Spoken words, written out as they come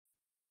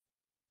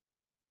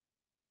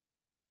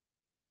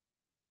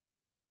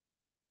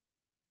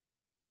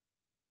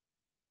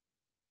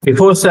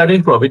Before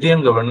starting probity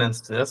and governance,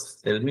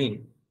 just tell me.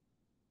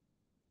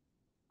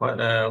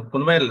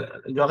 কোনোবাই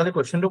যোৱাকালি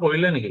কোৱেশ্চনটো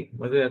কৰিলে নেকি?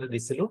 মই যে ইয়াতে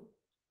দিছিলো।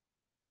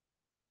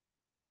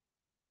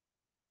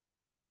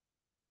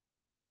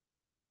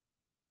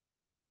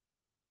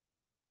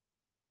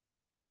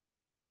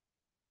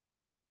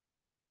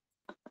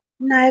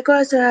 নাই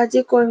কৰা স্যাৰ, আজি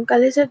কৰিম।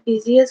 কালি স্যাৰ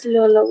বিজি আছিলো,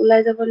 অলপ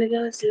ওলাই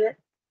যাবলগীয়া হৈছিলে।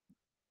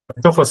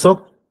 ফচক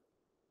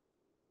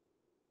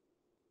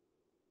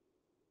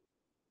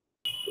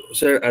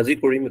স্যাৰ আজি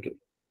কৰিম এটো।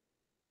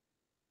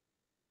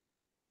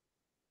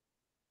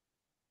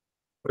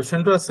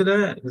 কোৱেশ্চনটো আছিলে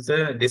যে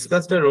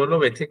discuss the role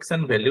of ethics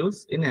and values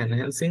in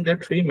enhancing the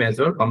three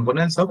major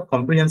components of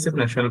comprehensive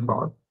national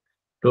power.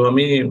 তো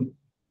আমি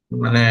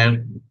মানে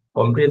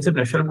comprehensive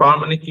national power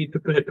মানে কি তো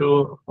হেতু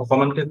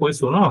অকমানকে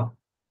কৈছো ন,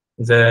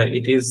 যে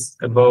it is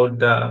about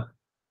the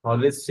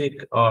holistic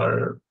or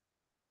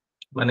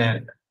মানে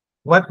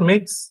what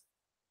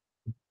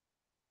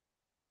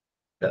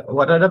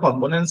are the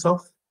components of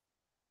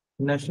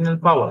national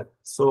power.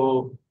 So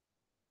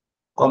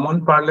common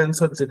parlance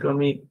of যেটো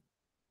আমি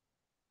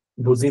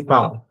বুজি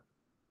পাও,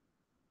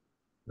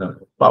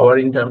 power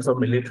in terms of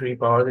military,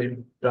 power in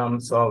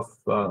terms of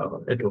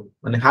eto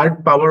মানে hard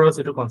power was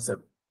eto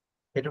concept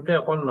etote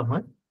akol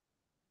nohoy.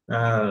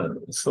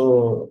 So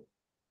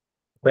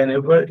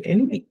whenever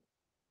any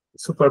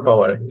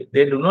superpower,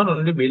 they do not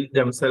only build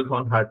themselves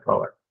on hard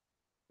power.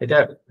 Eta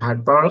hard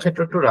power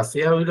khetre to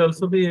Russia will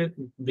also be a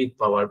big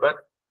power, but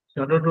in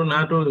order to na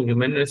to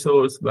human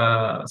resource ba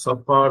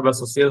soft power ba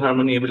social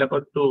harmony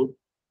ebilakot to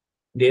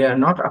they are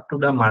not up to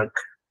the mark.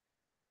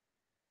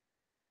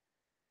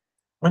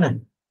 Mana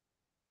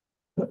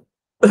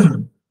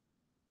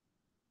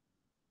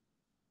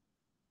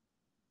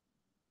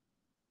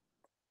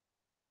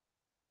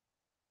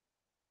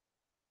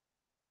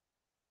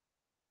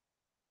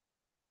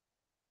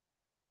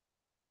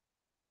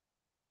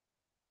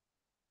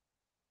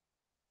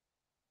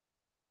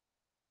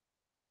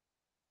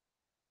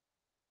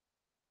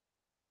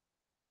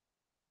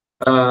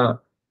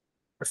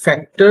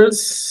factors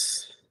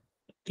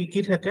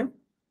কি থাকে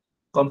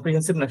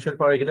comprehensive national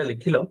power এটা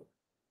লিখি লও।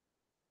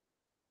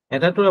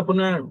 এটা তো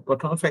আপোনাৰ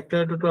প্ৰথম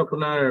ফ্যাক্টৰটো তো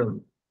আপোনাৰ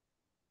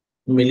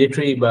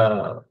military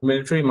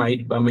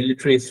might বা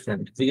military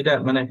strength, যেটা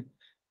মানে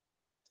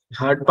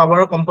হাৰ্ড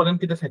পাওয়াৰ কম্পোনেন্ট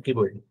কিটা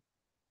থাকিবই।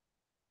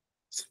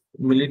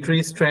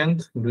 military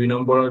strength, 2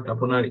 নম্বৰত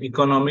আপোনাৰ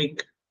economic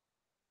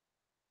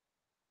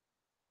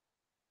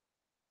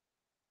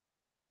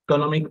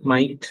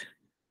might,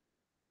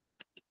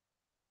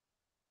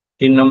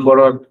 3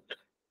 নম্বৰত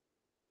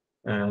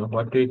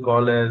what we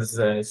call as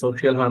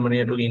social harmony,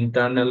 to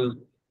internal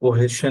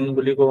cohesion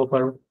বুলি ক'ব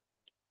পাৰো।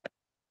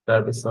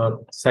 তাৰ পিছত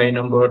 4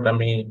 নম্বৰত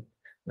আমি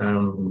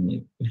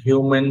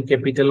human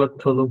capital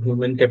through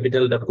human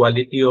capital, the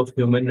quality of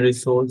human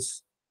resource।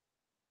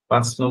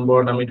 5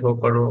 নম্বৰত আমি থব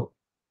পাৰো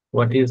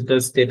what is the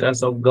status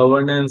of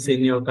governance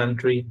in your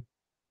country।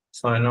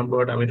 6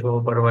 নম্বৰত আমি থব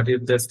পাৰো what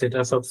is the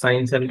status of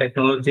science and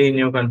technology in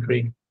your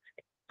country।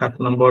 7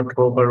 নম্বৰত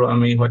থব পাৰো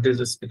আমি what is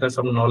the status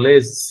of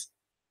knowledge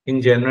in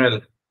general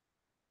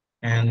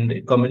and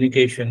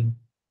communication।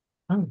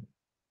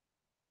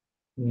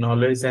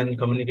 knowledge and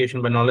communication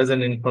বা knowledge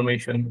and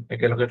information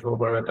একেলগে থব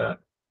পাৰো এটা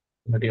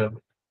ভিডিও।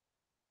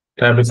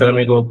 তাৰ পিছত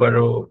আমি ক'ব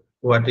পাৰো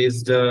what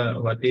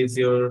is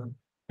your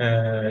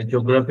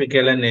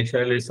geographical and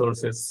natural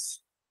resources।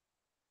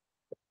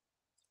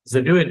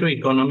 যদিও এটো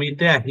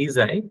ইকোনমিতে আহি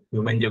যায়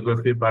হিউম্যান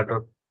জিওগ্ৰাফি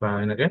পাৰ্টত বা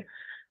এনেকে,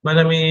 মানে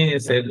আমি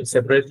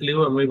সেপাৰেটলিও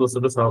আমি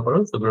বস্তুটো চাব পাৰো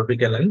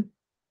geographical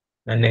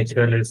and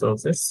natural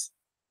resources।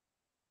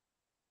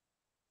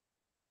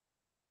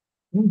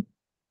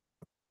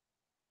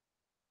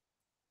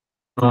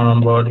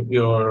 about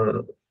your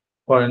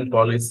foreign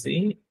policy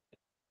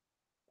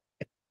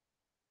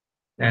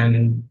and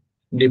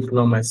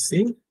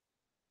diplomacy।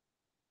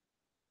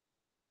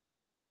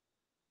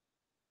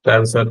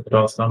 তাৰপিছত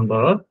 10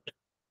 নম্বৰত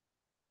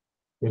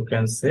you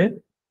can say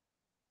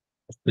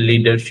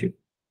leadership,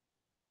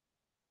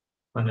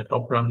 মানে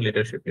top rank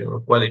leadership, your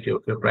quality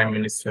of your prime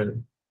minister,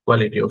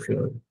 quality of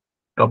your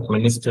top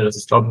ministers,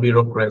 top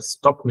bureaucrats,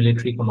 top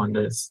military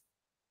commanders।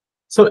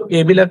 So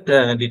এইবিলাক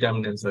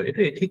determinants হয়।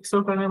 এটা ethics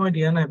ৰ কাৰণে মই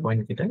দিয়া নাই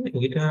পইণ্ট কিটা,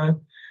 এইটা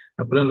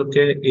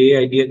আপোনালোকে এই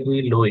আইডিয়া খিনি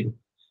লৈ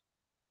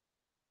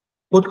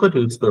ক'ত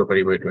ইউজ কৰিব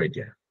পাৰিব। এইটো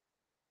আইডিয়া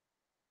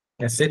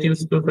এছেট ইউজ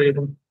কৰিব পাৰিব,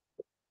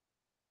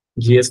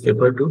 GS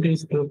পেপাৰ 2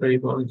 ইউজ কৰিব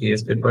পাৰিব,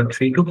 GS পেপাৰ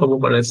 3 টো পাব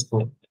পাৰে,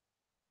 স্কোপ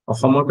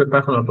অসমৰ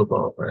পেপাৰখনতো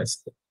পাব পাৰে,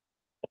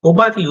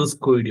 ক'বাত ইউজ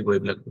কৰি দিব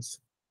এইবিলাক বস্তু।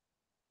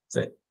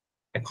 যে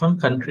এখন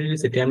কাণ্ট্ৰি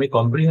যেতিয়া আমি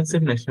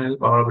কম্প্ৰিহেনচিভ নেশ্যনেল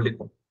পাৱাৰ বুলি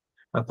কওঁ,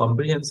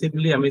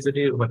 comprehensively আমি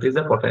যদি what is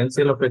the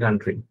potential of a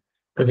country,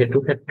 তো হেতু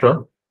ক্ষেত্ৰত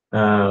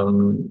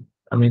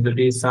আমি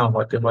যদি চাওঁ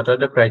what are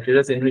the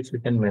criteria in which we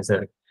can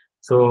measure।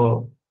 So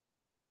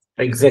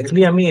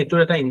exactly আমি এটো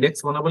এটা ইনডেক্স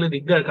বনাবলৈ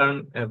দিগদাৰ, কাৰণ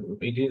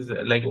it is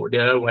like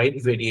there are wide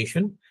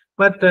variation,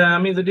 but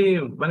আমি যদি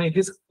মানে it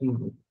is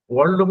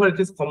world over, it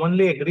is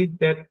commonly agreed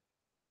that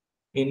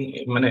in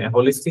মানে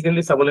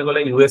holistically চাবলৈ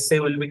গ'লে USA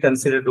will be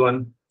considered one,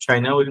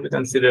 China will be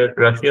considered,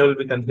 Russia will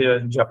be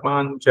considered,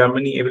 Japan,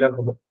 Germany এইবিলাক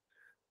হ'ব।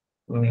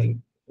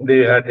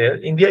 they are there.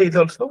 India is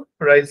also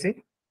rising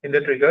in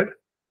that regard.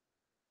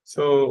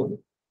 So,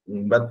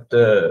 but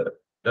the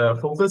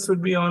focus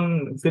would be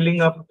on filling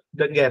up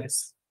the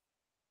gaps.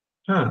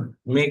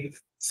 Make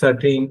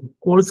certain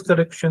course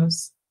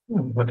corrections,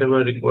 whatever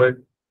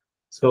required.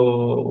 So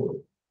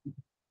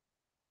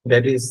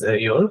that is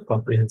your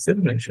comprehensive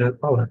national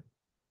power.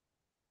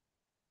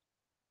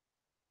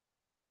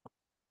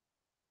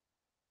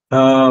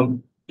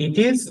 It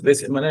is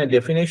মানে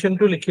definition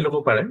to লিখি লব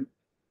পাৰে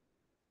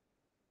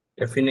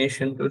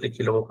definition to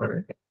লিখি লব পাৰে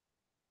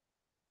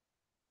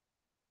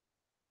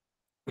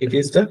it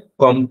is the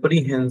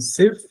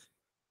comprehensive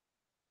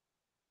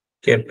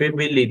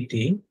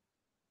capability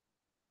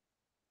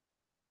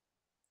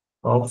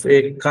of a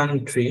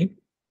country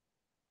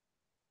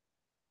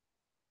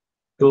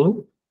to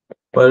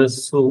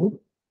pursue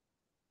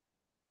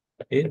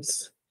its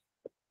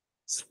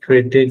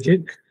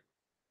strategic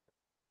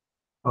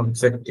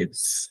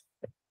objectives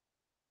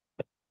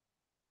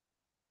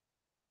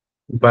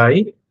by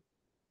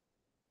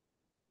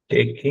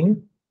taking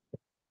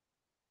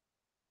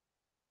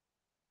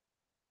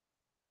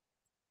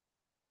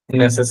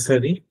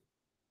necessary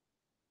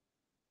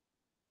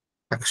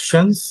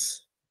actions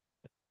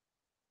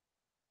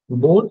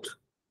both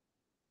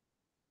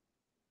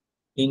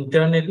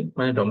internally,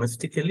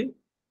 domestically,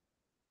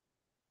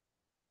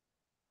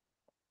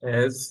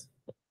 as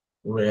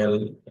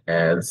well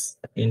as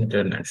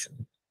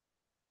international.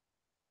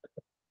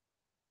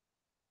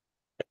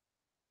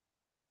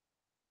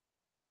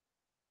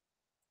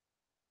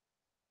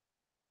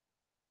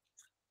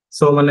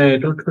 So,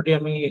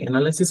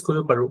 analysis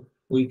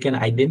we can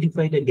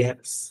identify the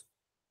gaps,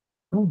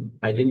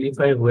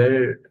 identify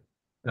where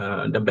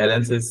the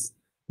balance is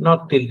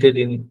not tilted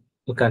in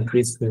the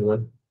country's favor.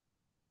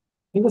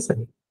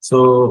 So,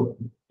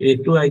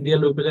 এইটো idea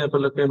লৈ পেলাই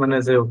আপোনালোকে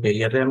যে okay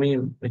ইয়াতে আমি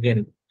again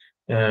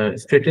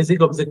strategic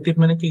objective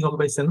কি গম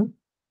পাইছে ন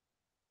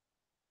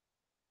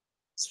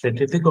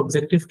strategic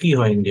objective কি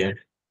হয় ইন্ডিয়াৰ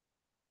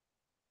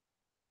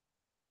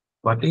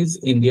what is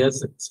India's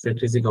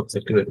strategic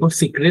objective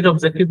secret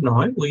objective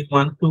নহয় we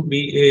want to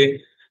be a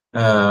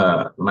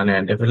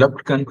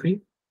developed country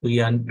we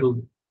want to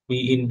be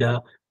in the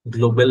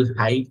global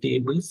high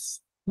tables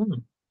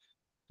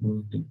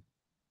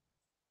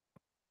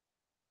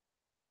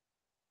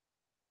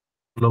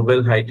global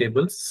high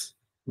tables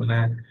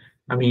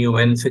আমি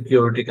UN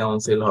Security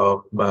Council হওক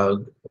বা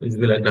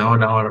যিবিলাক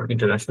ডাঙৰ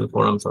international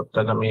forums হওক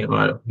তাত আমি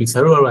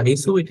বিচাৰো আৰু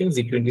আহিছো এতিয়া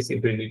G20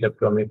 security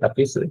টো আমি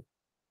পাতিছো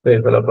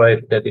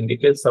that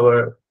indicates our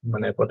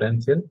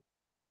potential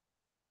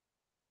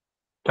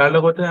তাৰ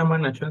লগতে আমাৰ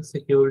national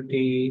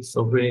security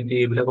sovereignty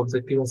এইবিলাক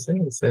objective আছে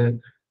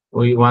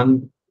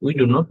we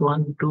do not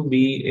want to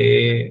be a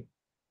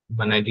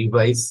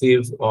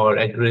divisive or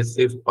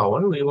aggressive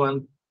power we want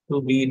to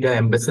be the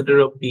ambassador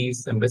of peace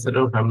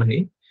ambassador of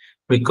harmony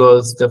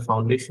because the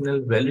foundational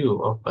value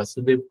of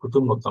Vasudev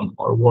Kutumbakam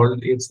or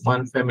world is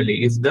one family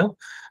is the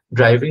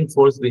driving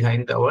force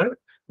behind our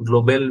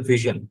global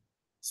vision.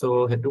 So,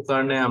 hetu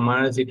karone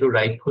amar jitu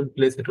rightful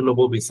place hetu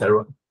lobo bicharu.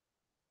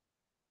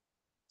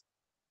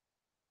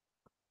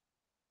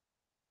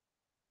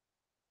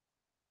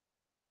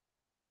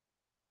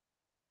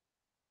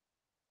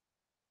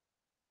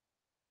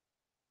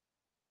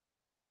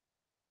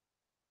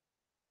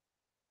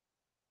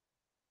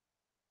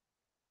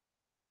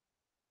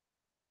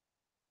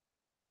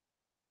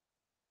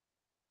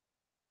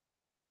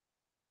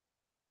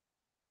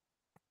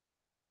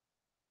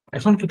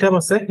 এখন কিতাপ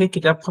আছে সেই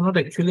কিতাপখনত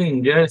actually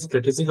ইন্ডিয়াৰ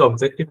স্ট্ৰেটেজিক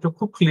অবজেক্টিভটো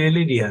খুব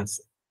clearly দিয়া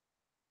আছে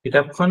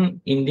কিতাপখন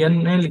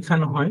ইন্ডিয়ানে লিখা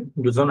নহয়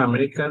দুজন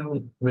আমেৰিকান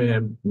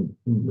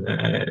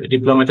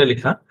ডিপ্লোমেটে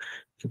লিখা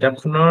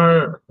কিতাপখনৰ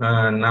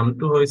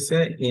নামটো হৈছে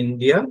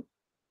India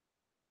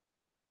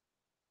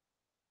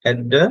at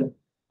the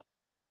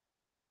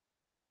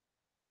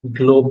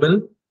global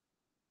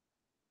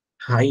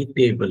high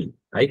table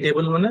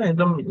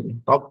একদম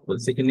টপ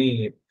যিখিনি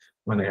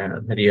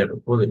হেৰি আৰু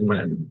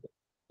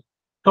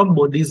top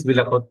bodies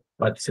বিলাকত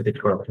participate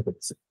কৰা কথা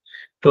কৈছে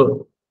তো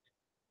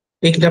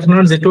এই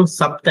কিতাপখনৰ যেটো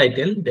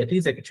subtitle that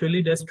is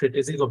actually the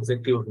strategic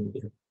objective of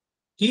India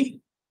কি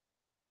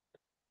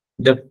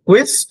the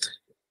quest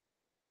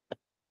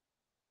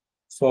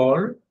for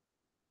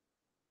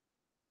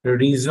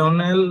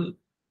regional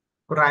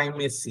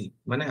primacy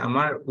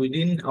আমাৰ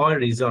within our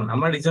region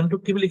আমাৰ regionটো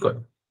কি বুলি কয়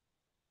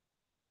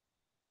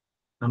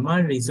আমাৰ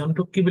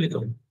regionটো কি বুলি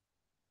কয়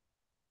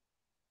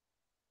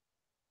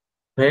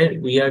where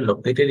we are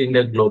located in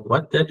the globe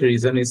what that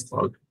region is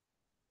called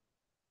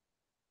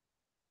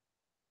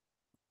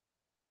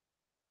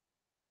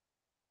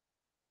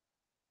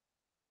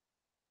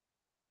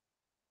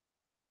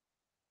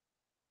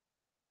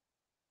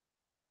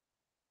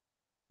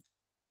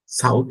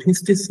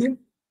Southeast Asia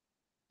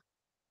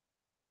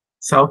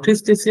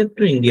Southeast Asia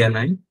to India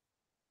nine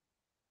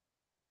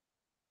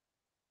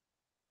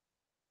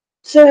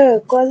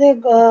Sir,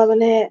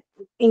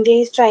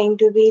 India is trying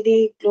to be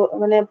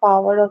the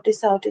power of the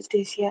Southeast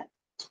Asia.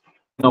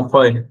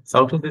 নকয়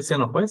Southeast Asia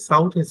নকয়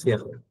South Asia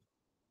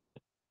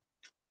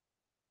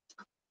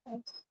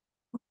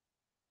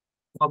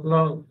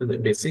আপোনাৰ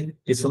basic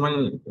কিছুমান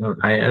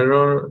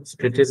আইআৰৰ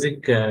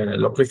strategic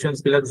locations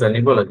বিলাক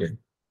জানিব লাগে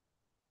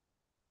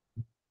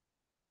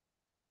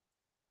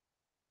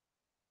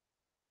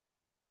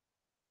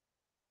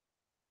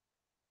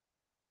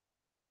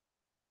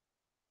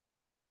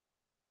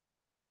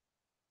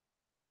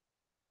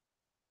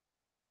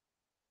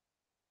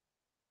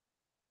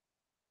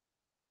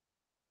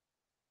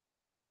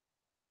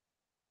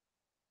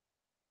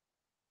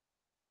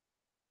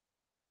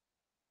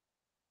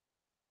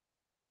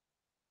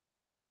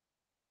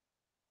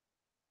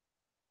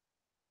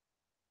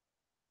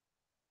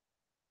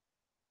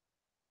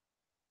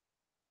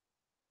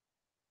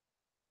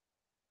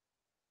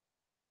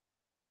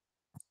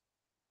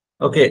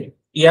okay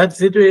ইয়াত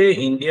যেটো এই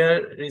ইন্ডিয়াৰ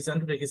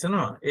ৰিজনটো দেখিছে ন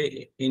এই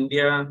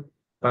ইন্ডিয়া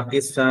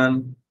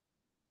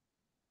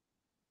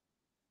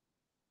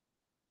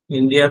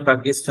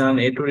পাকিস্তান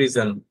এইটো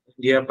ৰিজন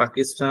ইন্ডিয়া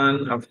পাকিস্তান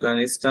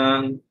আফগানিস্তান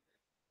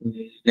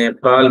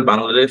নেপাল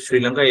বাংলাদেশ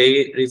শ্ৰীলংকা এই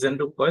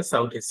ৰিজনটো কয়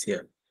south Asia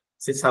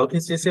south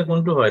east Asia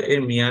কোনটো হয় এই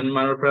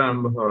ম্যানমাৰৰ পৰা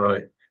আৰম্ভ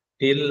হয়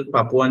তিল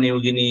পাপুয়া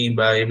নিউগিনি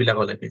বা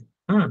এইবিলাকলৈকে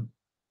হা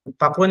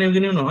পাপুয়া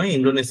নিউগিনিও নহয়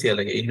ইণ্ডোনেছিয়া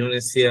লাগে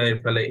ইণ্ডোনেছিয়া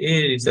এইফালে এই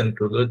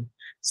ৰিজনটো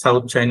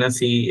সাউথ চাইনা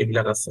সি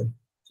এইবিলাক আছে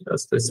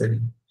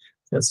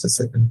just a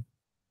second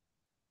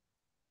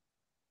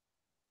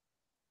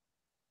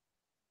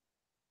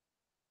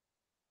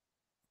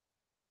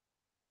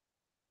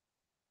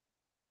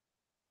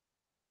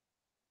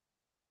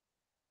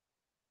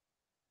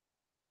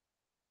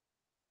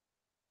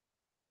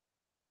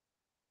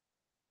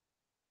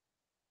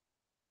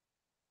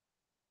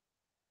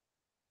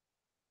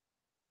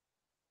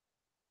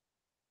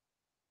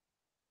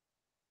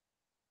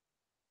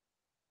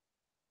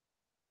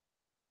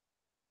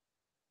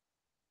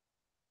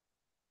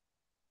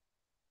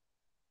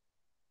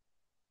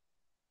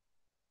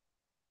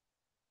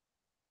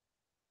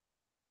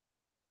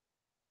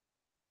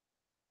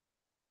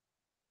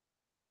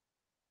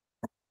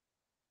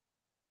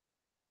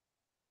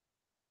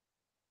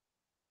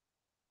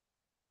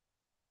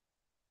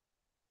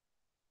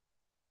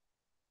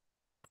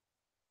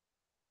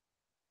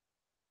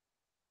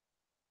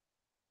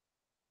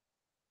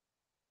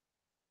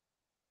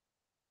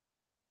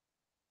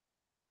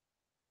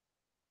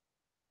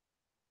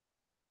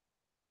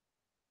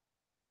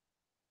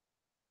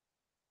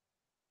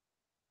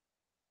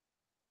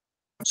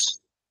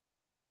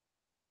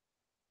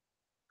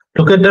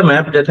Look at the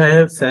map that I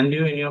have sent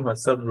you in your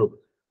WhatsApp group.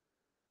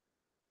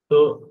 So,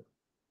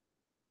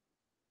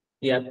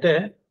 ইয়াতে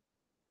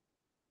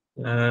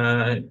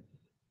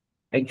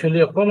actually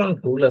অকমান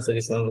ভুল আছে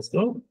কিছুমান বস্তু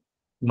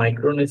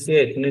মাইক্ৰোনেছিয়া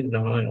এথনিক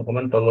নহয়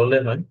অকমান তললে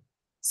হয়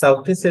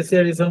সাউথ ইষ্ট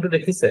এছিয়া ৰিজনটো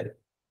দেখিছে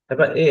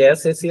এবা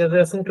এএছ এছিয়া যে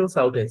আছে সেইটো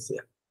সাউথ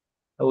এছিয়া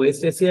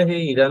ওয়েস্ট এছিয়া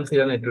সেই ইৰাণ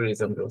সিৰাণ এইটো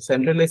ৰিজনটো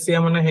চেন্ট্ৰেল এছিয়া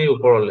মানে সেই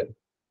ওপৰলে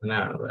মানে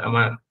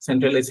আমাৰ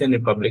চেন্ট্ৰেল এছিয়ান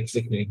ৰিপাব্লিক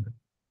যিখিনি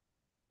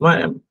মই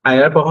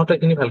আইআৰ পঢ়োতে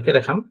খিনি ভালকে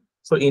দেখাম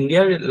so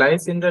India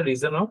lies in the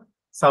region of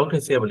south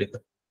Asia বুলি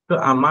কয় তো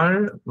আমাৰ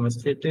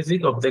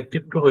ষ্ট্ৰেটেজিক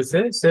অবজেক্টিভটো হৈছে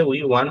যে উই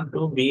ৱান্ট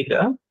টু বি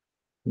দ্য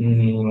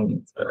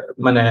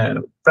মানে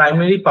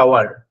primary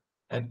power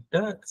at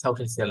the South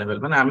Asia level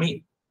মানে আমি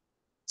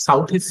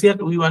South Asia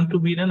we want to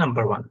be the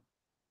number one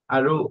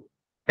আৰু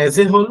as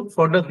a whole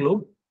for the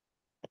globe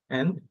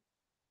and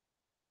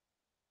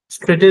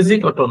strategic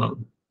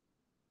autonomy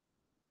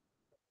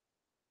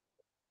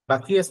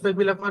বাকি aspect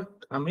বিলাকত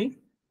আমি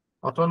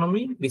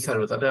autonomy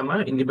বিচাৰো তাতে আমাৰ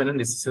independent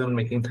decision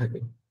making থাকে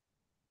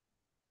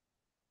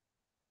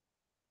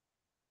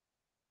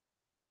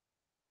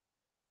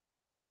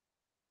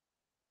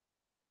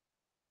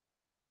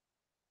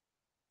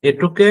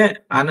এটুকে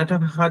আন এটা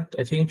ভাষাত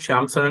আই থিংক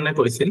শ্যাম চৰণে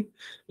কৈছিল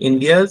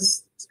India's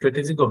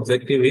strategic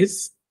objective is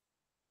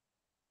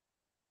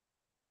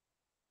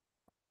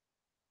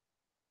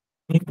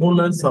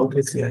bipolar South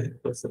Asia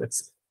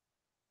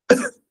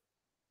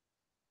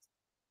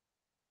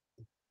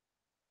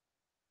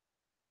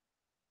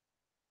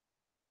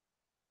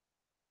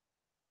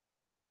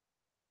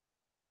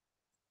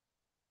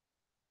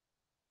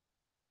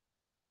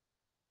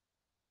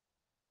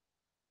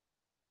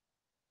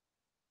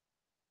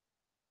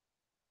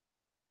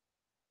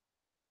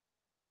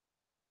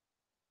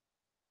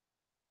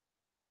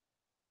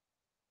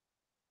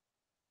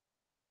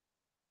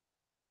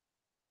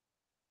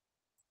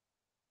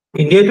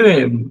ইণ্ডিয়াটো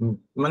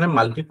মানে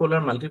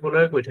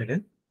মাল্টিপোলাৰ কৈ থাকে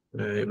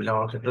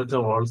এইবিলাকৰ ক্ষেত্ৰত যে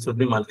world should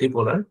be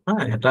multipolar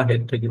এটা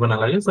হেড থাকিব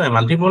নালাগে সো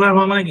মাল্টিপোলাৰ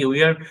হয় মানে কি we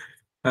are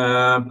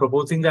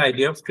proposing the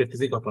idea of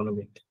strategic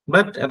autonomy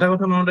but এটা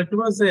কথা মনত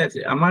ৰাখিব যে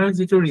আমাৰ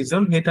যিটো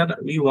region হেটা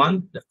we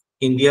want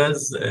India's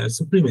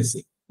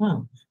supremacy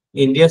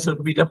India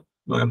should be the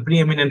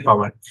preeminent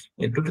power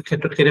এটো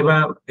ক্ষেত্ৰত কেৰেবা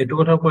এটো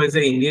কথা কয় যে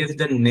India is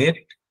the net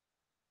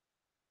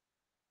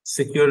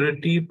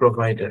security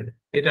provider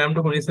এই টাৰ্মটো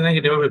শুনিছে না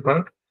কেতিয়াবা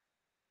পেপাৰত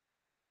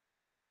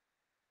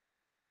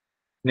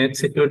net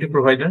security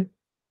provider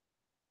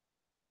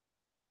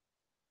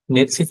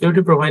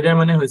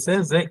মানে হৈছে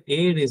যে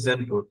এই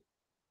ৰিজনটো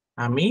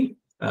আমি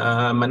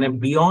মানে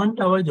beyond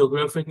our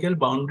geographical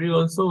boundary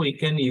also we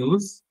can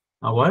use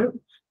our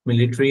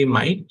military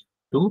might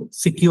to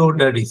secure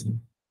the region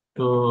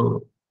তো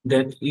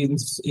that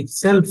is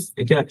itself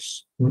এটা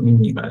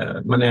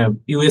মানে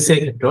USA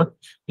ক্ষেত্ৰত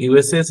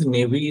USA's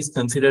navy is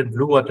considered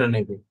blue water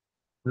navy.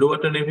 Blue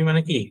water navy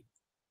মানে কি?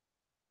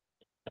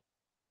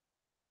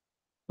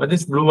 What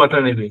is blue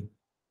water navy?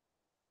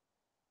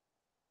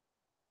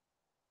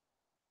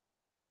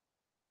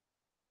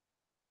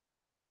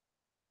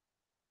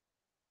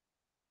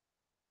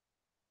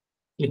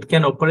 It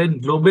can operate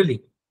globally.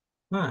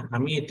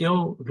 আমি এতিয়াও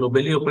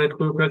globally operate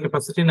কৰিব পৰা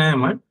capacity নাই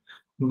আমাৰ,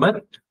 but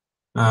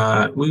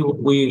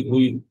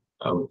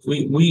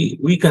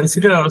we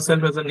consider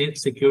ourselves as a net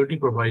security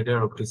provider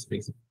of this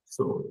space.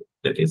 So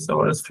that is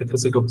our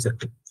strategic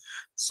objective.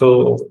 So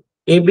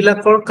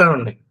এইবিলাকৰ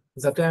কাৰণে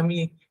যাতে আমি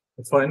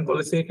foreign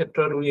policy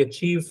ক্ষেত্ৰত we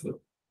achieve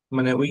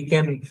মানে we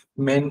can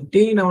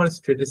maintain our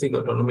strategic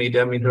autonomy.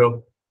 এতিয়া আমি ধৰক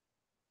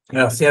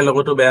ৰাছিয়াৰ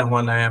লগতো বেয়া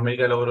হোৱা নাই,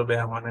 আমেৰিকাৰ লগতো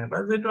বেয়া হোৱা নাই, বা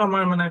যেটো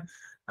আমাৰ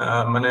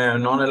মানে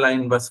নন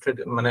এলাইন বা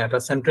মানে এটা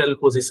সেন্ট্রাল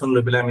পজিশন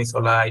লৈ পেলাই আমি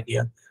চলা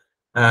idea,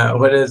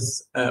 whereas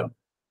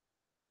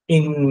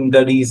in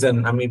the region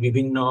আমি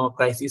বিভিন্ন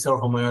ক্ৰাইসিসৰ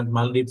সময়ত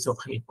মালদ্বীপক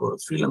হেল্প কৰো,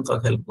 শ্ৰীলঙ্কাক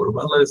হেল্প কৰো,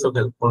 বাংলাদেশক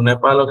হেল্প কৰো,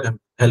 নেপালক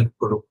হেল্প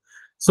কৰো.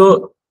 So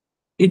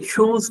it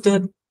shows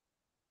that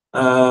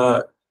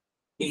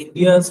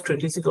India's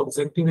strategic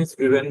objective is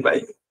driven by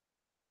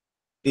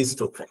these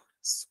two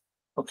factors.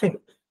 Okay,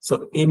 so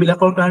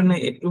এইবিলাকৰ কাৰণে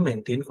এটো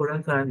মেইনটেইন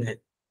কৰাৰ কাৰণে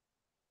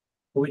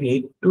we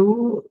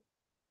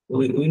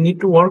need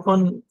to work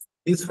on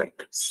these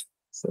factors.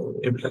 So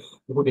এইবিলাক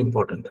বহুত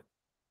important.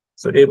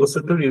 So এই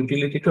বস্তুটোৰ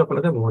ইউটিলিটিটো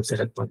আপোনালোকে বহুত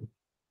চেক পাব,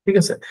 ঠিক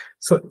আছে?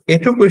 So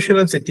এইটো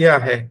কোৱেশ্চনত যেতিয়া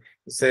আহে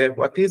যে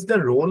what is the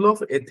role of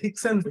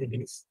ethics and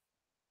values?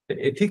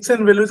 Ethics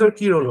and values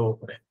কি role হ'ব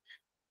পাৰে?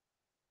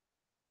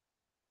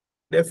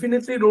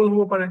 Definitely role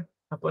হ'ব পাৰে.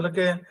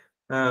 আপোনালোকে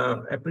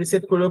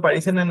appreciate কৰিব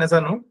পাৰিছে নে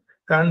নাজানো,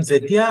 কাৰণ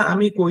যেতিয়া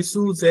আমি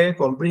কৈছো যে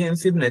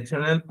comprehensive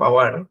national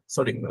power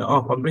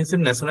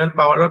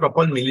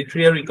অকল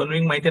military আৰু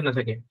economic might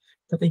নাথাকে,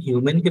 তাতে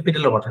human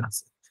capital কথা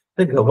আছে,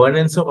 তাতে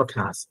governance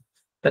কথা আছে,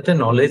 তাতে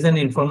knowledge and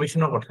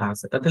information কথা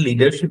আছে, তাতে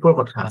leadership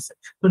কথা আছে.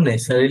 তো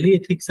necessarily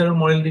ethics আৰু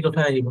morality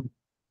কথা আহিব,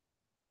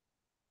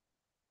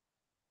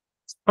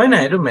 হয় না?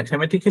 এইটো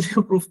mathematically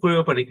proof কৰিব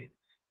পাৰি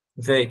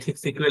যে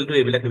ethics equal to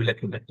এইবিলাক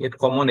ইয়াত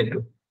common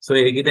এইটো. So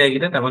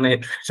এইগিটা তাৰমানে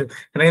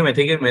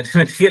এনেকে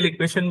mathematical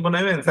equation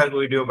বনাই answer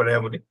কৰি দিব পাৰে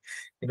আপুনি,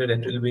 কিন্তু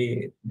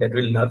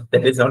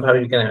that is not how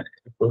you can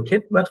approach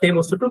it. But সেই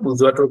বস্তুটো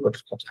বুজোৱাটোৰ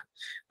কথা,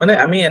 মানে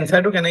আমি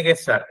answerটো কেনেকে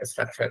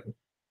structure কৰিম,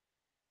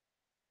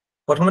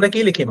 প্ৰথমতে কি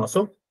লিখিম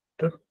Ashok?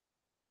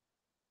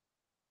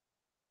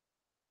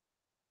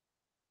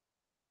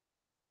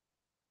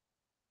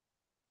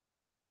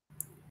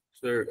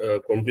 Sir,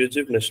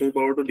 comprehensive national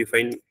power to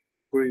define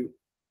for you.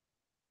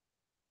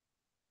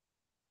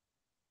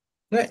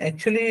 No,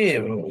 actually,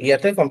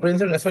 ইয়াতে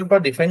comprehensive national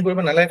power define কৰিব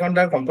নালাগে, কাৰণ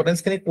তাৰ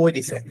components খিনি কৈ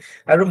দিছে।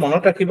 আৰু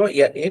মনত ৰাখিব,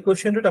 এই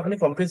কোৱেশ্চনটোত আপুনি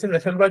comprehensive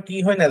national power কি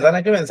হয়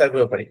নাজানাকেও এনসাৰ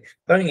কৰিব পাৰি,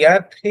 কাৰণ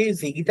ইয়াত সেই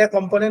যিকিটা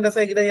কম্পোনেন্ট আছে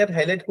এইকিটা ইয়াত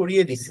হাইলাইট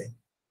কৰিয়ে দিছে,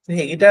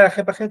 সেইকিটা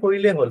আশে-পাশে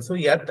কৰিলেই হ'ল। সো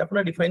ইয়াত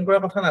আপোনাৰ ডিফাইন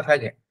কৰাৰ কথা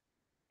নাথাকে,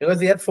 বিকজ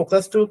ইয়াত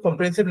ফোকাসটো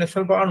comprehensive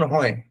national power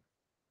নহয়,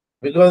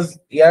 বিকজ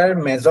ইয়াৰ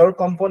মেজৰ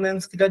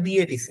কম্পোনেন্টস কিটা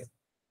দিয়ে দিছে।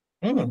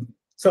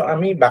 সো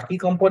আমি বাকি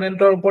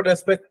কম্পোনেন্টৰ ওপৰত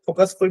এসপেক্ট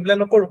ফোকাস কৰি পেলাই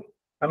নকৰো,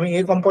 আমি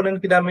এই কম্পোনেন্ট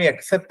কিটা আমি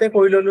একসেপ্টে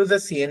কৰি ললো যে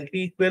CNP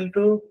equal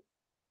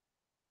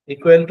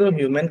to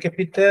human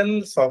capital,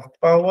 soft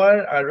power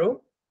আৰু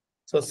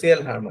সোশিয়াল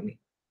হাৰমনি।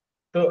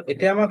 তো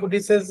এতিয়া আমাক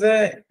সুধিছে যে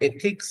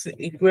এথিক্স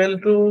ইকুৱেল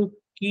টু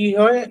কি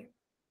হয়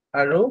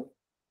আৰু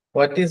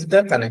হোৱাট ইজ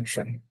দ্য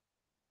কানেকশ্যন,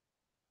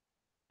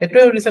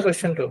 এটোৱে সুধিছে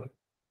কোৱেশ্চনটো।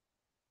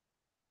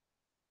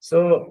 সো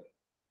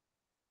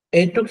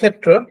এইটো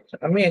ক্ষেত্ৰত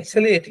আমি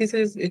actually ethics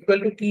is equal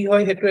to কি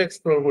হয় হেতু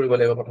এক্সপ্লোৰ কৰিব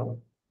লাগিব প্ৰথম।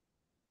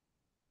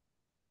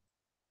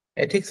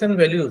 Ethics and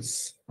values,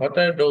 what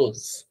are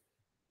those?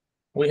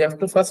 We have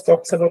to first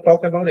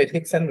talk about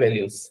ethics and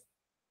values.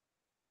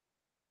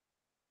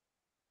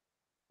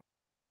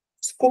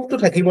 Scope to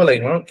থাকিব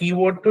লাগিব,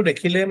 keyword to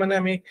দেখিলে মানে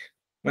আমি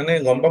মানে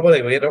গম পাব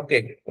লাগিব ইয়াত okay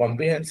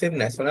comprehensive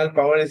national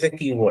power is a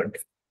keyword,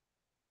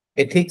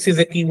 ethics is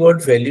a keyword,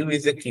 value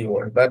is a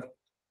keyword, but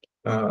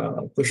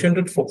question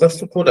to focus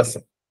to ক'ত আছে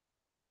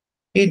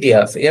কি দিয়া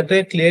আছে ইয়াতে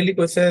clearly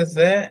কৈছে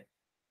যে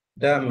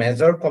the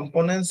major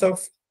components of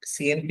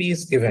CNP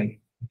is given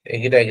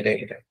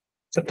এইগিটা।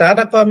 So তাত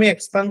আকৌ আমি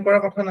এক্সপান্ড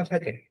কৰাৰ কথা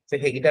নাথাকে যে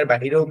সেইগিটাৰ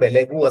বাহিৰেও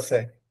বেলেগো আছে,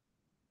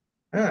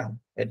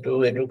 এটো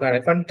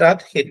কাৰণ তাত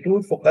হেতু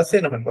ফোকাসে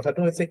নহয়। কথাটো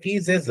হৈছে কি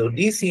যে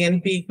যদি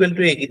CNP ইকুৱেল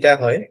টু এইগিটা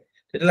হয়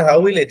তেতিয়াহলে হাউ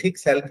উইল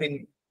এথিক্স হেল্প ইন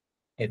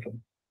হেতু।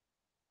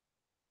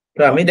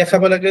 তো আমি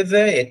দেখাব লাগে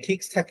যে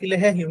এথিক্স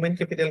থাকিলেহে হিউম্যান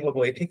ক্যাপিটাল হ'ব,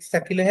 এথিক্স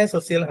থাকিলেহে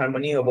সোশিয়াল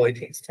হাৰমনি হ'ব,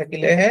 এথিক্স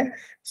থাকিলেহে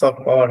সফট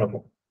পাৱাৰ হ'ব।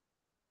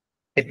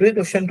 এটোৱে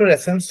কোৱেশ্চনটোৰ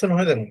এসেন্সটো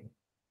নহয় জানো?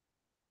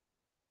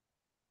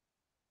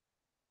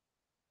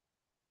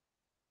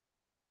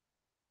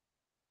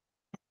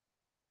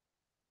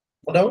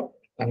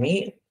 আমি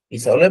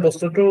পিছলে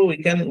বস্তুটো we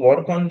can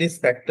work on these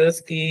factors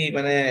কি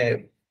মানে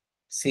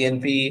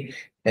CNP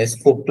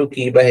স্কোপটো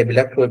কি বা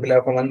হেবিলাক কৈ পেলাই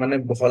অকমান মানে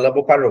বহলাব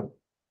পাৰো,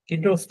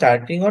 কিন্তু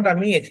স্টাৰ্টিংত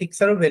আমি এথিক্স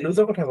আৰু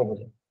ভ্যালুজৰ কথা ক'ব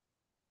লাগে।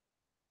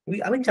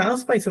 আমি চান্স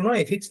পাইছো ন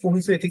এথিক্স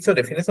পঢ়িছো এথিক্সৰ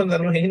ডেফিনেশ্যন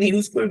জানো সেইখিনি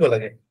ইউজ কৰিব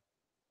লাগে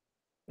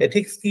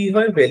এথিক্স কি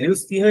হয় ভেলিউজ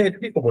কি হয়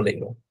এইটোকে ক'ব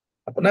লাগিব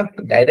আপোনাক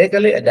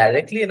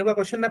ডাইৰেক্টলি এনেকুৱা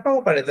কুৱেশ্যন নাপাব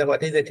পাৰে যে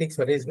what is ethics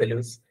what is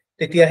values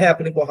তেতিয়াহে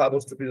আপুনি পঢ়া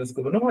বস্তুটো ইউজ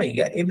কৰিব নহয়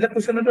এইবিলাক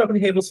কুৱেশ্যনতো আপুনি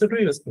সেই বস্তুটো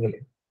ইউজ কৰিব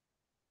লাগিব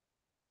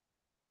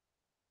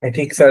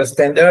ethics are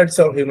standards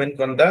of human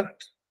conduct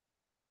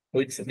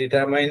which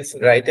determines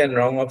right and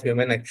wrong of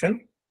human action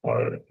or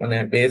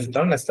based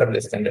on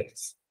established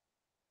standards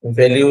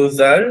values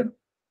are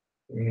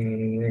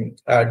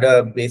the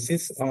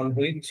basis on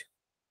which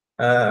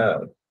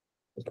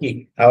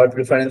our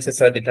preferences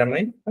are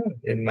determined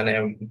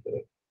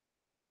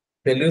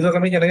values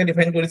আমি কেনেকৈ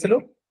define কৰিছিলো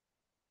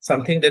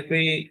something that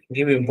we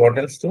give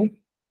importance to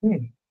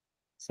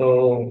so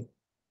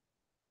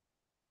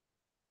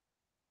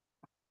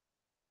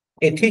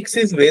ethics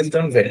is based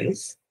on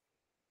values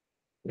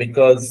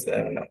because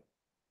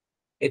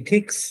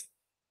ethics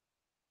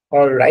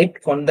or right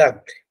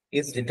conduct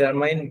is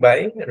determined by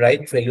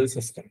right value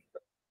system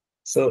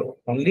so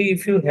only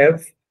if you have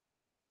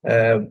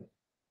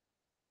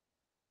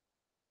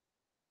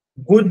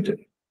good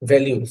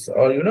values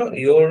or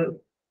your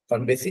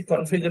basic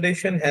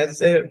configuration has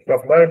a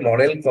proper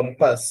moral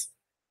compass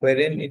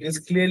wherein it is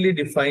clearly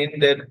defined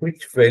that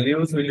which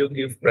values will you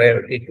give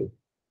priority to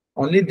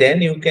only then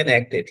you can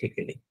act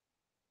ethically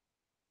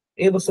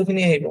এই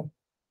বস্তুখিনি আহিব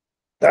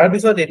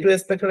তাৰপিছত এইটো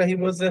এস্পেক্টত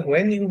আহিব যে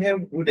when you have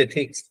good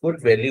ethics good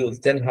values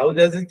then how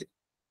does it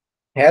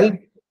help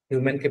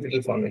human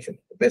capital formation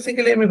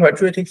basically আমি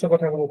virtue ethics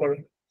কথা ক'ব পাৰো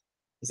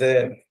যে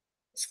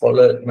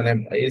scholar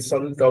it's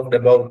all talked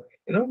about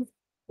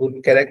good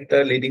character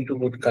leading to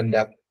good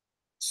conduct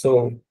so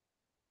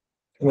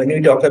when we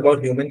talk about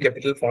human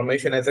capital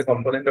formation as a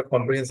component of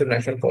comprehensive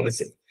national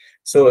policy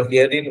so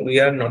herein we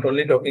are not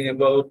only talking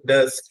about the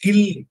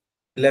skill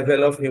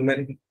level of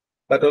human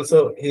but also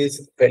his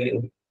value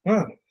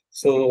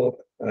so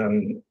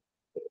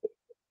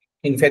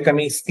in fact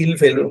আমি skill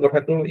value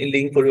কথাটো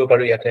link কৰিব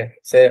পাৰো ইয়াতে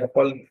যে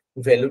অকল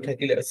value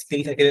থাকিলে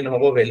skill থাকিলে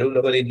নহব ভ্যালু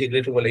লগত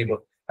ইন্টিগ্ৰেট হ'ব লাগিব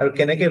আৰু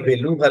কেনেকে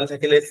ভ্যালু ভাল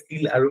থাকিলে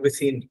স্কিল আৰু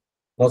বেছি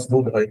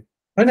মজবুত হয়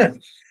হয় না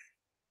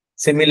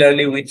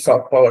similarly with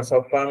soft power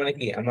মানে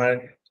কি আমাৰ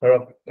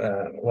ধৰক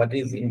what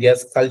is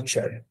India's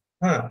culture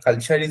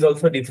culture is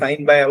also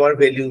defined by our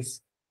values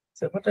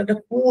so what are the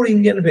core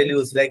Indian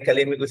values like কালি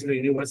আমি কৈছিলো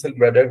universal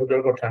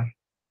brotherhoodৰ কথা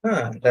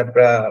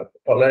তাৰপৰা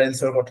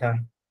টলাৰেন্সৰ কথা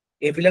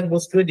এইবিলাক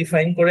বস্তুৱে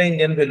ডিফাইন কৰে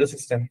ইণ্ডিয়ান ভ্যালু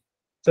সিস্টেম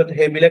সো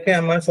সেইবিলাকে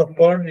আমাৰ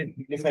সফৰ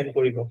ডিফাইন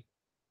কৰিব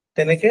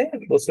তেনেকে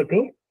বস্তুটো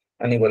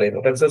আনিব লাগিব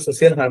তাৰপিছত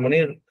সোশ্যাল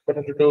হাৰমনিৰ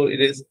কথাটো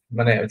ইট ইজ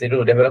যেটো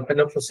ডেভেলপমেন্ট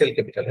অফ সোশ্যাল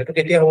ক্যাপিটাল হেতু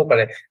কেতিয়া হ'ব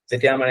পাৰে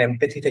যেতিয়া আমাৰ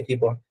এমপ্যাথি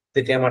থাকিব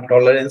যেতিয়া আমাৰ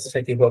টলাৰেন্স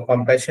থাকিব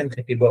কম্পেশন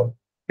থাকিব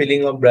ফিলিং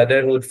অফ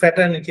ব্ৰাদাৰহুড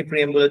ফ্ৰেটাৰ্নিটি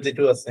প্ৰিএম্বল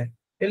যেটো আছে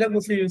এইবিলাক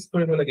বস্তু ইউজ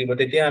কৰিব লাগিব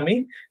তেতিয়া আমি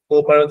ক'ব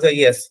পাৰো যে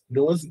yes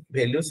those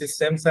value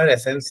systems are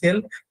essential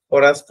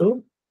for us to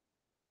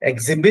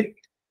exhibit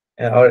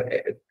or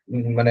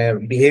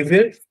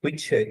behavior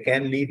which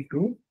can lead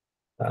to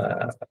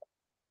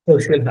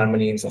social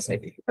harmony in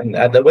society and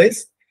otherwise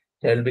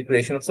there will be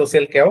creation of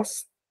social chaos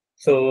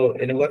so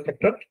in what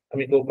ক্ষেত্ৰত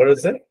আমি ক'ব পাৰো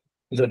যে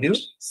যদিও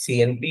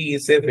CNP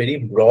is a very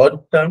broad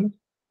term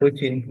which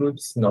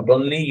includes not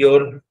only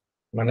your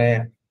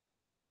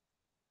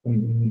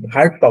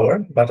hard power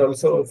but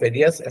also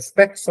various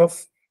aspects of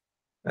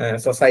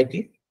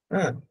society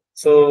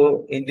so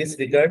in this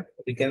regard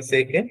we can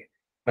say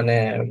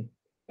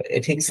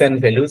ethics and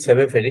values have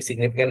a very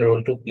significant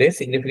role to play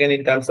significant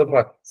in terms of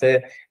what say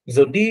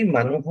jodi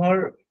manuhor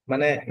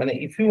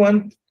if you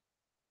want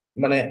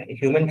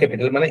human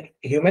capital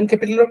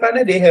or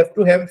karone they have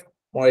to have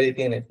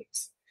morality and ethics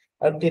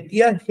and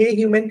tetia he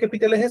human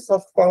capital he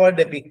soft power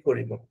depict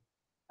koribo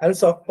and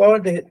soft power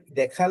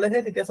dekhale he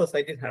tetia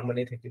society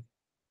harmony thakib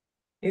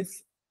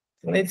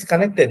it's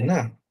connected na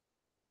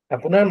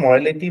apunar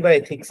morality ba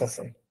ethics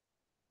ase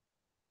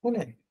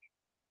hone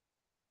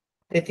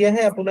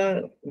তেতিয়াহে আপোনাৰ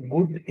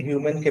good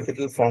human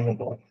capital form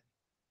হ'ব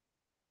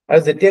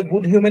আৰু যেতিয়া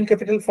good human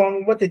capital form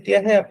হ'ব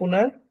তেতিয়াহে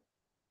আপোনাৰ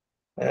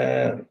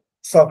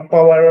soft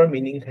পাৱাৰৰ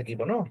meaning থাকিব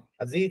ন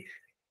আজি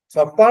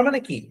সফট পাৱাৰ মানে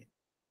কি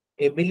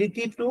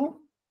ability to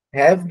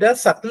have the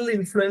subtle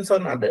influence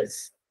on আদাৰ্স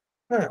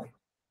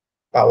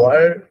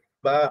power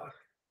বা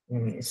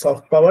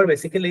soft power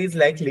basically is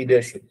like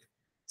leadership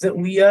so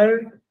we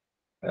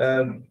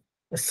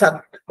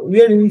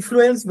are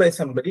influenced by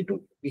somebody to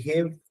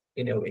behave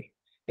in a way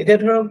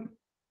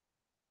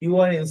you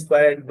are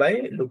inspired by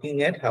looking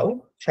at how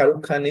Shah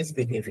Rukh Khan is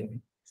behaving.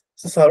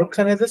 So Shah Rukh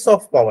Khan has a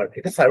soft power.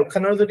 Shah Rukh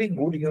Khan has a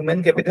good human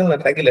capital.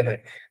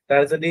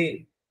 There is a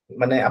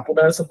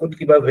apunar support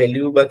kiba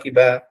value ba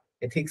kiba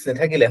ethics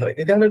nathakile hoy.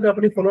 Tetahole to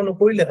apuni follow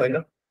nokorile hoy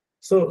no.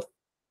 So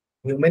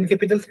human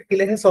capital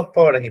thakile he soft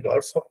power ahibo.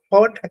 Or soft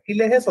power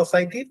thakile he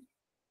society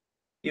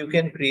you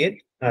can create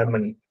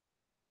harmony.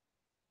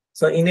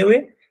 So in a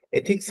way,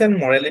 ethics and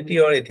morality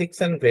or ethics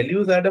and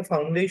values are the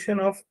foundation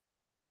of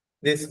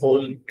this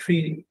whole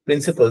three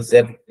principles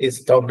that is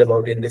talked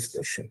about in this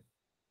question.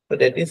 So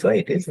that is why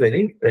it is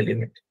very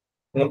relevant.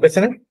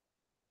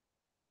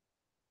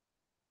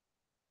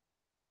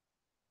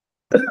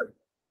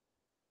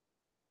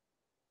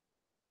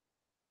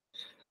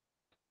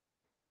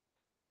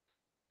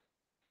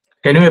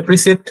 Can you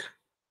appreciate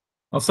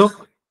also?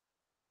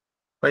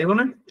 পাৰিব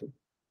নে?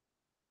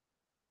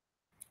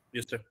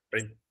 Yes, sir.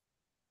 Fine.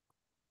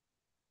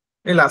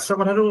 এই লাষ্টৰ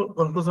কথাটো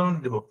কনক্লুজনত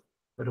দিব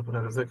এইটো কথা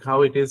আছে how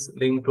it is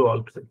linked to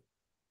all three,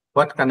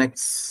 what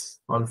connects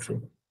all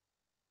three.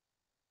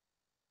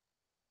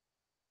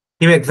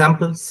 Give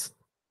examples.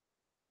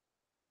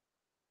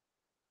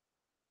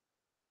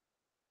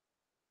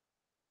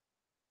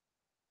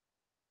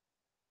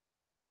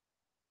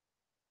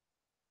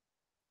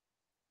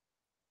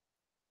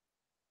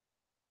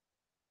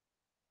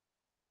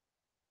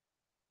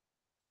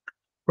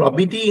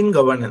 Probity in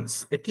governance.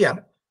 Etia,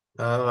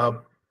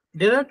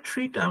 there are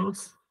three terms: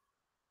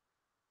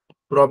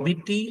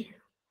 probity,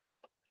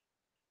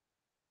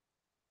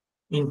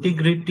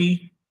 integrity,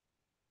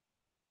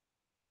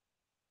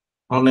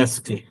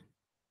 honesty.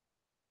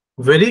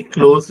 Very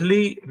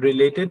closely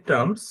related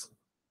terms,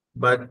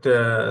 but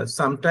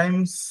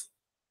sometimes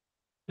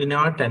in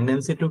our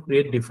tendency to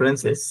create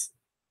differences,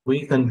 we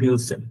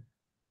confuse them.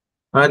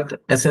 But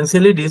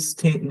essentially,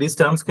 these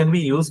terms can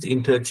be used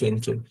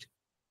interchangeably,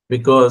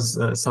 because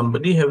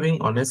somebody having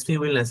honesty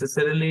will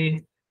necessarily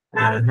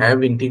have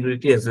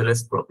integrity as well as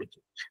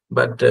probity.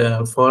 But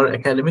for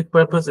academic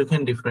purpose, you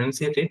can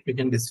differentiate it. You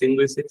can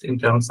distinguish it in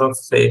terms of,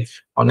 say,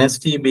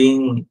 honesty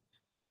being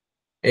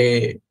a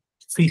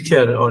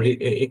feature or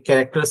a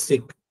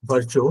characteristic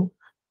virtue,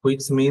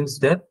 which means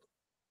that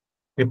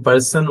a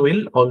person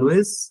will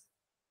always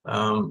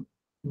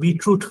be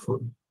truthful.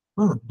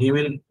 He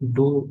will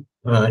do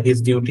his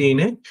duty in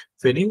a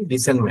very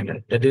decent manner.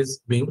 That is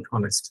being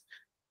honest.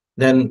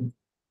 Then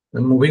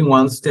moving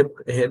one step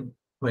ahead,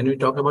 when we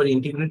talk about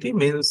integrity,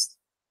 means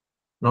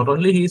not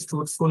only he is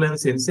truthful and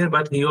sincere,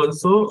 but he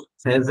also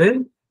has a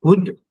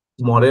good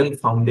moral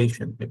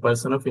foundation. A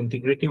person of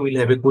integrity will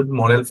have a good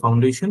moral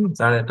foundation,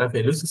 that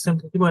value system,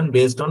 and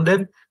based on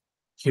that,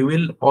 he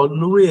will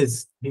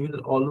always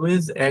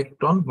act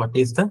on what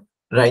is the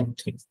right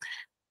thing.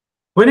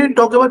 When we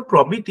talk about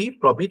probity,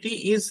 probity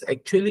is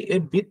actually a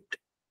bit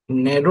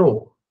narrow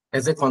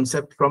as a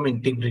concept from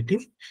integrity.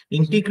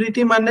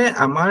 Integrity mane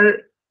amar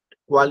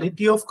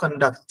quality of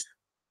conduct.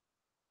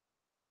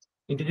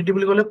 Integrity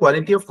বুলি ক'লে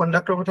quality of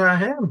conduct কথা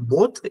আহে,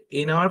 both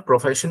in our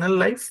professional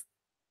life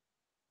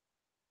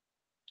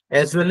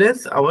as well as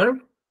our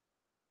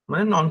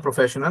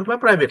non-professional or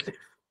private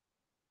life.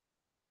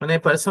 A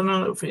person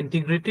of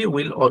integrity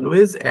will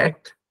always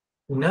act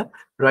in a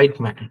right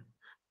manner.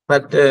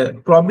 But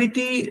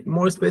probity,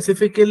 more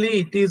specifically,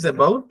 it is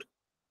about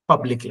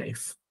public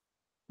life.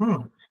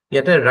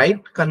 Yet a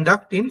right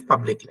conduct in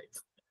public life.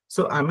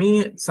 So আমি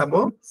চাব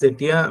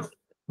যেতিয়া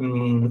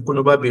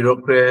কোনোবা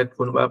bureaucrat,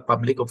 কোনোবা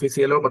public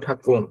official কথা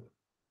কম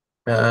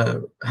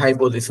high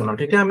position,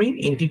 তেতিয়া আমি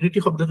integrity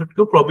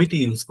শব্দটোতকৈ probity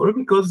use কৰো,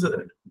 because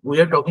we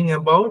are talking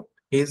about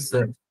his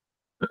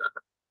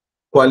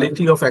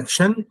quality of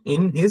action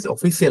in his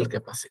official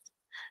capacity.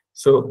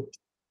 So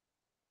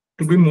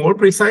to be more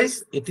precise,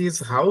 it is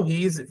how he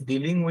is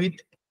dealing with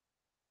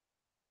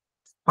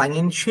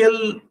financial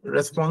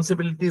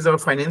responsibilities or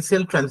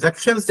financial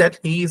transactions that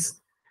he is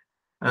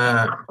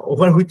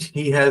over which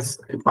he has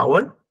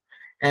power.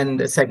 And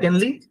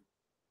secondly,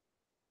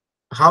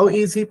 how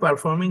is he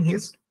performing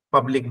his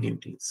public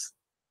duties?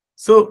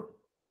 So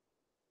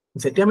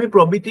যেতিয়া আমি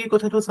probity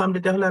কথাটো চাম,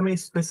 তেতিয়াহ'লে আমি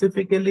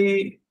specifically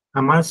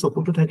আমাৰ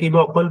চকুটো থাকিব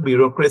অকল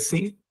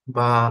bureaucracy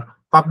বা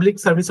public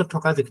service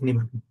থকা যিখিনি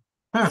মানুহ.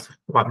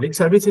 Public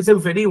service is a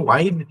very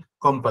wide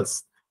compass.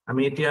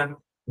 আমি এতিয়া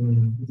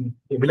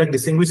এইবিলাক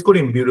distinguish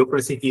কৰিম,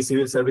 bureaucracy কি,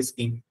 civil service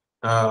কি.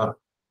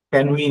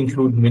 Can we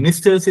include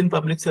ministers in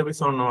public service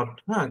or not?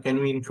 Can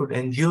we include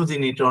NGOs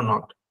in it or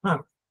not?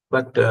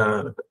 But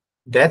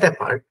that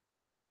apart,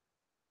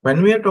 when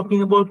we are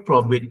talking about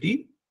probity,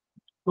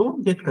 don't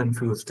get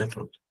confused at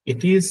all.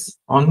 It is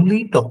only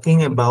talking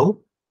about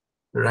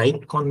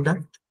right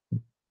conduct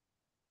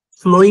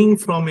flowing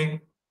from a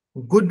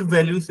good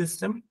value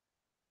system,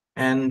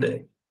 and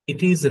it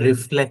is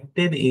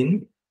reflected in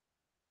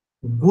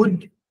good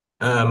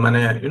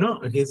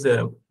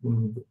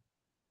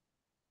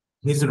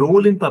his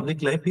role in public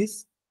life is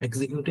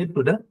executed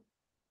to the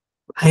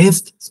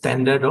highest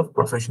standard of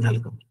professional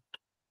conduct.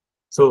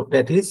 So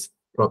that is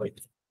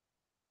probity.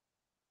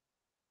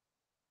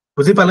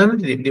 বুজি পালা না?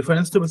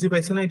 ডিফারেন্সটো বুজি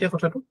পাইছে না এতিয়া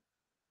কথাটো?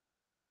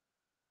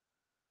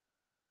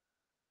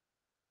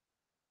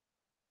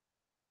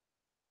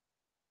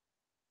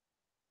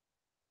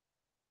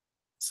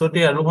 সতে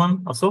আৰোহণ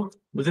আসো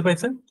বুজি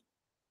পাইছে?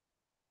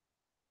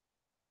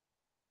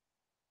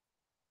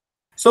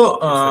 So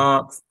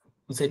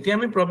যেতিয়া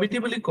আমি probity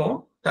বুলি কওঁ,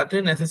 তাতে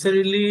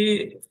necessarily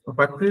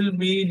what will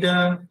be the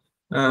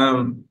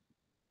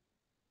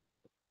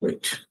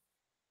wait.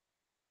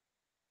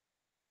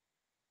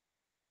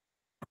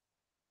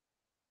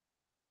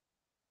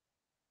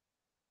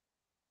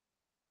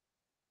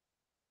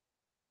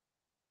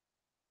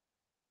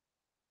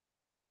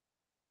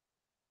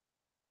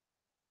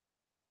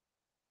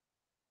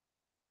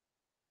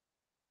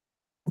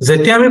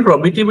 যেতিয়া আমি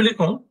probity বুলি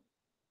কওঁ,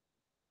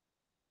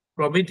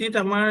 probity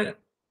আমাৰ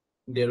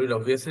there will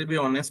obviously be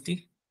honesty,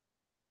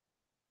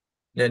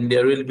 then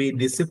there will be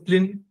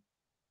discipline,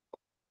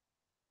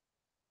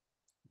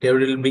 there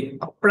will be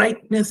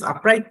uprightness.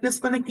 Uprightness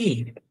মানে কি?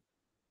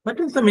 What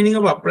is the meaning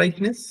of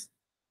uprightness?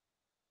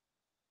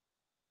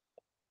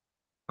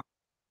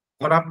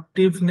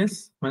 Corruptiveness,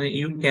 মানে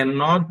you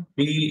cannot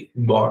be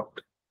bought,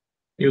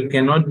 you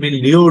cannot be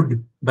lured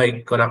by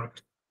corrupt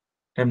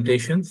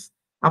temptations.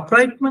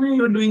 Upright মানে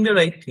you are doing the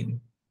right thing.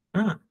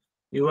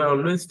 You are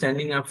always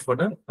standing up for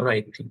the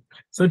right thing.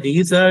 So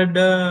these are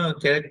the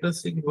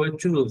characteristic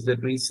virtues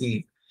that we see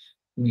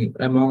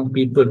among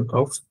people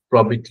of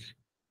probity.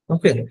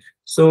 Okay,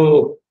 so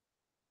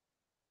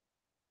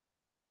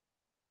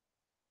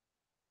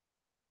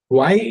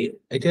why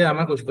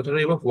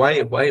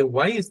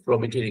why is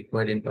probity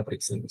required in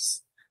public service?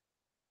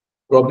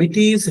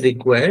 Probity is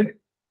required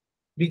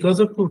because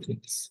of two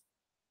things.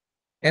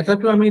 এটা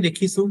তো আমি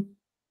দেখিছো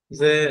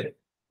যে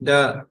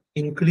the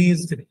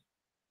increased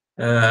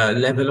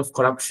level of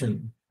corruption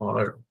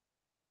or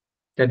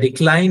the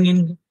decline in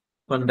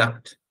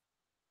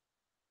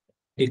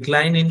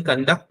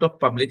conduct of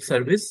public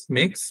service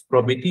makes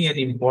probity an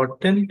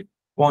important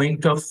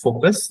point of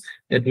focus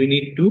that we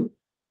need to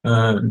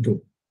do.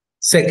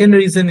 Second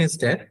reason is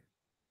that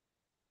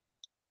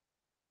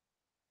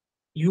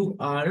you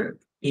are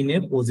in a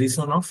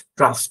position of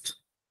trust.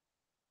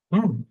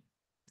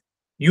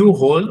 You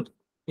hold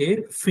a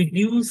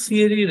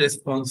fiduciary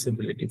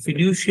responsibility.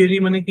 Fiduciary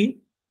মানে কি?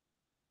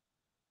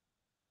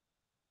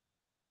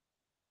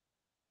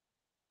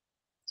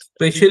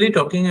 Especially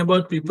talking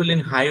about people in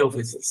high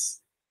offices,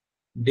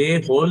 they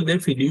hold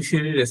their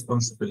fiduciary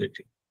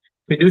responsibility.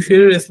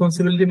 Fiduciary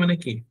responsibility মানে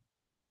কি?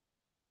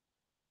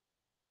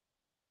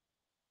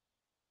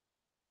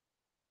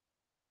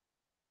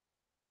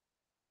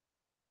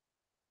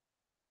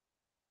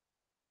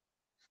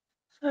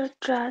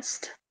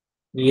 Trust.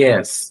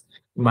 Yes,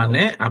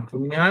 মানে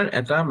আপোনাৰ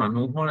এটা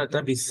মানুহৰ এটা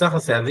বিশ্বাস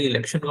আছে আজি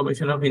election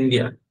commission of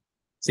India,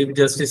 chief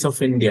justice of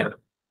India,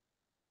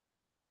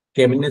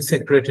 cabinet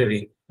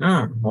secretary,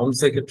 home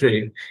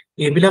secretary,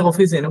 এইবিলাক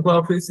অফিচ এনেকুৱা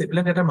অফিচ,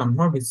 এইবিলাক এটা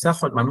মানুহৰ বিশ্বাস,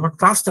 মানুহৰ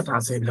ট্ৰাষ্ট এটা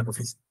আছে এইবিলাক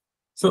office.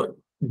 So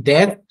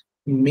that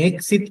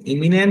makes it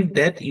imminent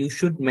that you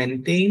should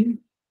maintain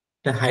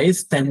the highest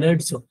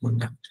standards of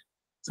conduct.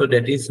 So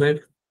that is why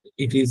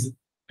it is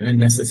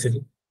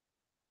necessary.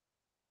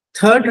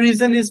 Third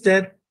reason is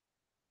that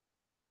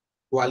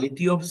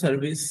quality of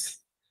service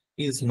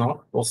is not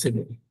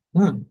possible.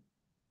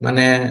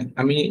 মানে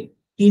আমি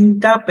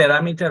তিনটা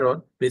প্যারামিটারত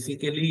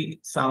basically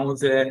চাও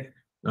যে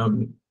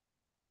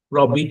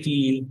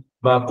probity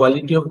বা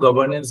quality of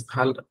governance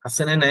ভাল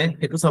আছে নে নাই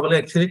সেইটো চাবলৈ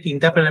একচুয়ালি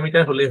তিনটা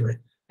প্যারামিটার হলে হয়.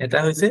 এটা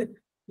হৈছে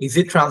is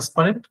it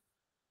transparent,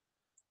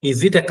 is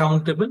it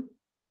accountable,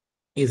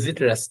 is it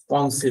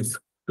responsive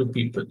to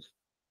people.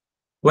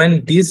 When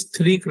these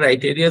three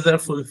criteria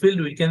are fulfilled,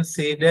 we can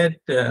say that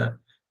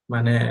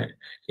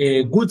a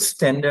good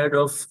standard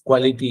of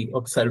quality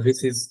of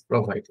service is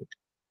provided.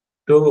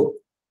 So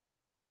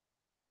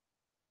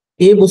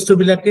এই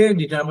বস্তুবিলাকে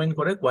determine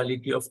করে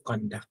quality of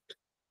conduct.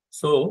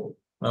 So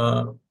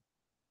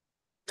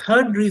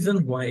third reason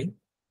why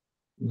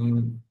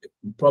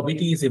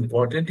probity is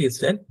important is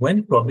that when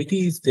probity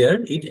is there,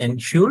 it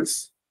ensures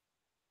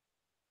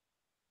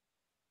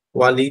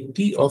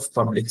quality of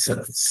public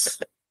service.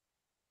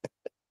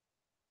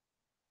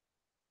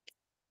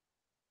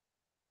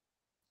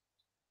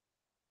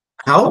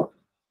 How?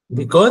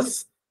 Because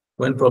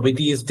when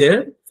probity is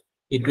there,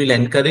 it will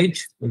encourage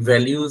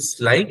values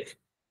like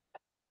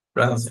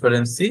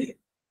transparency,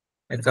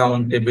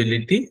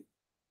 accountability,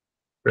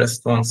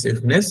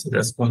 responsiveness,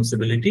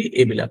 responsibility,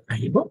 এইবিলাক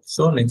আহিব.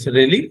 So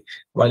naturally,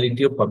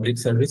 quality of public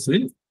service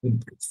will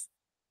improve.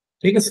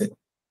 ঠিক আছে?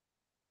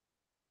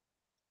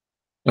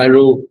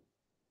 আৰু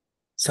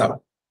so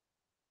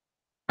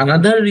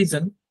another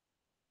reason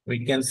we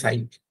can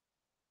cite,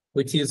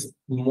 which is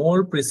more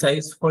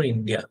precise for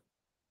India.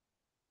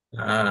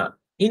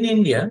 In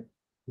India,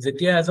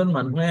 যেতিয়া এজন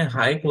মানুহে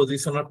হাই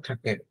পজিশনত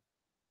থাকে,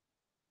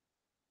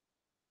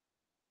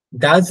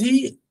 does he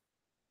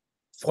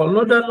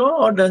follow the law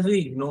or does he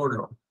ignore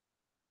law?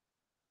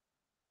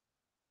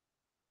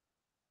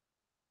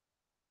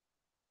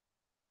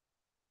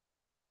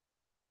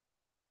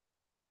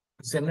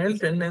 General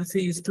tendency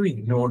is to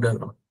ignore the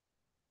law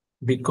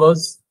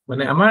because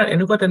মানে আমাৰ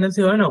এনেকুৱা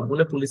tendency হয় ন,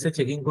 বোলে পুলিচে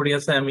চেকিং কৰি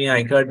আছে, আমি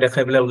আই কাৰ্ড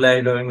দেখাই পেলাই ওলাই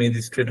আহিলো, আমি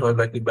মেজিষ্ট্ৰেট হয়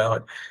বা কিবা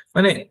হয়,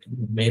 মানে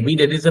maybe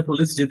that is a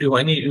police duty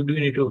হয় নি, U do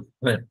need to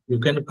you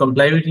can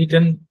comply with it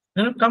and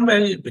কাম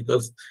বেক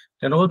বিকজ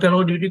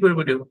তেওঁলোকৰ ডিউটি কৰিব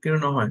দিয়ক, কিয়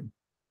নহয়।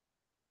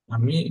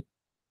 আমি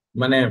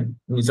মানে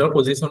নিজৰ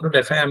পজিশনটো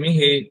দেখাই আমি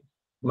সেই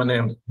মানে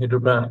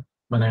সেইটোৰ পৰা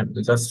মানে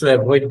just two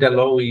avoid the law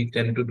we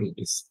ten to do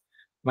দিছ।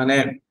 মানে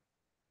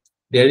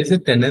there is a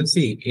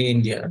tendency in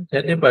India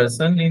that a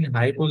person in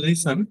high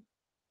position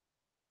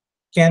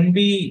can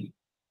be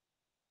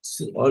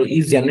or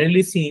is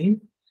generally seen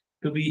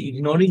to be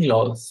ignoring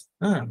laws.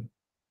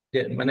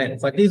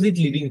 What is it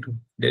leading to?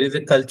 There is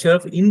a culture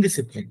of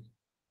indiscipline.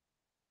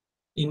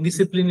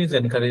 Indiscipline is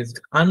encouraged,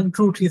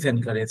 untruth is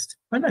encouraged.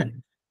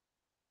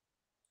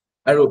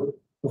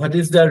 What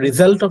is the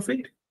result of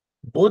it?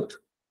 Both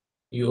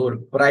your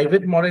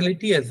private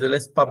morality as well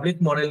as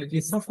public morality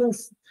suffers.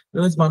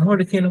 Because মানুহৰ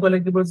দেখি এনেকুৱা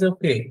লাগিব যে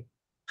okay,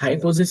 high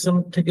position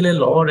থাকিলে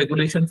law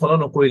regulation follow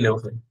নকৰিলেও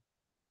হয়।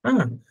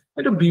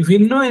 এইটো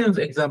বিভিন্ন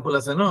example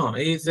আছে ন,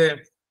 এই যে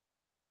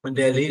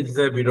দিল্লীৰ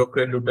যে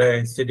বিউৰোক্ৰেট দুটাই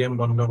ষ্টেডিয়াম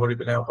বন্ধ কৰি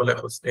পেলাই অকলে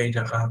খোজকাঢ়ি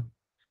থকা,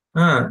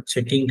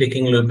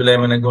 চেকিং লৈ পেলাই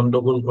মানে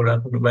গণ্ডগোল কৰা,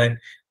 কোনোবাই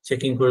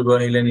চেকিং কৰিব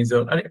আহিলে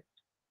নিজৰ, আৰে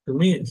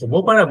তুমি হ'ব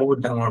পাৰা বহুত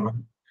ডাঙৰ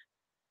মানুহ,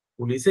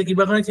 পুলিচে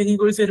কিবা কাৰণে চেকিং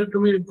কৰিছে, সেইটো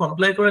তুমি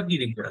কমপ্লাই কৰাত কি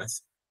দিগদাৰ আছে?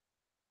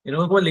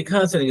 এনেকুৱা কিবা লিখা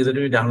আছে নেকি যে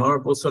তুমি ডাঙৰ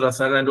পোষ্টত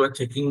আছা কাৰণে তোমাক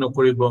চেকিং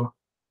নকৰিব?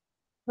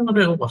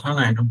 একো কথা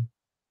নাই ন।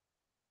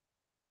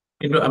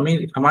 কিন্তু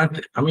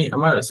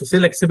আমাৰ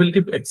ছ'চিয়েল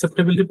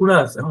একচেপ্টেবিলিটি পুৰা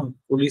আছে।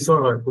 পুলিচৰ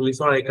হয়,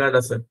 পুলিচৰ আই কাৰ্ড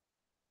আছে,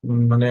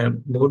 মানে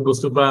বহুত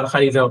বস্তুৰ পৰা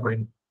সাৰি যাব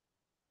পাৰিম।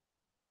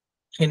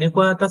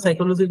 সেনেকুৱা এটা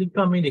সাইকোলজিটো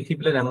আমি দেখি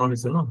পেলাই ডাঙৰ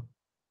হৈছো ন।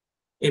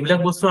 এইবিলাক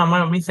বস্তু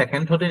আমি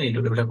ছেকেণ্ড থটে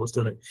নিদিওঁ এইবিলাক বস্তু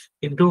লৈ।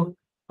 কিন্তু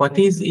what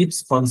is its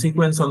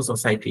consequence on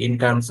society in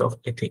terms of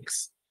ethics?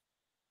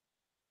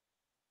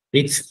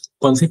 Its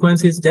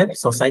consequence is that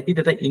society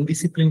that are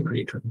indisciplined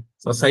creator,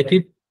 society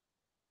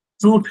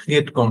truth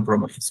get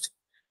compromised,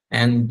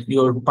 and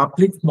your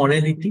public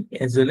morality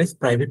as well as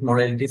private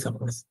morality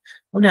suffers.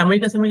 মানে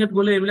আমেৰিকাত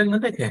গ'লে এইবিলাক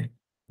নাথাকে।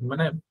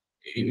 মানে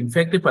in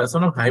fact, a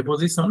person of high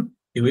position,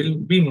 he will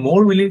be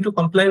more willing to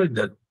comply with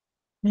that.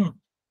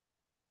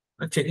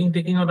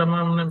 Taking out,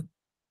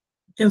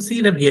 you can see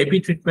the VIP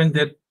treatment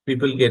that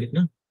people get.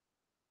 No?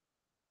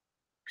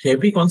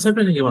 VIP concept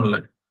is given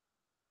like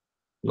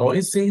law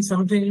is saying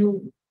something, you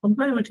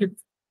comply with it.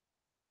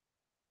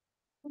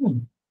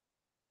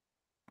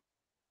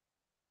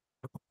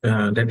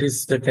 That is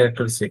the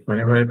characteristic.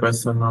 Whenever a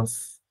person of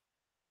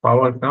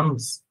power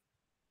comes,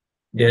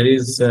 there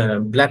is a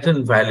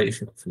blatant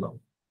violation of law.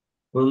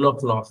 Rule of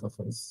law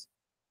suffers.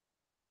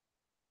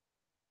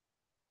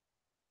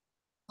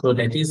 So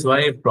that is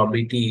why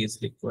probity is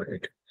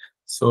required.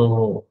 So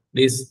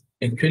this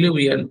actually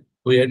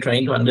we are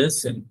trying to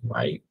understand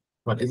why,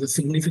 what is the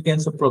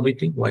significance of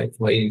probity,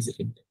 why is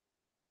it?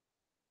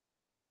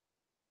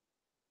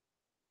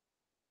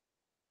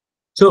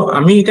 So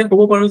আমি এটা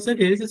ক'ব পাৰো যে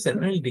there is a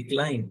general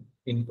decline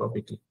in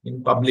probity in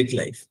public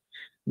life.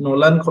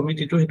 Nolan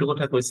কমিটিটো সেইটো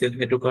কথা কৈছিল,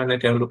 সেইটো কাৰণে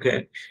তেওঁলোকে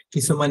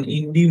কিছুমান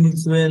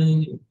ইণ্ডিভিজুৱেল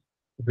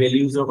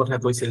ভেলিউজৰ কথা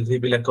কৈছিল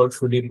যিবিলাকৰ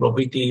থ্ৰুদি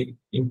probity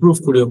ইম্প্ৰুভ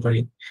কৰিব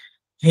পাৰি।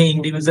 সেই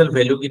ইণ্ডিভিজুৱেল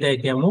ভেলু কেইটা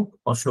এতিয়া মোক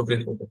অশোকে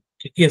ক'ব।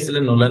 কি আছিলে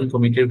নোলান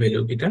কমিটিৰ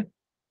ভেলু কেইটা,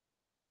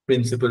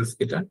 প্ৰিন্সিপলছ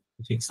কেইটা?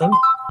 ঠিক sir.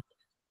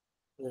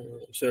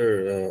 Sir,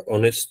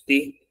 honesty,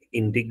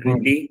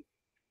 integrity,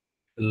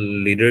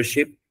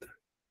 leadership,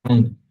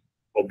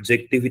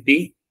 objectivity,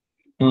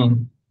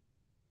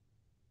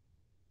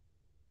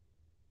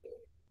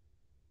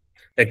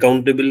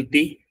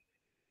 accountability,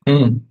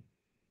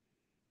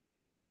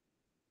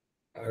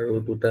 আৰু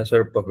দুটা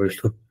স্যাৰ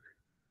পাহৰিলো।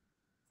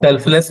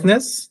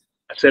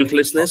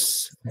 Selflessness,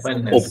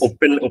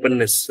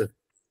 openness.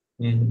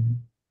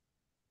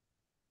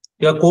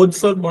 কিবা কোড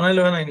সব বনাই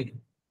লোৱা নাই নেকি?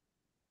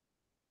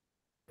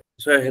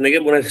 স্যাৰ হেনেকে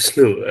বনাই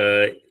থৈছিলো,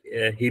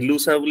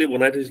 হিলুসা বুলি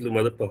বনাই থৈছিলো,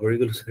 মাজত পাহৰি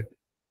গলো স্যাৰ।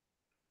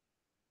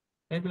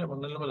 এইবিলাক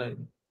বনাই ল'ব লাগে।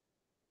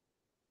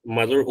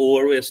 মাজৰ O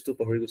আৰু S টো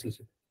পাহৰি গৈছিলো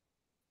স্যাৰ।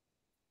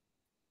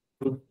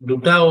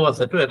 দুটা O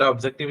আছে তো, এটা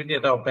অবজেক্টিভিটি,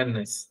 এটা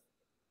অপেননেস।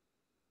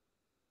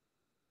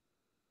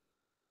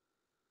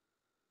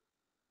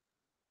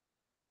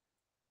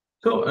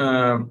 So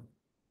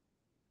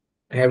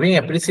having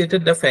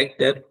appreciated the fact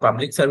that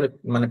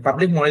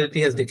public morality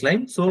has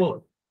declined, so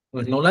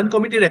Nolan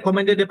Committee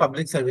recommended a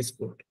public service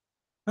code.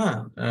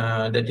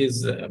 That is,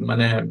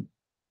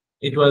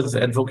 it was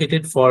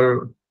advocated for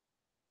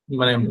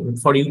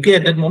UK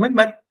at that moment,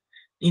 but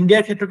India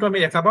ক্ষেত্ৰটো আমি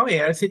দেখা পাওঁ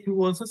ARC2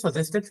 also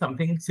suggested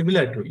something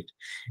similar to it.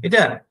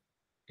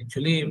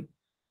 Actually,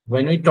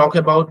 when we talk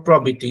about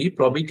probity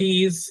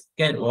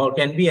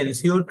can be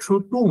ensured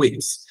through two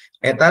ways.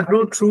 Eta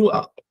through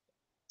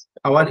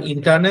our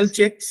internal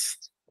checks,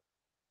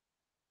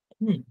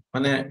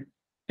 মানে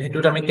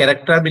হেতুত আমি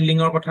character building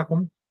or কথা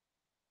কম,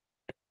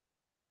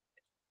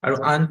 আৰু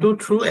আনটো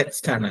through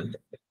external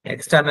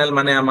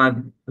মানে আমাৰ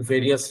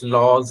various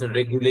laws,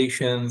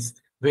 regulations,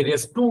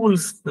 various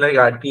tools like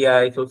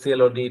RTI, social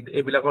audit,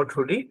 এইবিলাকৰ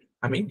through দি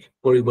আমি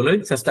কৰিবলৈ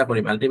চেষ্টা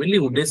কৰিম। Ultimately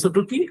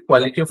উদ্দেশ্যটো কি?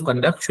 Quality of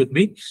conduct should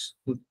be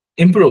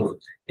improved.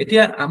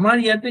 এতিয়া আমাৰ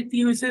ইয়াতে কি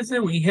হৈছে যে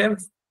we have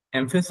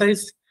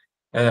emphasized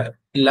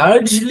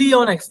largely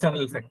on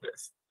external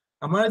factors.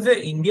 আমাৰ যে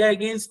India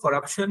against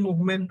corruption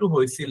movement to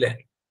হৈছিলে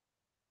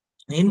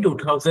in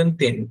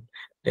 2010,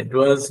 that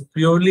was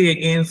purely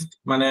against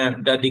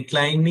the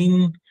declining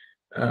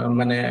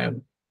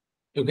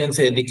you can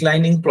say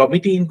declining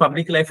probity in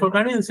public life or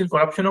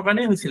corruption or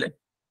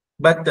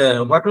but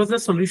what was the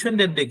solution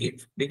that they gave?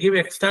 They gave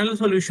external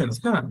solutions.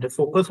 The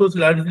focus was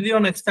largely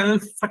on external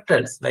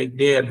factors, like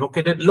they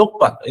advocated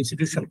Lokpat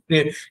institution,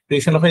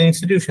 creation of an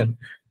institution,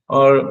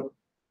 or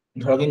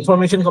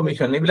information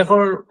commission,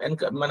 এইবিলাকৰ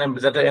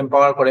যাতে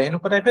empower কৰে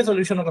এনেকুৱা টাইপে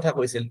সলিউশনৰ কথা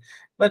কৈছিল।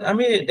 But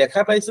আমি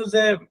দেখা পাইছো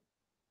যে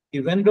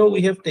even though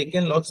we have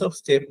taken lots of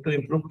steps to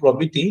improve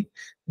probity,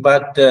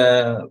 but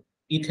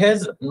it has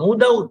no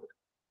doubt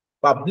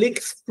public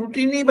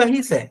scrutiny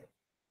বাঢ়িছে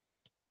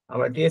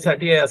আমাৰ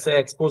TS30 আছে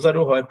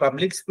এক্সপোজাৰো হয়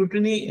public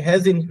scrutiny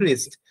has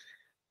increased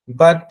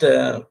but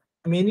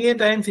many a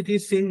times it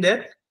is seen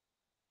that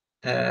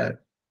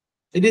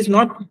it is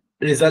not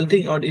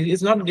resulting or it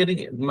is not getting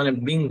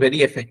being very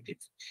effective.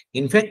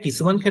 In fact,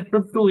 কিছুমান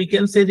ক্ষেত্ৰতো we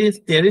can say this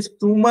there is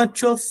too much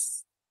of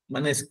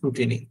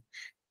scrutiny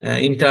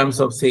in terms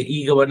of say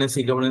e-governance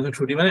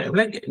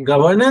like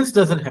governance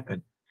doesn't happen.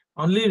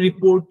 Only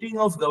reporting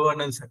of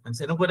governance happens.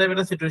 Whatever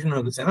the situation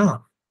is,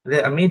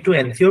 I mean, to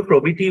ensure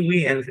probity,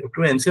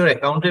 to ensure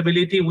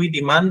accountability, we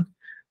demand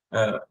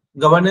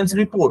governance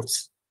reports.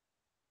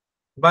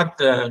 But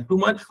too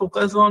much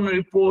focus on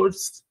reports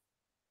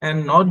and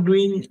not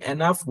doing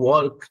enough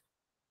work,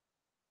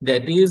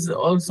 that is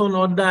also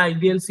not the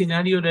ideal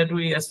scenario that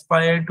we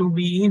aspire to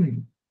be in.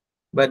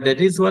 But that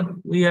is what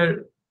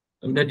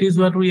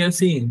we are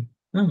seeing.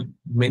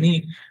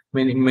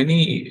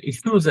 Many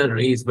issues are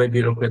raised by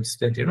bureaucrats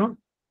that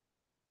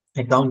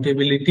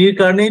accountability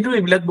karneito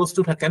ebilak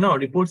bostu thake no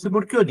reports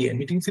kyo diye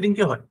meeting sitting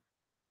kyo hoy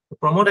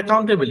promote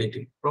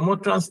accountability, promote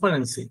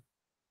transparency,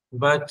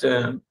 but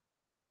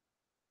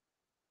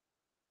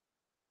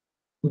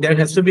there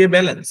has to be a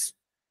balance.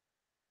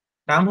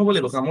 কাম হ'ব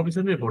লাগিব কামৰ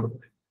পিছত report হ'ব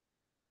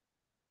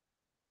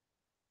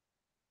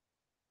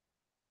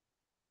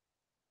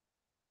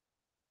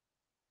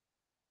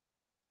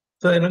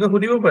so enaka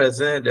hudibo pare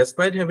je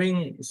despite having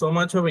so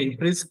much of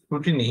increased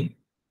scrutiny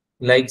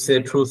like say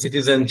through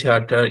citizen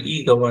charter,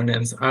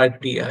 e-governance,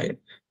 RTI,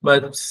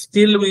 but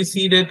still we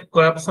see that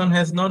corruption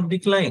has not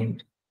declined.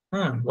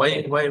 Why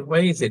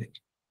is it?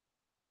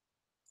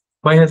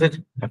 Why has it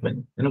happened?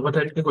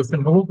 Question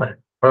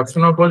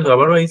corruption of course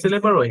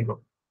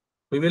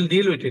we will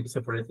deal with it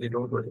separately,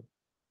 don't worry.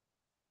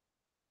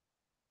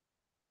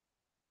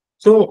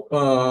 So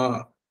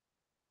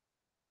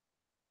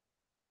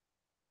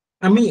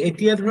আমি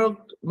এতিয়া ধৰক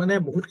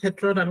বহুত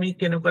ক্ষেত্ৰত আমি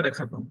কেনেকুৱা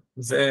দেখা পাম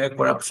যে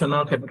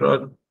কৰাপচনৰ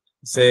ক্ষেত্ৰত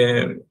যে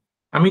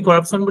আমি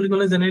কৰাপচন বুলি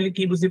ক'লে জেনেৰেলি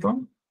কি বুজি পাম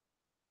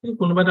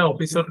কোনোবা এটা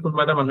অফিচত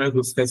কোনোবা এটা মানুহে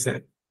ঘুষ খাইছে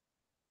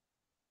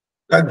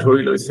তাক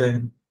ধৰি লৈছে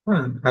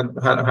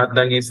হাত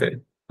দাঙিছে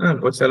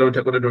পইচা লৈ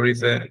থাকোতে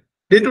ধৰিছে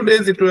ডে টু ডে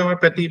যিটো আমাৰ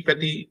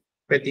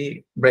পেটি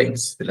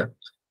ব্ৰেইনছ বিলাক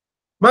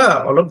বা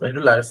অলপ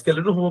সেইটো লাৰ্জ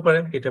স্কেলতো হ'ব পাৰে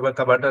কেতিয়াবা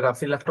কাৰোবাৰ এটা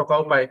 80 লাখ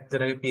টকাও পায়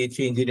যেনেকে PhD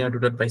ইঞ্জিনিয়াৰ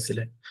দুটাত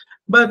পাইছিলে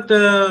বাট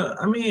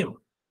আমি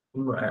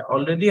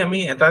already আমি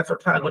এটা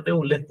কথা আগতে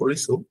উল্লেখ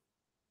কৰিছো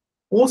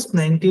post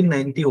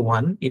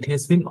 1991 it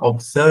has been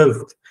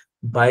observed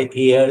by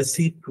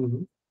ARC2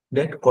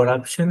 that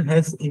corruption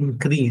has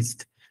increased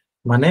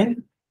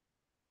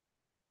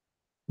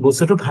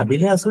বস্তুটো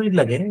ভাবিলে আচৰিত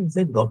লাগে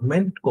যে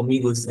গভৰ্ণমেণ্ট কমি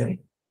গৈছে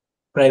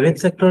প্ৰাইভেট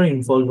সেক্টৰ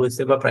ইনভলভ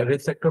হৈছে বা প্ৰাইভেট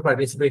সেক্টৰ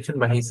পাৰ্টিসিপেশন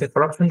বাঢ়িছে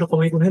কৰাপশনটো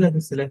কমি গৈহে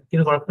লাগিছিলে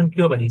কিন্তু কৰাপশন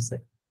কিয় বাঢ়িছে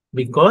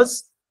বিকজ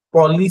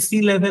পলিসি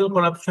লেভেল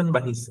কৰাপশন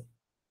বাঢ়িছে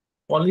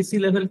পলিসি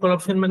লেভেল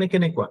কৰাপশন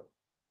কেনেকুৱা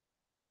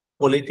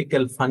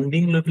political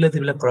funding লৈ পেলাই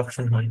যিবিলাক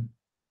corruption হয়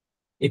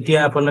এতিয়া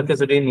আপোনালোকে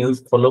যদি নিউজ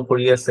ফলো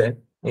কৰি আছে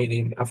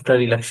after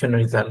election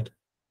result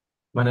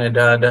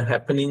the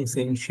happenings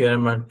in share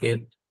market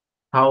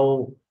how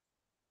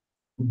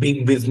big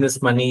business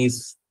money is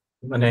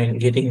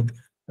getting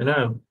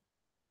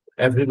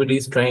everybody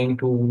is trying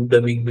to the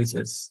big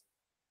business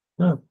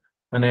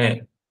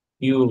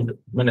you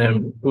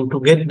to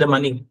get the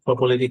money for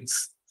politics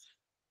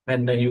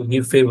and you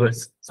give favors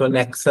so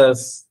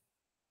nexus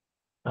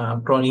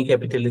crony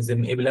capitalism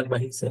ebilak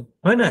bahise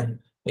hoy na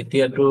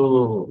etiato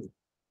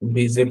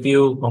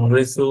BJPও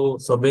কংগ্ৰেছও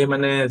সবে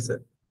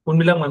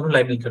কোনবিলাক মানুহ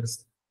লাইবিলিটিছ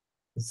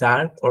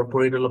যাৰ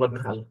corporate লগত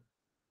ভাল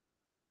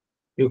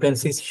you can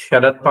see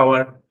Sharad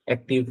Pawar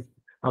active,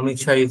 Amit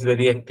Shah is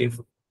very active.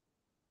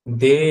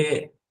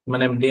 They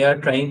are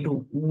trying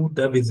to woo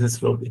the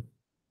business lobby.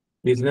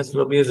 Business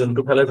lobby is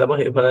into phala jabo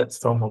hebala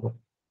strong hobo.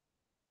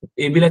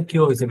 Ebilak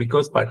kyo hoise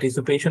because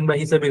participation by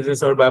his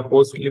business or by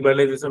post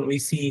liberalization we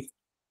see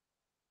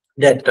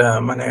that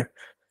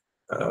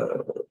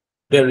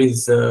there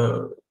is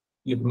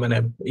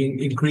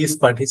increased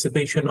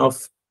participation of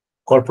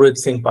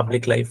corporates in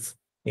public life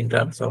in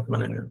terms of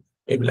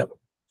ebilak.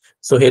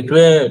 So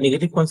hetwe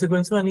negative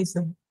consequence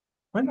anise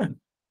hoy na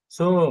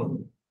so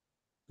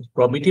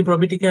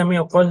probity ke ami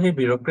okol he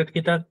bureaucrat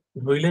kita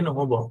hoile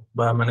nohobo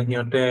ba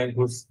hiyote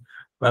gus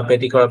ba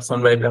petty corruption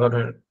ba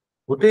ebilak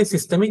gote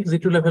systemic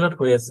jitu levelot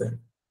hoy ase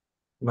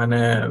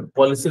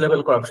policy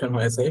level corruption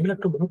hoy ase ebilak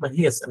to bahut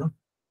bahi ase no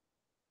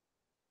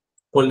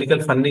political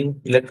funding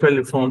electoral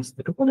reforms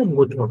eto kone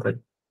bahut hoy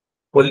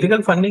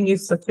political funding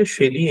is such a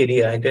shady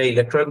area eta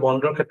electoral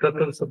bond or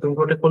khetrot supreme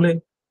court e kole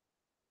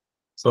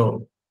so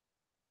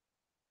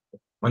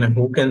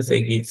who can say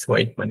it's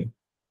white money?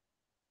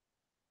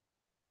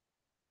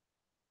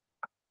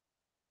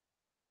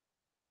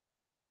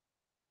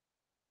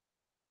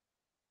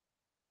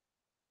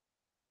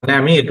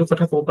 আমি এটো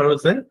কথা কব পাৰো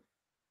যে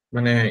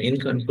in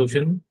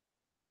conclusion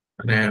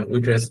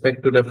with respect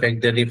to the fact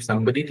that if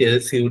somebody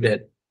tells you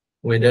that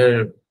whether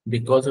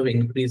because of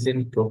increase in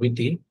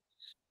probity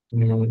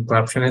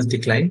corruption has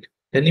declined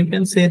then you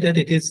can say that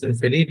it is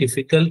very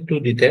difficult to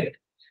detect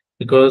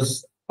because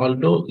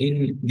although in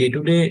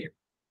day-to-day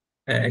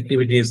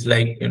activities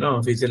like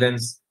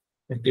vigilance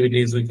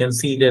activities, we can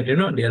see that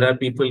there are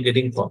people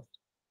getting caught.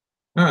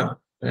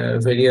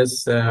 Various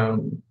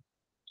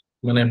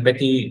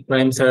petty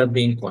crimes are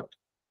being caught,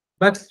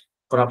 but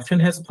corruption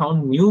has found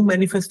new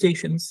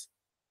manifestations.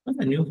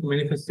 A new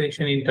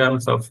manifestation in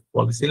terms of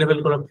policy level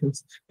corruptions.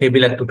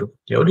 সেইবিলাকটো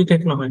কেতিয়াও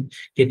detect নহয়।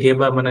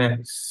 কেতিয়াবা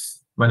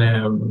মানে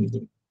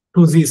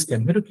 2G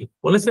scam, সেইটো কি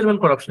policy level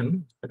corruption,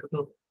 এটোটো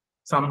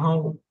somehow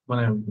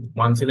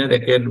once in a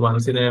decade,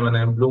 once in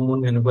a blue moon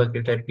সেনেকুৱা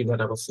type কিবা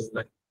এটা বস্তু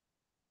ওলাই।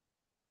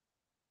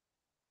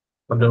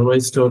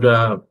 otherwise to the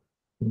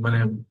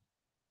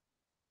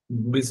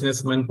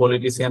businessman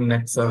politician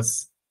nexus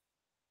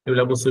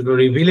এইবিলাক বস্তুটো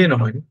reveal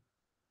নহয়।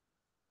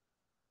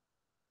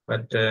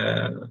 But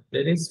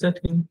there is that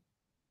thing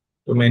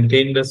to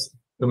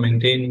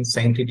maintain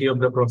sanctity of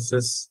the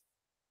process.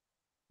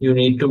 You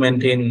need to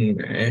maintain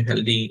a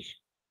healthy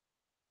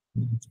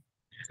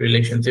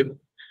relationship.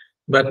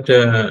 But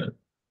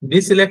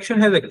this election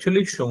has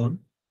actually shown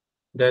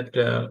that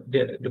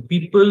the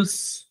people's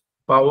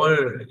power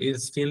is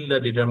still the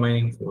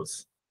determining force.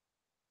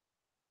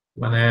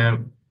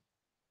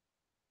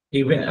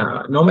 Even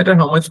no matter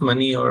how much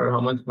money or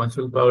how much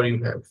muscle power you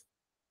have,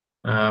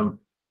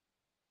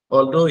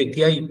 although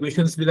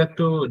equations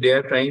they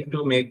are trying to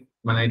make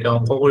এটা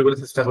অংক কৰিবলৈ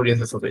চেষ্টা কৰি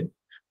আছে সবে,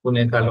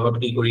 কোনে কাৰ লগত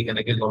কি কৰি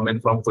কেনেকে গভৰ্ণমেণ্ট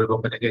ফৰ্ম কৰিব,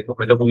 কেনেকে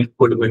গভৰ্ণমেণ্ট উইক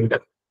কৰিব,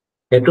 এইবিলাক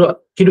সেইটো।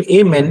 কিন্তু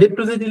এই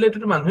মেণ্ডেটটো যে দিলে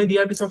এইটো মানুহে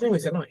দিয়াৰ পিছতহে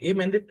হৈছে ন। এই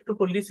মেণ্ডেটটো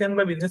পলিটিচিয়ান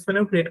বা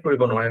বিজনেছমেনেও ক্ৰিয়েট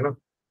কৰিব নোৱাৰে ন।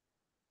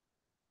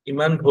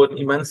 ইমান ভোট,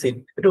 ইমান চিট,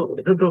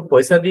 এইটোতো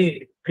পইচা দি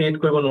ক্ৰিয়েট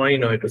কৰিব নোৱাৰি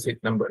ন এইটো চিট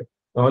নাম্বাৰ।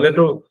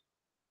 নহ'লেতো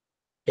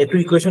এইটো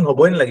ইকুৱেশ্যন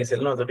হ'বই নালাগিছিল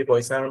ন, যদি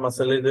পইচা আৰু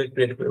মাচলে যদি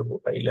ক্ৰিয়েট কৰিব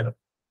পাৰিলে হয়।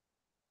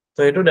 তো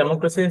এইটো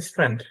ডেমক্ৰেচিৰ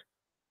strength.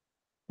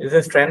 Is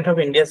the strength of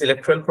India's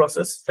electoral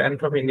process,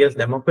 strength of India's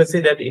democracy,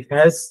 that it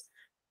has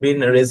been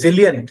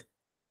resilient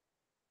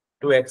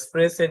to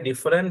express a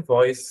different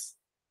voice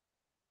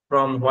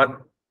from what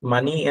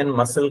money and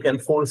muscle can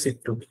force it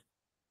to be.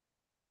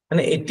 And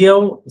etiao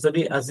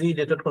jodi azi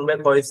date konbe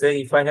koise,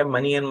 if I have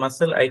money and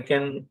muscle, I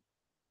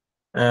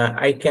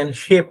can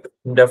shape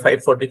the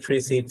 543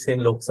 seats in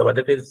Lok Sabha.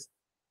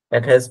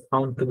 That has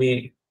found to be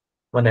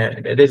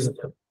that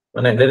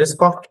is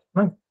cocked,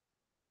 no?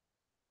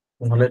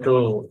 নহলেতো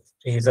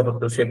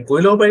হিচাপতটো shape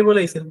কৰি ল'ব পাৰিব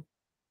লাগিছিল।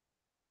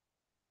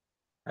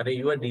 And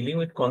you are dealing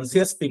with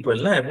conscious people,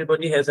 na?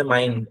 Everybody has a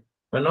mind.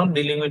 We're not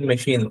dealing with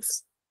machines.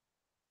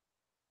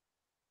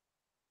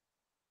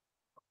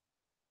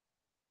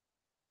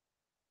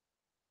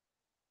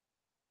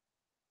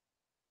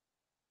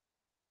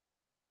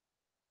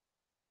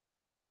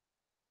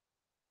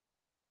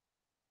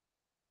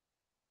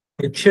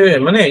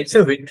 It's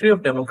a victory of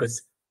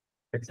democracy.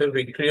 It's a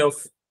victory of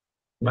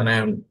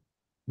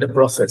the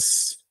process.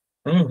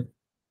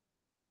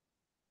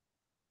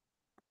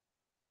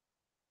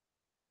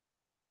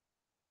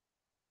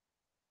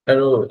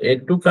 আৰু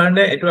এইটো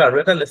কাৰণে এইটো আৰু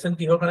এটা লেসন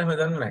কিহৰ কাৰণে হয়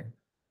জানো নাই?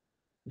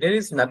 There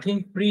is nothing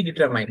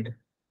predetermined.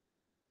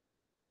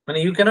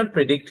 You cannot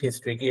predict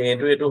history কি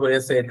এইটো হৈ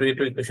আছে, এইটো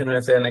ইকুৱেশ্যন হৈ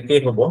আছে, এনেকেই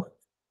হ'ব।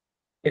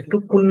 এইটো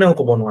কোনেও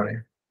ক'ব নোৱাৰে।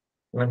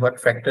 what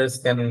factors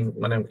can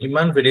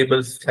ইমান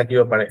variables থাকিব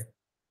পাৰে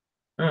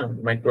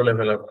micro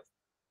level of.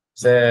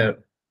 So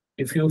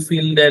if you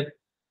feel that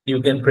you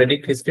can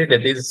predict history,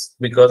 that is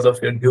because of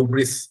your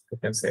hubris, you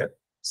can say.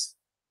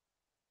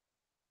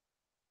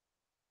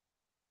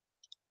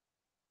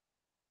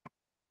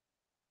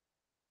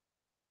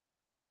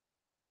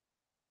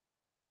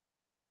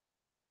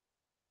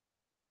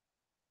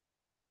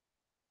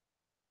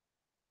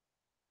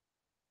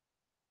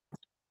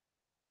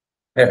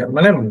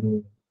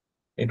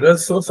 It was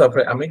so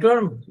surprising. আমিতো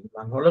আৰু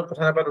মানুহৰ লগত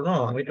কথা নাপাতো ন,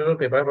 আমিতো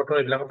পেপাৰ পত্ৰ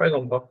এইবিলাকৰ পৰাই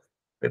গম পাওঁ।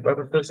 পেপাৰ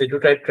পত্ৰ যিটো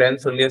টাইপ ট্ৰেণ্ড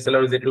চলি আছিল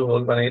আৰু যিটো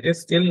হ'ল it is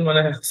still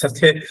such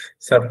a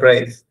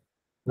surprise.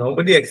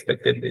 Nobody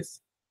expected this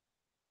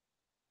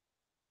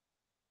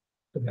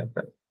to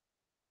happen.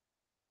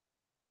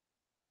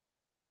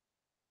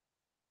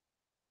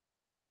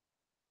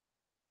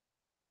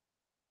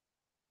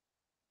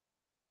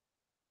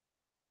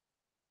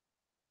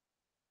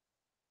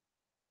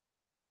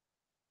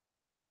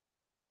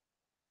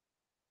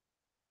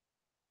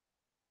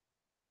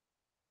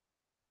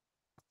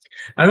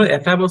 আৰু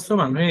এটা বস্তু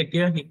মানুহে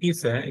এতিয়া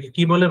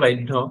শিকিবলৈ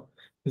বাধ্য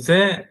যে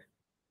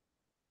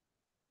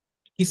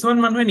কিছুমান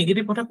মানুহে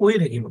নিগেটিভ কথা কৈয়ে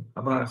থাকিব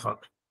আপোনাৰ কাষত,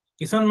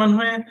 কিছুমান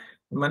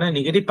মানুহে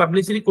নিগেটিভ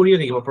পাব্লিচিটি কৰিয়ে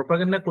থাকিব,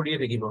 প্ৰপাগাণ্ডা কৰিয়ে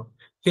থাকিব।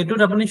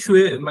 সেইটোত আপুনি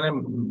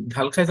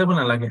ঢাল খাই যাব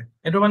নালাগে।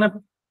 এইটো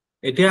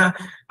এতিয়া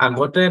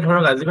আগতে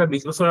ধৰক আজি বা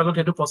 20 বছৰ আগত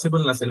সেইটো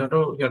পচিবল নাছিল,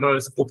 সিহঁতৰ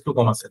স্কোপটো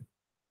কম আছিল।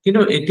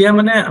 কিন্তু এতিয়া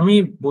আমি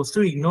বস্তু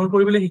ইগনোৰ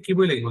কৰিবলৈ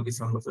শিকিবই লাগিব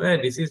কিছুমান বস্তু।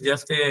 This is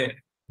just A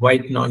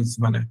white noise,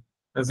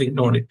 just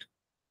ignore it.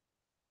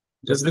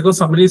 Just because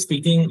somebody is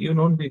speaking, you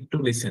don't need to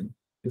listen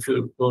if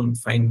you don't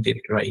find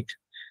it right.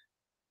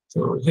 So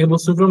সেই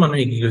বস্তুটো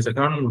শিকি গৈছে,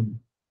 কাৰণ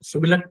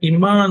বস্তুবিলাক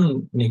ইমান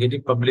নেগেটিভ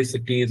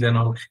পাব্লিচিটিজ এণ্ড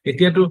অল।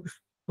 এতিয়াতো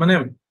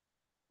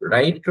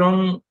ৰাইট ৰং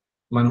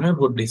মানুহে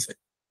ভোট দিছে।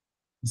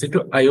 যিটো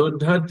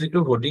অযোধ্যাত যিটো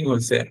ভোটিং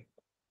হৈছে,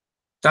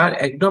 তাৰ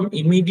একদম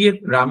ইমিডিয়েট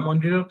ৰাম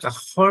মন্দিৰৰ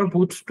কাষৰ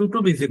বুথটোতো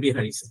বিজেপি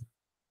হাৰিছে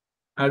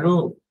আৰু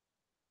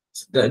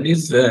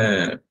দিস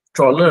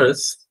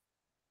ট্ৰলাৰ্স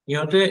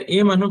ইহঁতে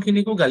এই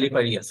মানুহখিনিকো গালি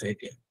পাৰি আছে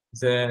এতিয়া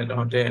যে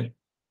তহঁতে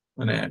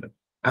মানে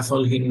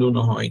আসল হিন্দু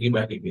নহয়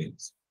কিবা কিবি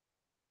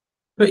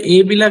তো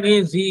এইবিলাকে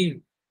যি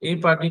এই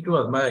পাৰ্টিটো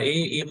বা এই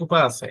সোপা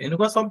আছে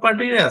এনেকুৱা সব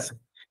পাৰ্টিৰে আছে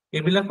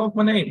এইবিলাকক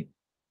মানে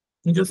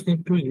just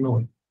need to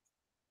ignore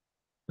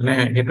মানে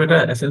সেইটো এটা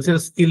এসেনশিয়াল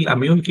স্কিল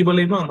আমিও শিকিব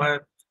লাগিব আমাৰ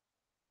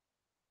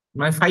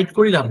মানে ফাইট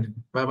কৰি লাভ নাই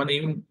বা মানে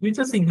we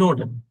just ignore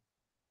them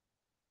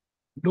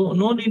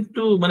no need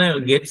to মানে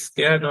get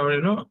scared or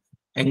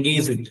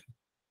engage with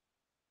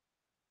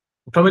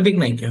automatic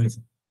নাইকিয়া হৈছে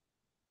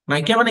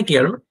নাইকিয়া মানে কি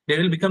আৰু they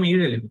will become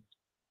irrelevant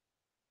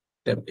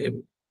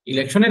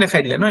ইলেকশনে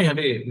দেখাই দিলে ন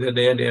ইহঁতে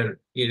they are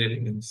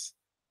irrelevant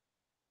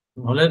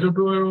নহ'লেতো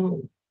আৰু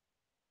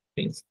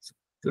things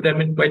should have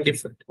been quite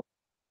different.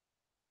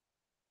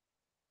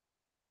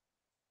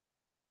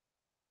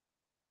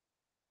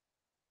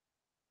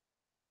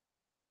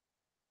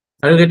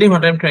 Are you getting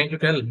what I'm trying to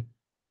tell?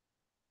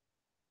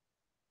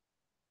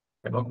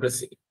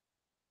 Democracy.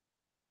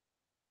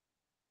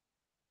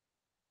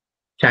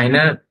 China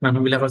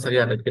মানুহবিলাকৰ চাগে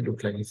আটাইতকৈ দুখ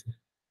লাগিছে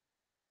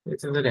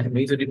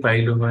আমি যদি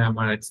পাৰিলো হয়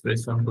আমাৰ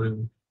এক্সপ্ৰেছন কৰিব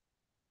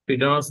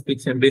freedom of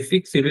speech and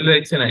basic civil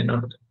rights নাই ন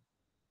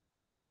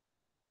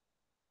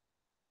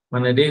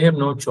মানে they have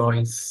no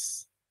choice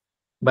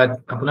but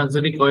আপোনাক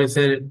যদি কয়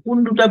যে কোন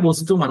দুটা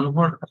বস্তু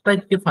মানুহৰ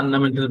আটাইতকৈ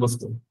ফাণ্ডামেণ্টেল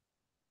বস্তু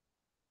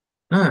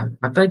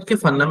আটাইতকৈ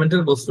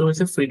ফাণ্ডামেণ্টেল বস্তু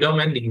হৈছে freedom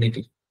and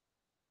dignity.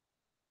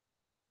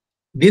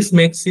 This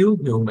makes you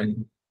human.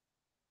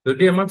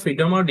 যদি আমাৰ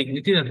freedom আৰু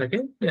dignity নাথাকে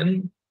then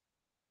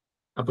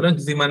আপোনাক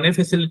যিমানে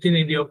ফেচিলিটি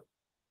নিদিয়ক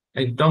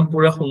একদম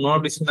পুৰা সোণৰ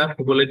বিছনা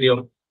শুবলৈ দিয়ক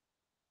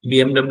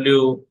BMW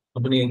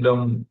আপুনি একদম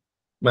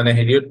মানে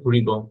হেৰিয়ত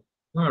ঘূৰিব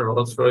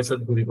ৰলছ ৰয়ছত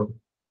ঘূৰিব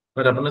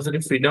বাট আপোনাৰ যদি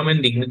freedom and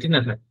dignity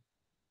নাথাকে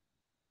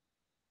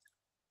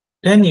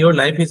then your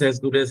life is as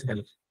good as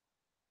hell.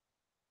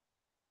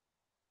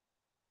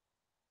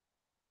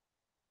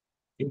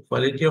 Your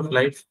quality of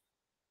life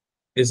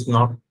is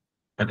not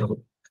at all.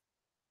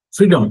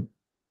 Freedom,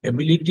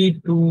 ability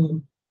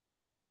to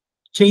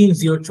change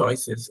your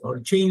choices or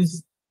change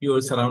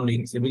your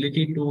surroundings,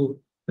 ability to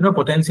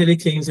potentially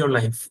change your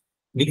life.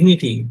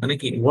 Dignity,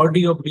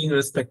 worthy of being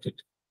respected,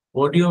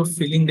 worthy of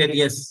feeling that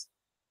yes,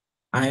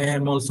 I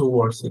am also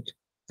worth it.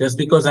 Just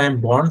because I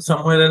am born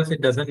somewhere else,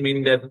 it doesn't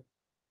mean that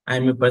I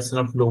am a person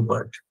of low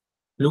birth.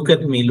 Look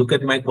at me, look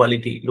at my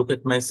quality, look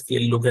at my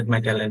skill, look at my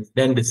talent,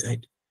 then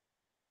decide.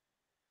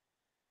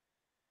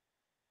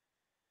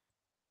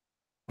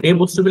 এই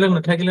বস্তুবিলাক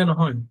নাথাকিলে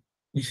নহয়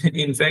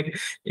in fact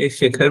এই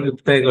শেখৰ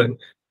গুপ্তাই কয়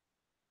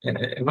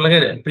আপোনালোকে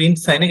print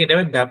চাইনে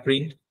কেতিয়াবা দা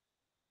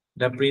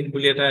print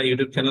বুলি এটা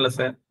ইউটিউব চেনেল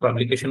আছে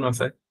পাব্লিকেশ্যনো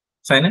আছে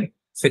চাইনে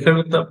শেখৰ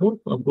গুপ্তা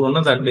পুৰণা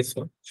জাৰ্নেলিষ্ট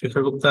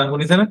শেখৰ গুপ্তা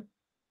শুনিছেনে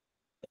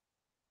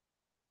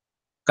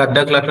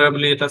কাড্ডা ক্লাটাৰ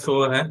বুলি এটা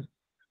শ্ব' আহে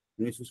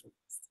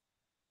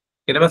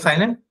কেতিয়াবা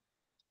চাইনে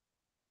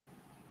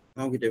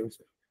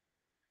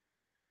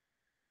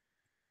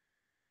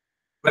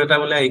এটা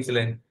বোলে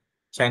আহিছিলে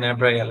চাইনাৰ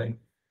পৰা ইয়ালৈ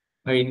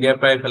ইণ্ডিয়াৰ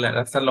পৰা এইফালে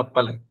ৰাস্তাত লগ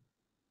পালে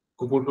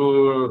কুকুৰটোৰ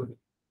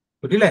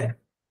সুধিলে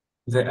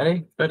যে আৰে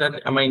তই তাত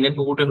আমাৰ ইণ্ডিয়ান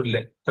কুকুৰটোৱে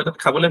সুধিলে তই তাত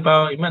খাবলৈ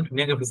পাওঁ ইমান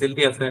ধুনীয়াকৈ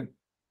ফেচিলিটি আছে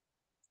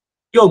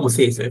কিয়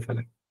গুচি আহিছ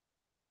এইফালে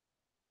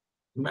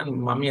ইমান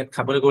আমি ইয়াত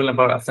খাবলৈ গ'ল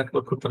নাপাওঁ ৰাস্তাত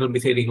ক'ত ফুটপাথত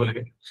বিচাৰি থাকিব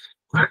লাগে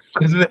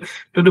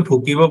তইতো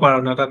ভুকিব পাৰ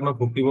ন তাত মই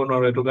ভুকিব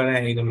নোৱাৰো এইটো কাৰণে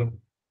আহি গলো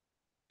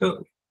তো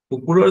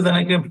কুকুৰৰ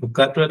যেনেকে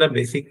ভোকাটো এটা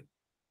বেছিক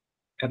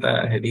এটা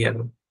হেৰি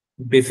আৰু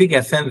basic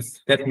essence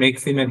that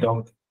makes him a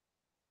dog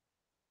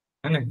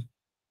হয় নাই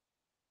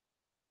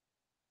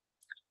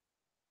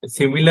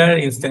সিমিলাৰ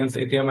ইনষ্টেন্স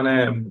এতিয়া মানে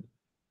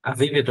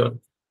আজিৰ ডেটত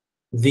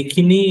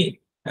যিখিনি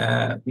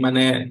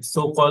মানে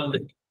so called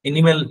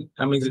এনিমেল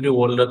আমি যদি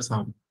ৱৰ্ল্ডত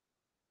চাওঁ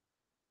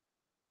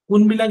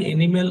কোনবিলাক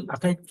এনিমেল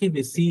আটাইতকৈ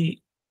বেছি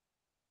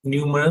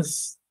নিউমাৰাছ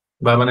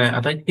বা মানে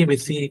আটাইতকৈ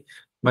বেছি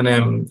মানে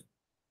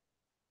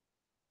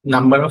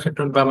নাম্বাৰৰ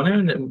ক্ষেত্ৰত বা মানে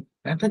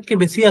আটাইতকৈ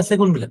বেছি আছে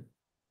কোনবিলাক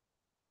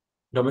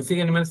ডমেষ্টিক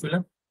এনিমেলছ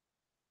বিলাক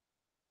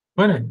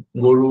হয় নাই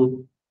গৰু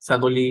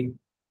ছাগলী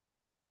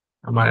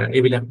আমাৰ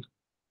এইবিলাক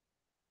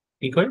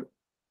কি কয়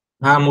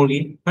হাঁহ মুৰ্গী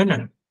হয়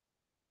নাই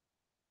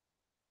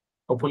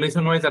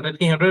পপুলেশ্যন ৱাইজ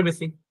আটাইতকৈ সিহঁতৰে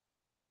বেছি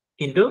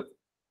কিন্তু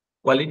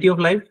কোৱালিটি অফ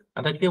লাইফ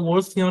আটাইতকৈ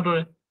ৱৰ্ষ্ট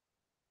সিহঁতৰে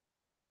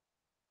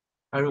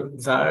আৰু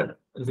যাৰ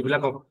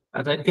যিবিলাক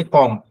আটাইতকৈ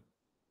কম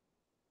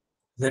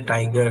যে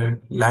tiger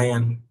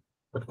lion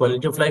but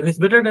quality of life is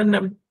better than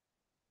them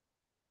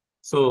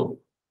so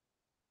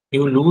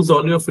you lose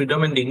all your freedom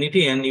and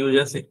dignity and you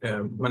just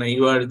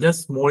you are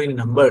just more in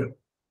number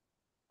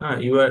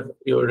you are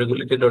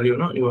regulated or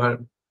you are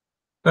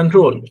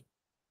controlled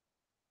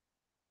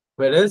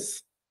whereas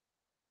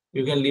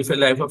you can live a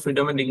life of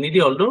freedom and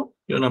dignity although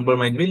your number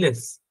might be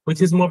less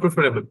which is more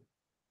preferable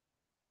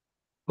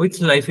which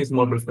life is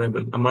more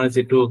preferable amar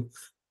jetu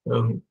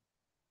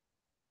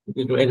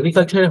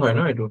agriculture hoy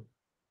no etu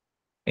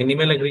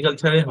animal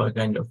agriculture hoy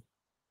kind of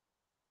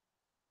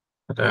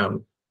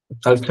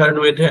culture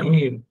way the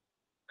ami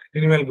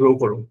animal grow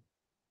karo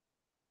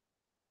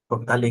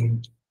for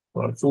culling,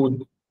 for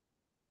food.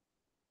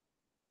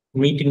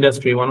 Meat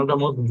industry, one of the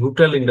most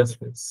brutal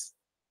industries.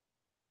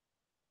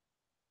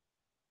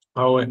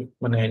 How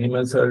when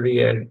animals are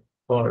reared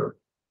for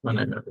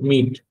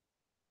meat.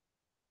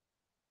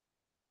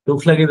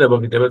 দুখ লাগি যাব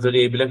কেতিয়াবা যদি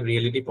এইবিলাক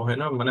reality পঢ়ে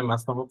ন মানে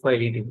মাছ মাংস খোৱা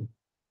এৰি দিব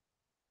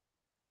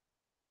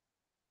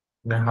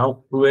how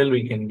cruel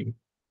we can be.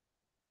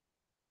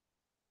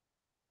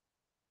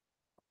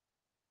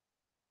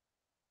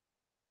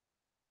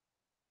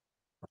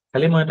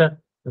 খালি মই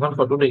এখন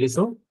ফটো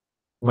দেখিছো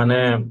মানে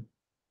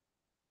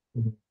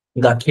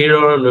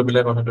গাখীৰৰ লৈ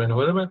পেলাই কথাটো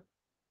এনেকুৱা যে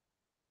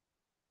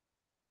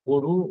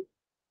গৰু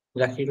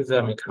গাখীৰটো যে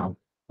আমি খাওঁ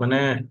মানে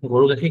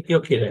গৰু গাখীৰ কিয়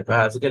খীৰাই বা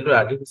আজিকালিতো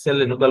আৰ্টিফিচিয়েল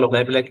এনেকুৱা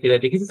লগাই পেলাই খীৰাই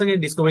দেখিছে চাগে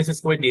ডিস্কভাৰী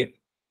চিস্কভাৰী দিয়ে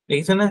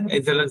দেখিছে নে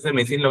এইবিলাক যে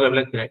মেচিন লগাই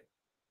পেলাই খীৰাই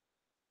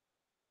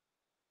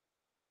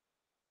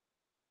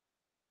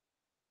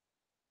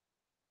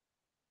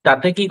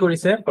তাতে কি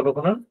কৰিছে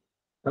ফটোখনত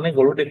মানে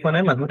গৰু দেখুওৱা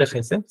নাই মানুহ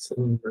দেখাইছে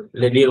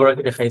লেডি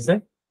এগৰাকী দেখাইছে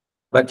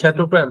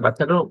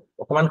বাচ্ছাটো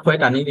অকমান খুৱাই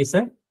টানি দিছে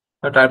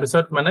আৰু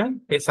তাৰপিছত মানে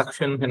এই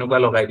চাকচন সেনেকুৱা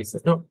লগাই দিছে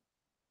তো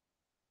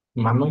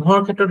মানুহৰ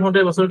ক্ষেত্ৰত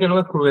হওঁতে বছৰ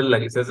কেনেকুৱা ক্ৰুৱেল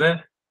লাগিছে যে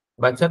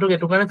বাচ্ছাটোক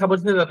এইটো কাৰণে খাব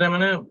দিছে যাতে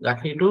মানে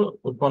গাখীৰটো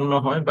উৎপন্ন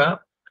হয় বা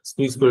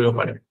স্কুইজ কৰিব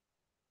পাৰে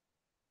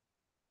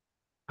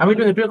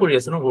আমিতো সেইটোৱে কৰি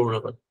আছো ন গৰুৰ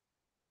লগত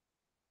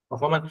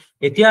অকমান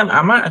এতিয়া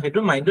আমাৰ সেইটো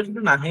মাইণ্ডত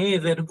সেইটো নাহেই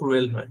যে এইটো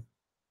ক্ৰুৱেল হয়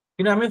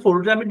কিন্তু আমি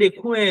সৰুতে আমি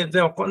দেখোৱে যে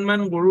অকনমান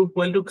গৰু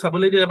পোৱালিটোক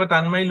খাবলৈ দিয়ে তাৰপৰা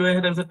টান মাৰি লৈ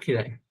আহে তাৰপিছত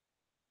খীৰাই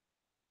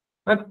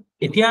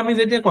এতিয়া আমি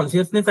যেতিয়া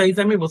কনচিয়াছনেছ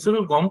আহিছে আমি বস্তুটো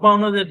গম পাওঁ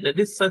ন যে that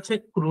is Shah A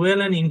ক্ৰুৱেল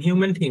and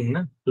inhuman thing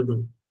না টু ডু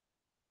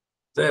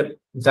যে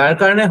যাৰ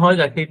কাৰণে হয়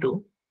গাখীৰটো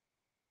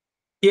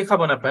কিয়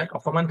খাব নাপায়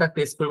অকমান তাক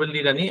টেষ্ট কৰিবলৈ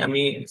দি আনি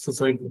আমি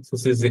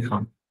চুচি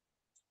খাওঁ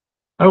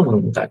আৰু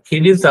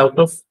গাখীৰ is out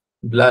of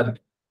blood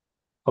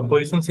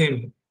composition চেম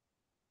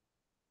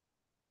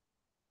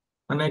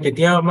মানে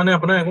তেতিয়া মানে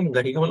আপোনাৰ একো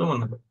গাখীৰ খাবলৈ মন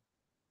নাযায়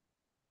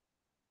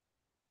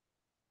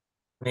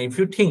if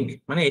you think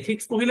মানে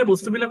এথিক্স পঢ়িলে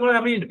বস্তুবিলাকৰ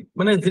আমি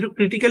মানে যিটো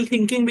critical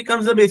thinking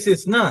becomes the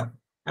basis না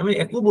আমি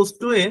একো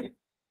বস্তুৱে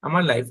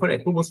আমাৰ লাইফৰ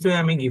একো বস্তুৱে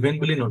আমি গিভেন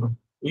বুলি নলওঁ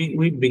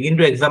উই begin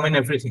to examine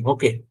everything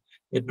okay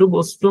এইটো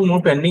বস্তু মোৰ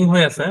পেণ্ডিং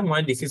হৈ আছে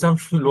মই ডিচিশ্যন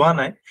লোৱা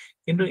নাই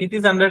কিন্তু ইট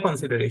ইজ আণ্ডাৰ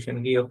কনচিডাৰেশ্যন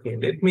কি অ'কে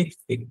লেট মি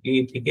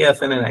ঠিকে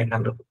আছে নে নাই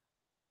কাণ্ডটো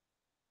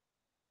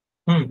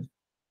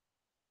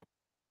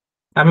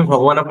আমি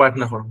ভগৱানক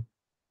প্ৰাৰ্থনা কৰোঁ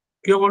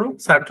কিয় কৰোঁ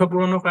স্বাৰ্থ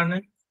পূৰণৰ কাৰণে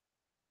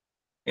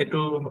এইটো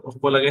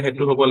হ'ব লাগে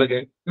সেইটো হ'ব লাগে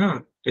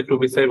এইটো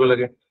বিচাৰিব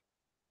লাগে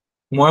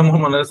মই মোৰ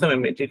মনত আছে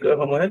মেট্ৰিকৰ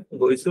সময়ত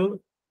গৈছো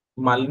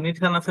মালিনী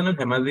থান আছে ন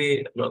ধেমাজি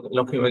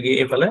লক্ষ্মীবাগী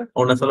এইফালে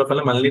অৰুণাচলৰ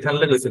ফালে মালিনী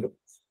থানলৈ গৈছিলো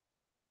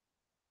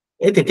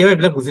এই তেতিয়াও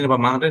এইবিলাক বুজি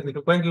নাপাওঁ মাহঁতে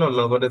যিটো কয়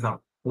লগতে যাওঁ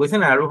গৈছে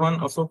নাই আৰোহণ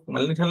অশোক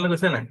মালিনী থানলৈ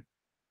গৈছে নাই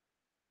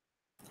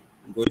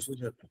গৈছো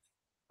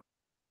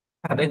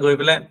তাতে গৈ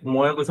পেলাই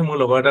মই কৈছো মোৰ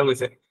লগৰ এটা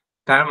গৈছে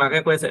তাৰ মাকে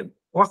কৈছে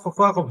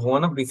আকৌ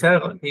ভগৱানক বিচাৰ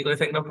সি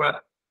কৈছে একদম পুৰা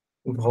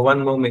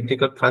ভগৱান মোক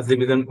মেট্ৰিকত ফাৰ্ষ্ট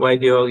ডিভিজন পোৱাই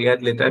দিয়ক ইয়াত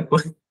লেটাৰ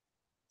পোৱাই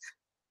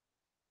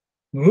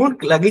মোৰ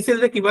লাগিছিল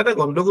যে কিবা এটা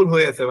গণ্ডগোল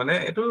হৈ আছে মানে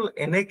এইটো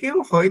এনেকেও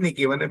হয়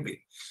নেকি মানে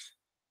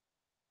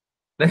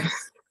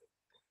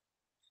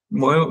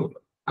মই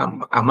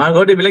আমাৰ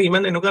ঘৰত এইবিলাক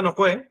ইমান এনেকুৱা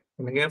নকয়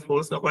এনেকে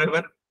ফৰ্চ নকৰে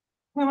বাট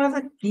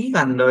কি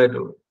কাণ্ড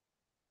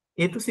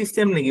এইটো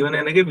চিষ্টেম নেকি মানে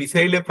এনেকে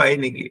বিচাৰিলে পাই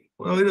নেকি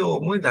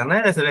মই জানাই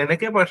নাছিলো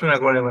এনেকে প্ৰাৰ্থনা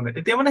কৰে মানে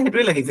তেতিয়া মানে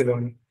সেইটোৱে লাগিছিল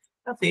মানে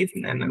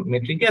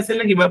মেট্ৰিকে আছিল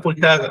নে কিবা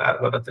পৰীক্ষা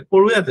আগত আছে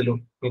সৰুৱে আছিলো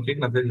মেট্ৰিক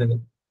নাছিল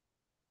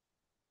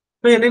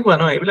চাগে এনেকুৱা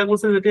ন এইবিলাক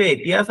বস্তু যেতিয়া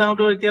এতিয়া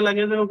চাওঁতো এতিয়া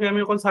লাগে যে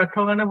আমি অকল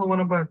স্বাৰ্থৰ কাৰণে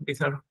ভগৱানৰ পৰা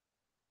বিচাৰো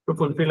two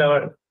fulfil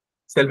hour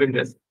self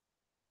interest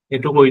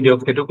এইটো কৰি দিয়ক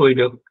সেইটো কৰি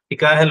দিয়ক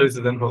শিকাহে লৈছো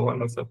যেন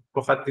ভগৱানৰ ওচৰত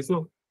প্ৰসাদ দিছো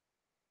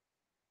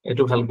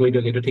এইটো ভাল কৰি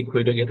দিয়ক এইটো ঠিক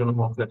কৰি দিয়ক এইটো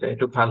নহওক যাতে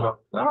এইটো ভাল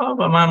হওক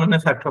আমাৰ মানে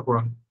স্বাৰ্থ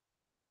পূৰণ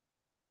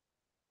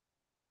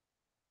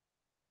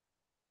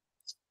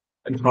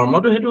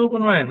ধৰ্মটো সেইটো হ'ব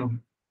নোৱাৰে ন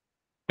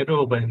সেইটো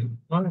হ'ব পাৰে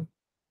নহয়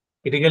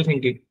ক্ৰিটিকেল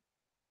থিংকিং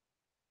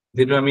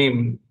যিটো আমি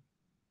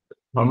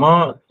ধৰ্ম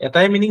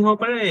এটাই মিনিং হ'ব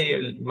পাৰে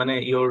মানে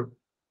ইয়ৰ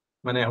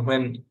মানে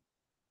when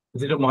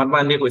যিটো মহাত্মা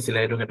গান্ধীয়ে কৈছিলে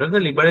এইটো ক্ষেত্ৰত যে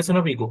liberation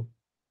of ego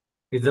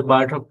is the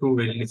birth of true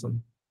religion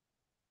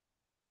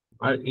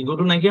আৰু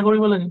ইগোটো নাইকিয়া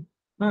কৰিব লাগে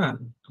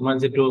তোমাৰ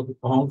যিটো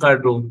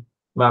অহংকাৰটো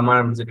বা আমাৰ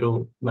যিটো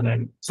মানে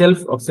চেল্ফ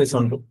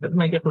অবচেশ্যনটো সেইটো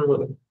নাইকিয়া কৰিব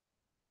লাগে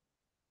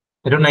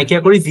সেইটো নাইকিয়া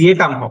কৰি যিয়ে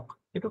কাম হওক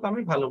সেইটো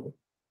কামেই ভাল হ'ব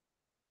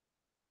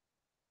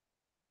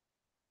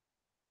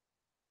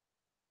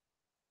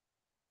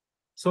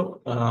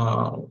so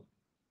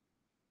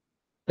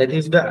that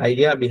is the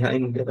idea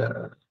behind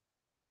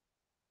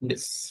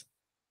this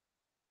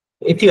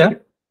এতিয়া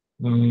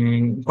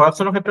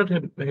কৰাপশ্যনৰ ক্ষেত্ৰত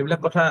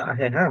সেইবিলাক কথা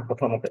আহে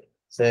প্ৰথমতে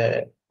যে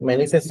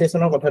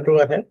মেনিফেষ্টেশ্যনৰ কথাটো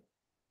আহে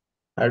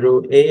আৰু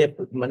এই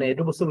মানে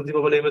এইটো বস্তু বুজি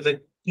পাব লাগিব যে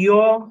কিয়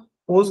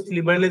পোষ্ট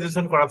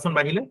লিবাৰেলাইজেশ্যন কৰাপশ্যন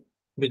বাঢ়িলে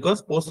বিকজ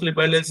পোষ্ট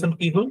লিবাৰেলাইজেশ্যন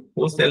কি হ'ল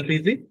post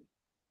LPG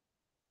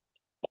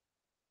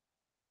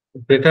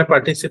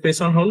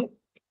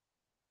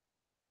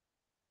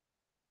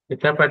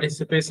greater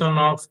participation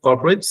of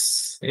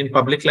corporates in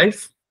public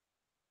life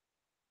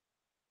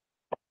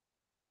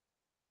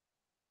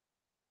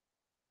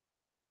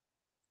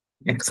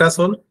Nexus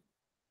hol.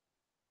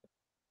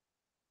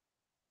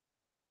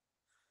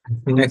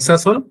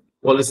 Nexus hol.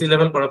 Policy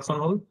level corruption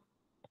hol.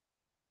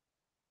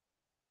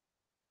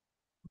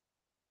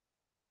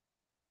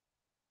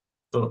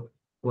 So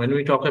when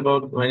we talk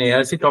about, when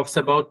ARC talks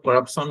about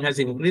corruption has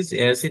increased,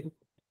 ARC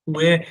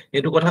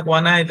এইটো কথা কোৱা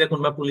নাই যে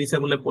কোনবা পুলিচে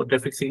বোলে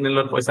ট্ৰাফিক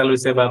সিগনেলত পইচা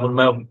লৈছে বা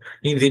কোনবা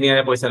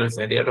ইঞ্জিনিয়াৰে পইচা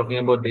লৈছে। They are talking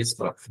about this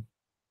corruption.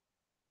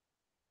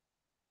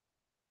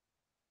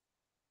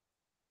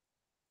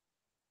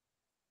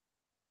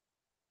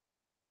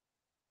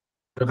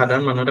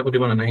 সাধাৰণ মানুহ এটা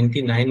সুধিব না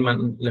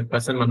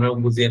 99% মানুহক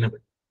বুজিয়ে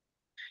নাপায়।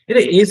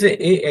 এতিয়া এই যে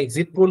এই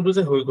এক্সিট পোলটো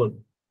যে হৈ গ'ল,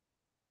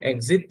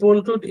 এক্সিট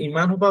পোলটোত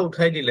ইমান সোপা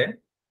উঠাই দিলে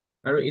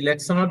আৰু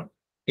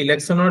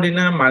ইলেকশ্যনৰ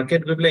দিনা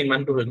মাৰ্কেট গৈ পেলাই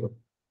ইমানটো হৈ গ'ল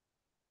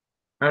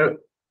আৰু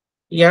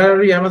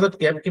ইয়াৰ মাজত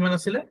গেপ কিমান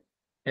আছিলে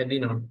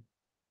এদিনৰ।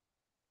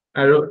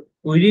 আৰু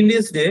উইদিন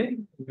দিছ ডে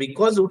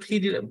বিকজ উঠি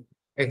দিলে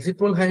এক্সিট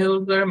পোল হাই হ'ল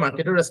কাৰণে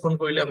মাৰ্কেটৰ ৰেছপন্ড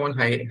কৰিলে অকণমান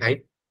হাই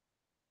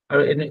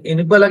আৰু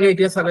এনেকুৱা লাগে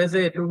এতিয়া চালে যে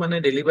এইটো মানে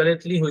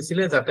ডেলিভাৰেটলি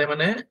হৈছিলে যাতে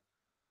মানে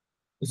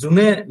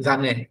যোনে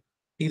জানে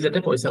সি যাতে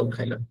পইচা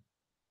উঠাই লয়।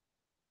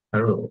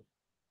 আৰু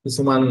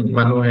কিছুমান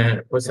মানুহে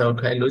পইচা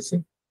উঠাই লৈছে,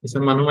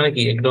 কিছুমান মানুহ মানে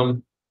কি একদম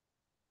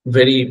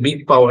ভেৰি বিগ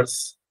পাৱাৰ্ছ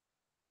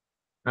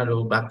আৰু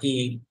বাকী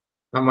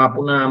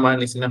আমাৰ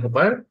নিচিনা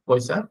সোপাৰ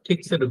পইচা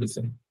ঠিকছে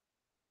ডুবিছে।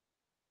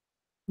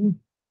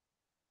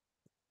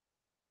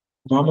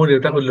 মই মোৰ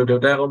দেউতাক সুধিলো,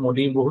 দেউতাই আকৌ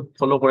মোদী বহুত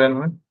ফ'ল' কৰে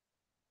নহয়,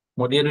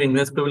 মোদীয়েতো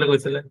ইনভেষ্ট কৰিবলৈ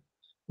কৈছিলে,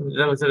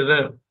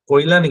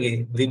 কৰিলা নেকি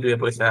যিটোৱে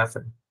পইচা আছে?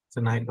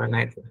 নাই কৰা,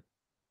 নাই কৰা,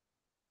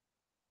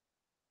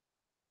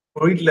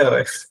 কৰি দিলে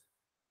হয়।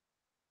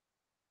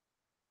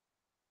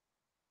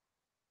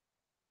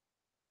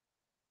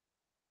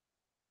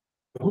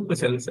 বহুত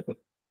পইচা লৈছে,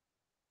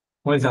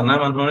 মই জানা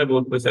মানুহৰে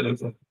বহুত পইচা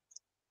লৈছে।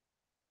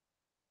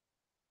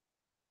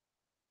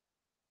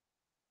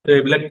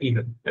 এইবিলাক কি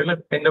হয়? এইবিলাক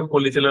কাইণ্ড অফ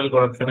পলিটিকেল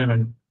কৰাপশ্যনে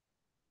হয়।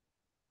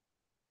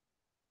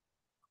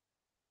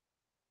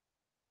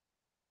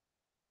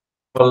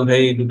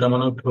 সেই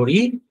দুটামানক ধৰি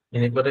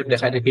এনেকুৱা টাইপ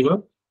দেখাই থাকিব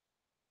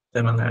যে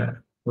মানে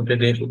গোটেই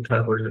দেশ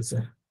উদ্ধাৰ কৰি লৈছে।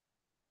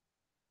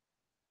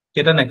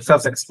 কেইটা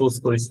নেক্সাছ এক্সপ'জ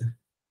কৰিছে।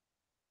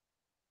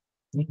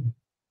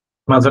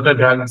 মাজতে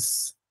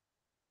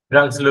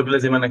ড্ৰাগছ লৈ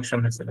পেলাই যিমান একশ্যন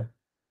হৈছিলে,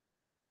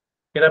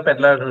 কেইটা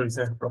পেডলাৰ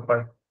ধৰিছে প্ৰপাৰ,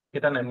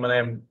 কেইটা মানে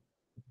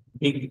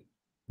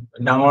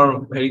ডাঙৰ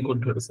হেৰি ক'ত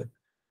ধৰিছে,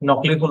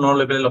 নকলি সোণৰ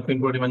লৈ পেলাই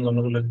লখিমপুৰত ইমান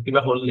গণ্ডগোল হৈছে,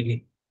 কিবা হ'ল নেকি?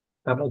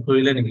 তাৰপৰা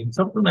ধৰিলে নেকি?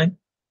 চবতো নাই।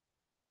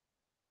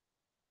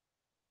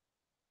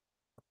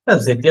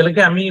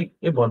 যেতিয়ালৈকে আমি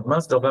এই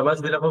বদমাছ দগাবাজ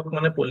বিলাকক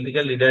মানে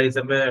পলিটিকেল লিডাৰ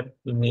হিচাপে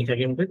নি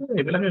থাকিম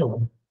এইবিলাকে হ'ব,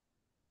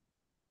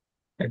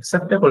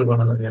 একচেপ্টে কৰিব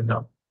নালাগে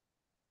একদম।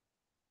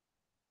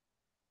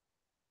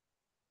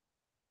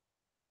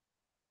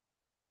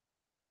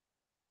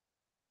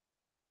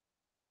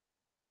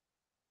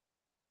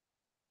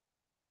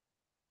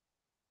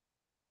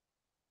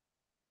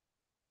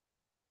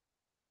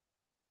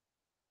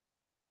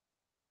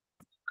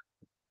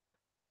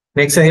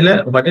 নেক্সট আহিলে,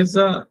 what is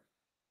the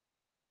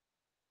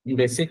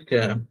basic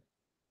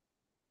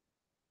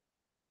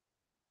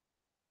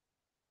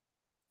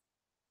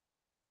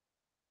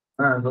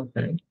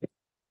okay.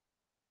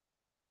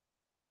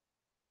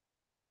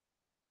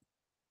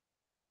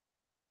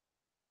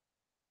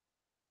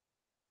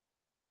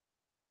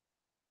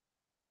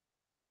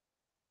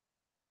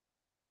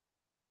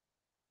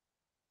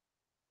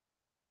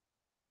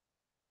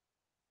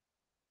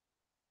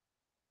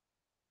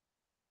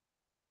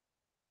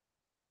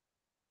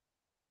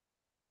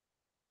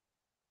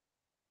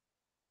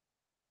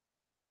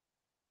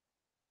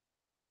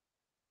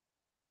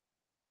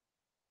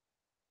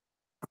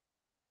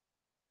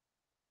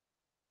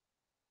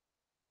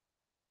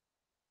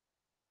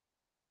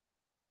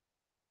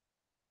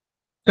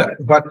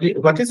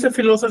 What is the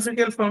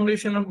philosophical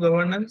foundation of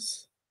governance?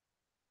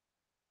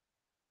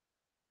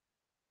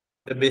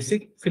 The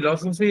basic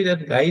philosophy that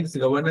guides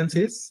governance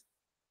is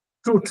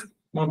truth.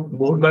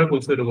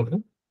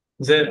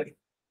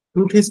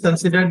 Truth is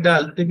considered the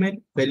ultimate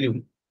value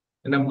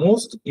and the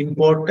most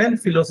important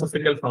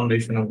philosophical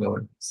foundation of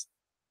governance.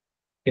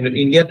 In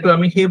India, to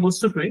ami he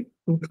bostutoy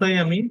truthai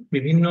ami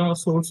bibhinno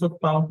source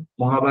pao,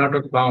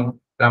 Mahabharatot pao,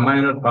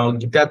 Ramayanot pao,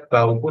 Gitat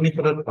pao,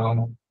 Upanishadat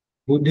pao,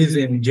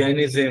 Buddhism,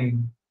 Jainism,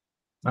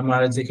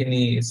 আমাৰ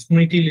যিখিনি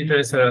স্মৃতি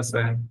literature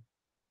আছে,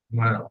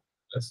 আমাৰ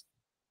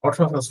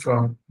অৰ্থশাস্ত্ৰ,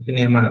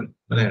 যিখিনি আমাৰ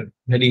মানে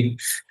হেৰি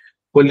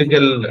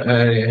political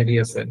হেৰি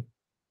আছে,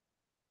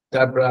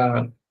 তাৰ পৰা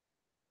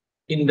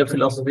in the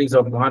philosophies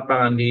of Mahatma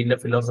Gandhi, in the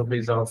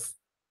philosophies of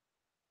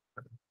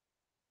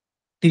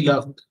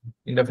Tilak,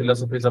 in the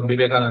philosophies of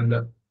Vivekananda,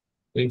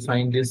 we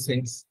find these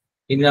things.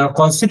 In our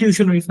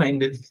constitution, we find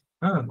this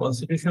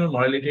constitutional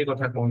morality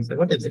kotha konse.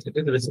 What is it? It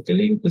is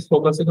basically is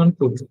focusing on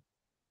truth.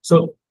 So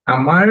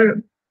আমাৰ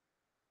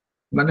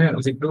মানে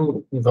যিটো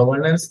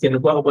governance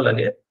কেনেকুৱা হ'ব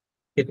লাগে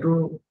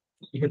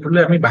সেইটোলে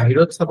আমি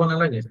বাহিৰত চাব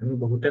নালাগে। আমি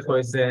বহুতে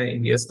কয় যে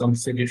India's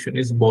constitution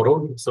is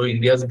বৰোড, so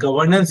India's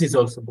governance is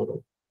also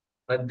borrowed,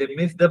 but they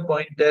miss the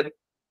point that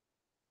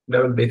the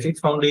basic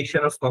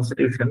foundation of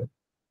constitution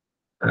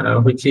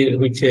which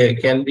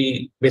can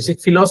be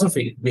basic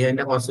philosophy behind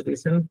the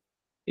constitution,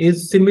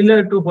 is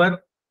similar to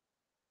what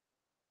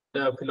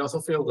the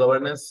philosophy of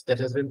governance that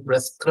has been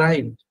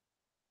prescribed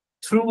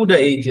through the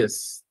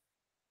ages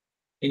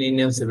in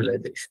Indian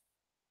civilization.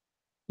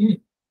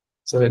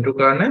 So সেইটো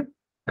কাৰণে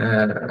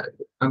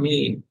আমি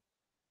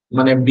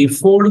মানে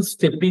before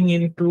stepping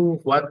into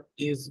what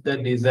is the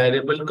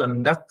desirable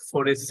conduct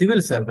for a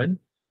civil servant,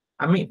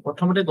 আমি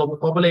প্ৰথমতে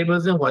ক'ব লাগিব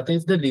যে what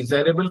is the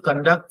desirable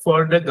conduct for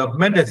the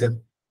government as well.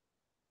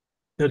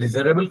 The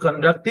desirable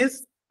conduct is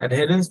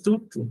adherence to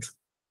truth.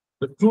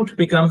 The truth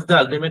becomes the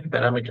ultimate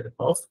parameter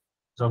of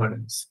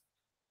governance.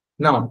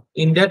 Now,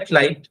 in that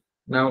light,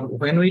 now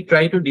when we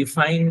try to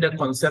define the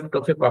concept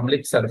of a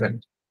public servant,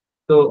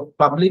 so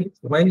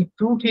when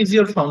truth is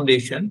your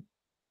foundation,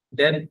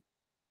 then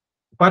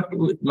what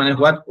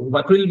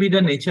will be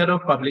the nature of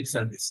public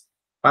service?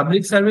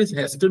 Public service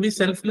has to be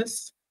selfless.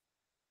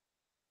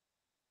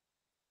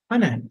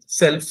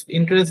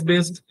 Self-interest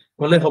based,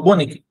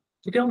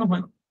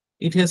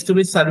 it has to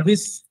be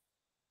service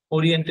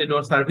oriented,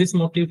 or service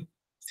motive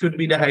should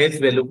be the highest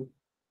value.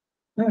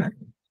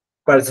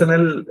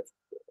 Personal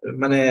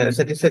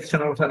satisfaction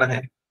also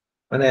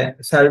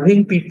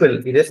serving people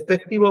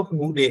irrespective of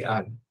who they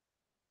are.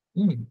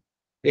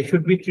 They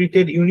should be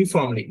treated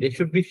uniformly. They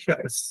should be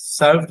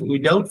served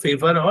without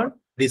favor or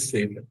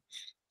disfavor.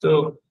 So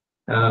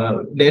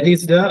that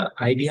is the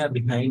idea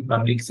behind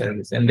public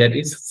service, and that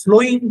is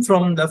flowing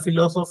from the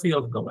philosophy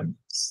of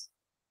governance.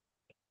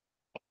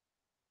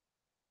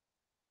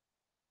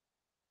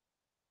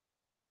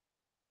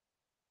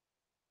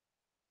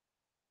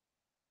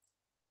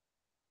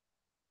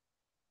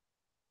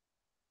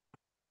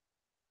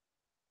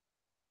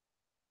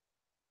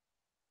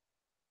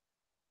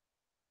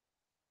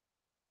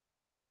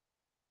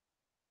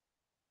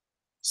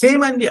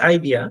 Same and the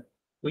idea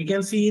we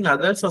can see in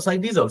other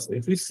societies also.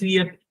 If we see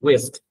at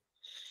West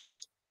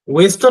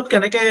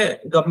can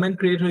government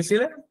create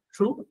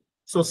through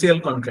social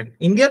contract.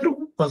 India too,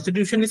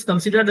 constitution is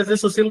considered as a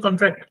social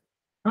contract.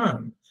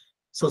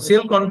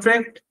 Social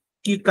contract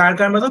ki kar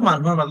manhor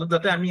majot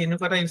jate ami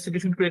enuka eta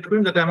institution create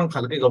korim jate amak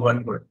bhalke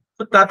govern kore.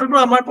 So tato to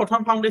amar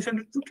prothom foundation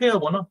truth he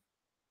hobo na.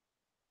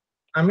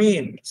 আমি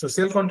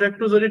social contract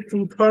to jodi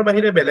truthor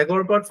bahire belegor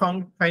upor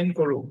find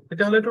koru,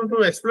 eta hole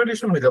to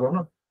exploitation hoy jabo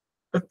na.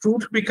 The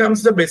truth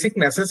becomes the basic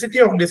necessity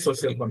of this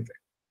social contract.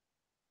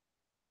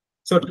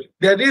 So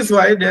that is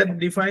why that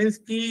defines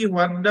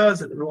what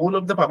the role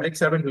of the public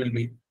servant will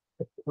be.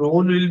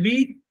 Role will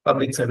be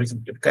public service.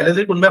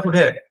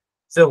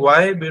 So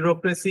why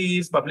bureaucracy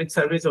is public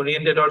service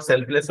oriented or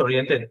selfless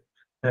oriented?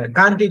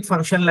 Can't it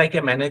function like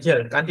a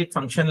manager? Can't it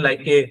function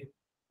like a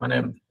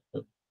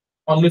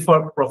only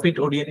for profit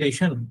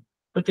orientation?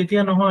 But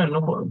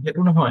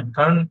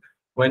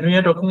when we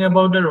are talking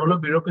about the role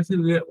of bureaucracy,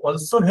 we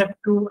also have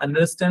to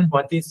understand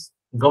what is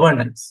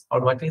governance,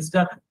 or what is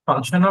the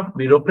function of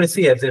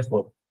bureaucracy as a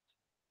whole.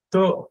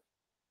 So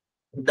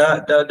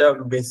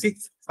the basic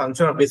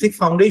function or basic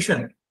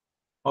foundation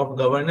of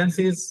governance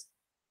is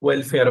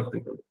welfare of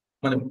people.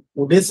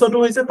 Udesho to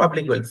hoise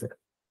public welfare.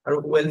 Aru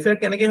welfare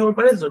keneke hobo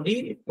pare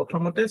jodi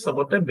prothomote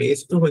sobote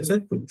base to hoise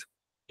truth.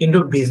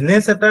 Kintu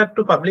business eta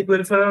to public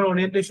welfare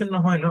orientation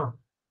nohoy no.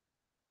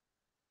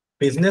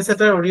 Business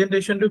eta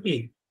orientation to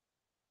ki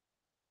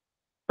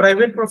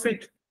private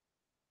profit.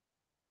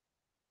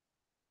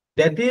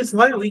 That is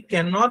why we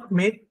cannot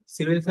make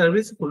civil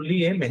service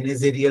fully a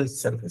managerial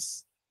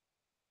service.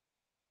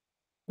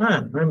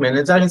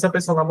 Manager hisabe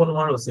cholabo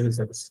নোৱাৰো civil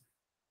service.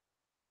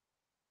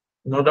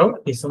 No doubt,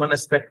 কিছুমান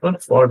aspect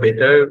for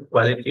better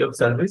quality of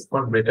service,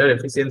 for better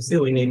efficiency,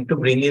 we need to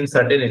bring in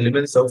certain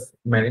elements of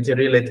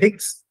managerial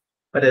ethics.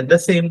 But at the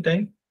same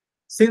time,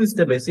 since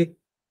the basic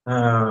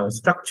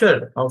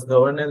structure of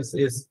governance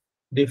is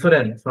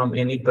different from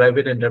any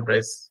private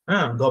enterprise,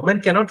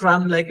 government cannot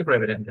run like a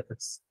private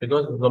enterprise,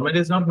 because government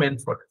is not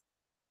meant for it.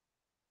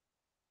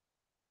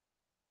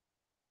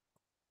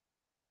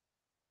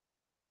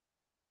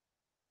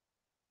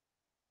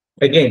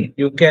 Again,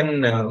 you can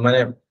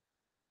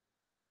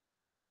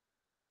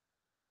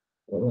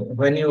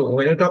when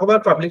you talk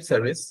about public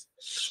service,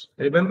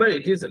 remember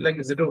it is like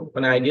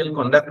an ideal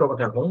conduct of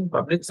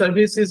public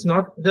service is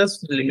not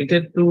just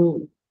limited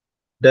to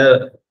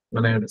the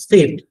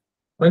state.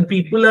 When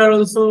people are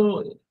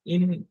also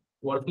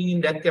working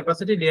in that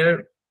capacity, they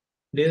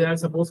are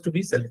supposed to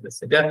be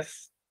selfless.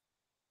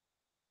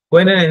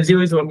 When an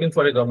NGO is working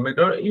for a government,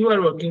 or you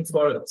are working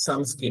for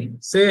some scheme,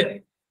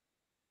 say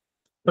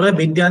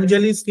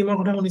Vidyanjali scheme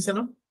of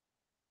no?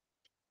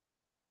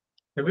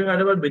 Have you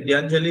heard about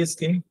Vidyanjali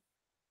scheme?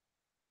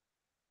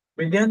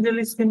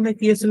 Vidyanjali scheme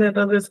ki asile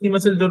eta scheme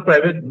asil jor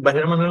private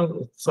bahir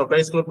manu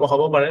sarkari school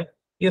pohabo pare,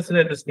 ki asile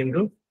eta scheme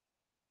to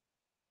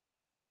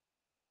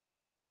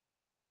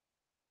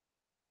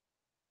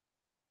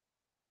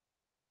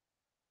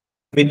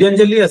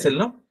Vidyanjali asil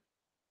no?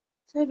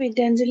 Sir,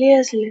 Vidyanjali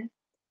asile.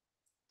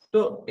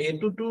 So A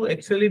to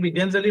actually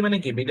Vidyanjali mane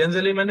ki?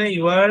 Vidyanjali mane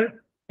you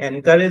are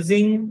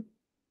encouraging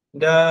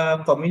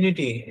the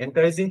community,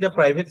 encouraging the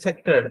private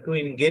sector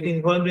to get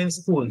involved in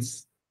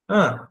schools.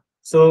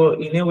 So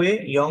in a way,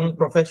 young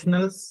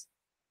professionals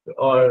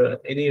or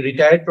any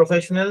retired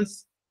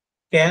professionals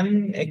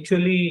can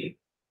actually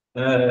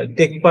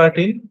take part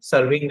in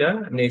serving the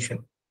nation.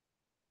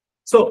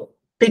 So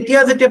তেতিয়া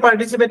যেতিয়া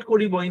participate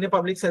কৰিব in a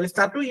public service,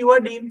 তাতো you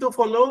are deemed to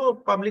follow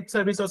public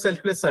service or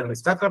selfless service.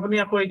 তাত আপুনি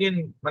আকৌ again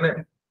মানে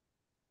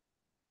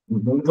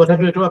মূল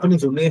কথাটো এইটো আপুনি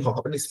যোনেই হওক,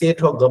 আপুনি ষ্টেট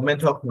হওক,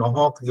 গভৰ্ণমেণ্ট হওক,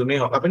 নহওক, যোনেই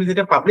হওক, আপুনি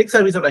যেতিয়া পাব্লিক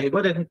চাৰ্ভিচত আহিব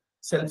দেন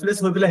চেলফলেছ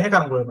হৈ পেলাইহে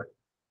কাম কৰিব পাৰে,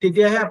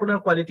 তেতিয়াহে আপোনাৰ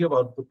কোৱালিটি অফ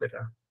আউটপুট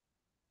বেটাৰ।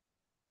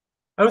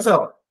 আৰু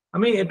চাওক,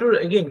 আমি এইটোৰ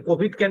again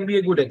Covid can B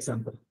a good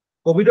example.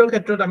 কোভিডৰ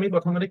ক্ষেত্ৰত আমি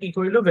প্ৰথমতে কি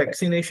কৰিলো,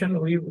 ভেকচিনেশ্যন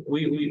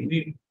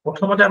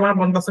প্ৰথমতে আমাৰ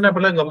মনত আছে নে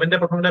আপোনাৰ, গভৰ্ণমেণ্টে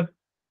প্ৰথমতে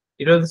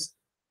it was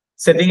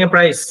setting A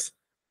price,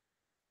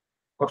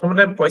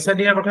 প্ৰথমতে পইচা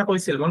দিয়াৰ কথা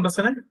কৈছিল, মনত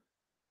আছে নে?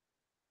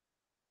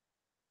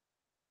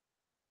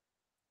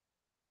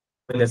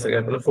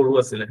 সৰু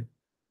আছিলে,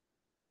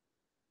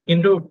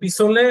 কিন্তু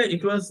পিছলে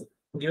ইট ৱাজ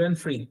গিভেন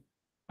ফ্ৰী।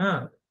 হা,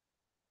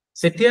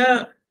 যেতিয়া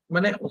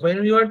মানে when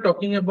you are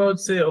talking about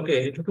say okay,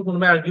 এটোটো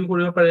কোনোবাই আৰ্গিউ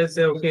কৰিব পাৰে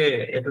যে okay,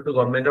 এটোটো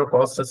গভৰ্ণমেণ্টৰ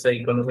কষ্ট আছে,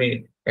 ইকোনমি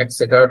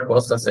এক্সেকাৰত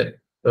কষ্ট আছে,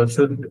 so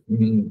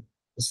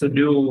should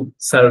you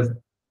serve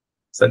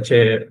such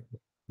a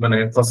মানে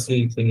costly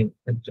thing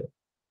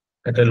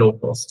at a low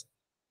cost?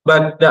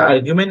 But the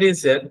argument is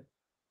that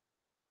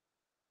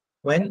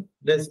when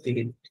the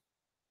state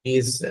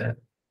is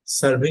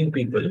serving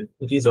people,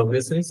 it is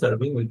obviously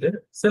serving with a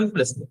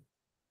selflessness.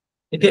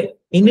 It is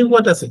any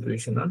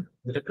situation,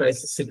 a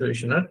crisis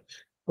situation,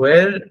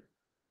 where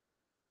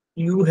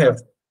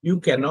you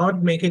cannot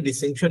make a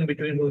distinction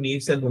between who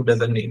needs and who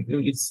doesn't need.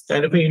 It's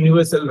kind of a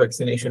universal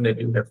vaccination that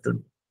you have to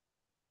do.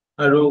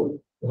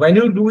 When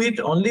you do it,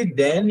 only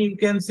then you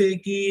can say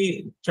ki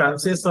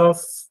chances of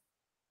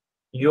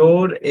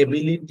your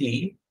ability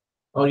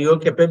or your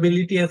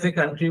capability as a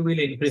country will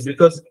increase,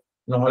 because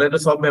নহলে তো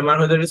সব বেমাৰ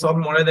হৈ যদি সব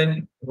মৰে, then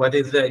what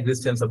is the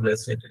existence of the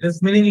state? It is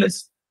meaningless.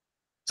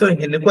 So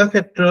এনেকুৱা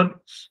ক্ষেত্ৰত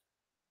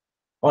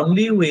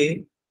only way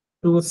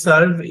to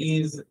serve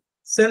is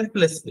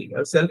selflessly.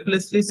 Or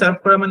selflessly serve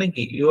কৰা মানে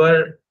কি, you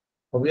are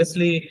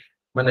obviously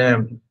মানে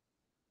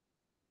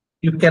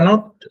you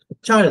cannot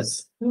charge.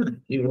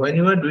 When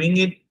you are doing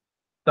it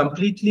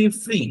completely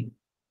free,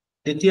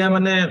 তেতিয়া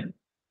মানে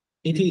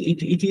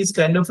it is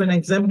kind of an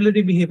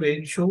exemplary behavior.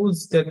 It shows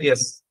that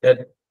yes, that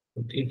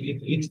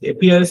it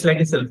appears like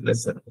a selfless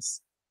service.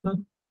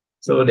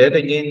 So that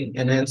again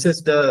enhances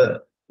the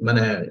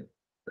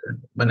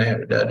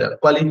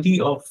quality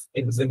of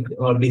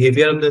or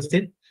behavior of the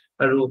state.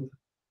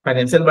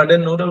 Financial burden,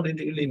 no doubt it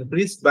will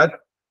increase, but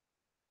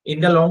in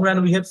the long run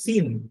we have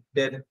seen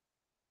that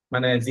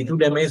যিটো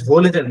damage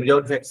whole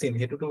without vaccine,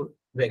 হেতুটো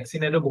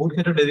vaccine এটো বহুত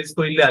ক্ষেত্ৰত resist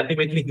কৰিলে,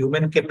 ultimately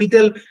human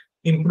capital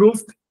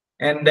improved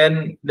and then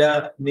the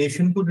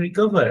nation could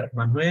recover.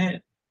 মানুহে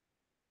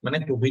মানে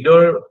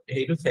কোভিডৰ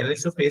হেইটো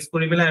চ্যালেঞ্জটো face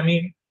কৰি পেলাই আমি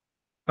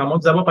কামত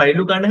যাব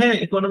পাৰিলো কাৰণেহে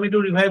ইকোনমিটো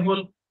ৰিভাইভ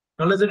হ'ল।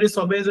 নহলে যদি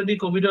সবে যদি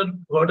কোভিডত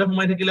ঘৰতে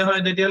সোমাই থাকিলে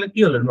হয়, তেতিয়াহলে কি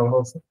হ'ল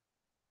নহ'ব।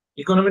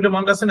 ইকোনমিটো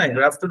মনত আছে নাই,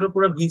 গ্ৰাফটো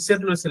পুৰা ভি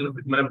শেপ লৈছিল,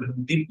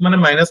 মানে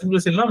মাইনাস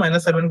লৈছিল ন,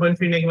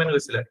 -7.3 নে কিমান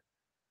গৈছিলে।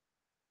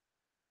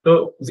 তো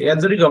ইয়াত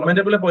যদি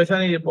গভৰ্ণমেণ্টে বোলে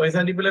পইচা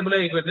দি পেলাই বোলে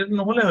ইকুৱেটেড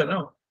নহলে হয় ন।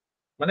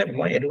 মানে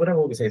মই এইটো কথা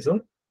ক'ব বিচাৰিছো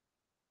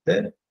যে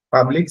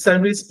পাব্লিক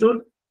চাৰ্ভিচটো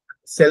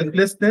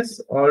selflessness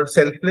or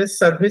selfless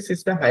service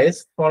is the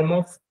highest form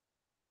of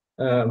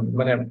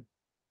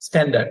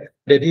standard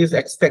that is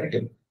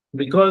expected,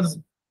 because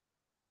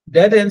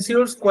that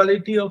ensures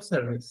quality of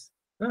service.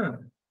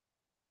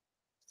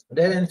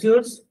 That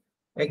ensures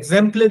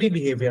exemplary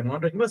behavior. Not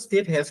like the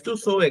state has to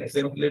show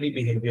exemplary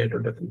behavior to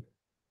the people.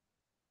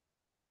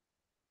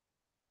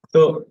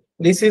 So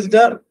this is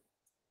the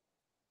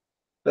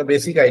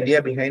basic idea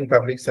behind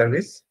public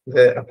service.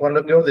 The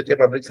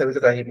public service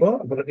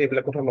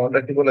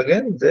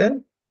then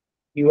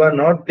you are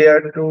not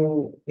there to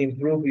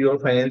improve your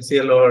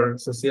financial or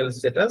social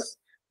status.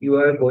 You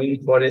are going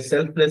for a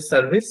selfless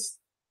service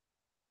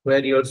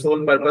where your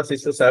sole purpose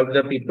is to serve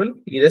the people,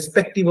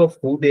 irrespective of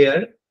who they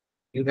are.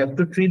 You have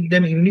to treat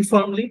them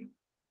uniformly,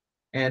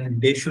 and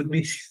they should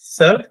be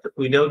served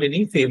without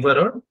any favor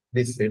or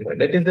disfavor.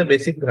 That is the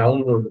basic ground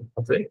rule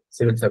of a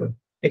civil servant.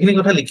 এইখিনি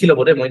কথা লিখি ল'ব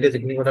দে, মই এতিয়া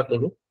যিখিনি কথা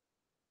ক'লো।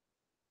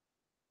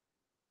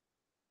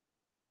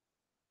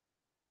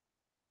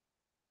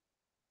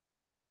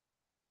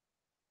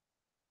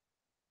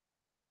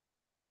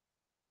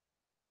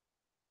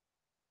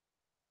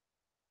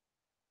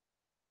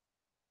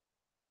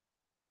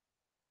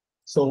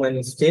 So when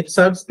state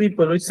serves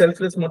people with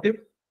selfless motive,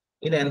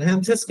 it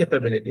enhances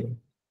capability,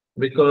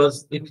 because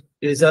it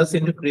results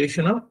into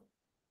creation of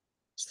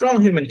strong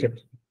human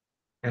capital,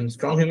 and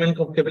strong human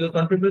capital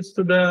contributes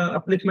to the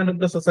upliftment of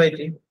the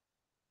society,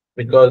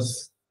 because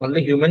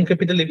only human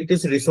capital, if it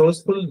is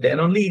resourceful, then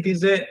only it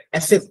is a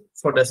asset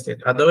for the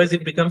state. Otherwise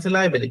it becomes a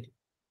liability.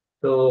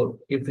 So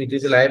if it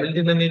is a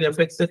liability, then it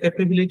affects the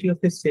capability of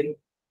the state.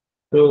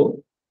 So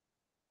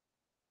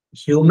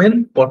human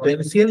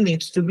potential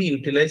needs to be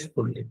utilized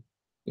fully.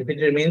 If it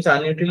remains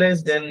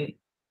unutilized, then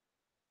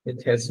it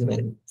has no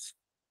use.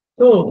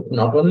 So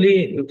not only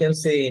you can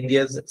say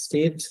India's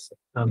state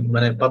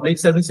public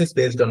service is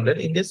based on that.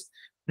 India's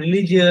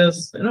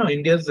religious,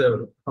 India's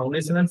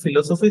foundation and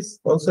philosophy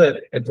also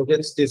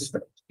advocates this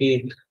fact.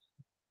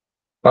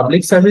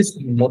 Public service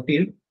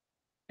motive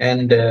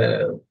and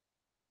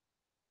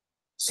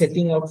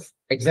setting of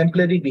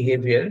exemplary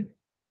behavior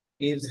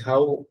is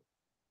how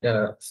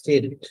the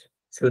state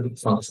should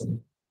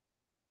function.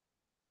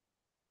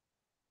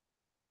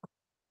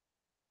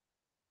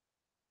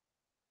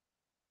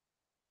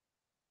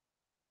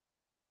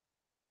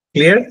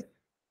 Clear?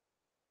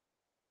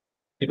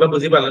 People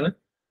বুঝি পালে না?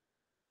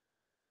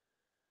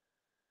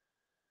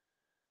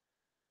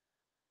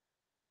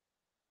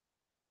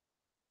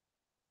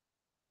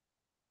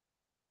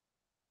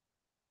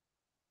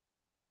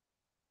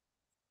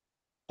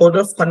 Code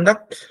of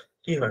conduct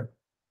কি হয়?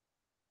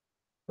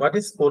 What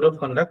is code of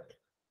conduct?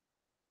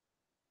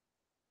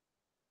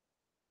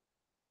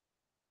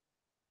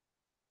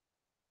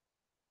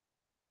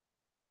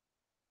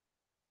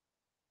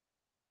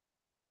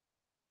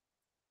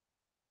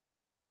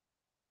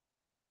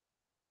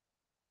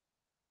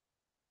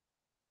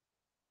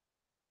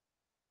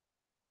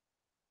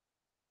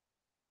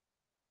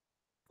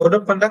 Code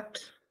of conduct,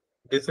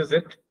 this is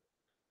it.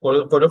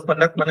 Code of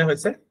conduct মানে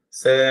হৈছে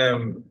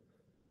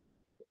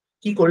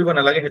কি কৰিব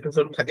নালাগে হেতু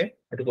সব থাকে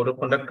হেতু code of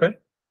conduct হয়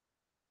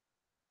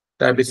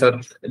তাৰ পিছত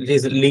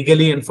is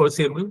legally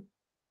enforceable.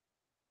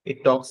 It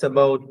talks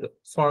about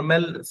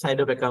formal side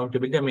of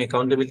accountability. I mean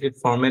accountability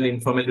formal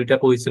informal দুটা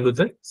কৈছিলো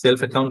যে self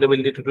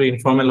accountability to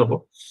informal হ'ব.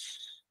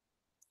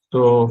 So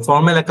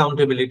formal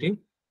accountability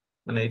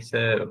মানে it's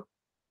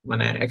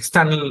মানে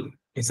external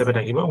হিচাপে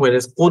থাকিব,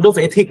 whereas code of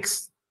ethics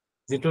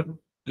যেটো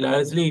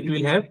largely it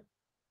will have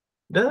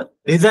the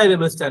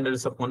desirable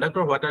standards of conduct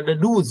or what are the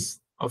do's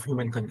of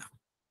human conduct.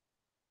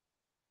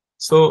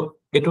 So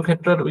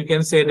we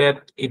can say that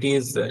it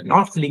is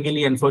not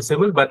legally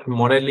enforceable, but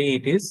morally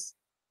it is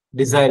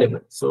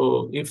desirable. So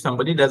if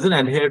somebody doesn't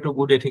adhere to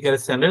good ethical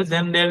standards,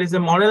 then there is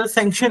a moral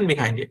sanction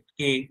behind it.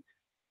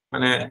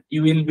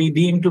 You will be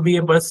deemed to be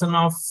a person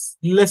of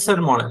lesser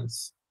morals.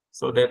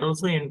 So that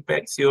also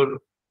impacts your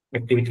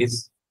activities.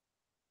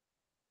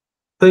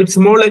 So it's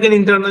more like an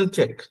internal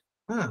check.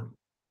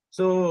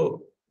 So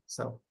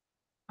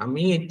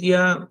আমি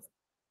এতিয়া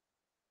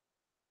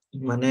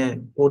মানে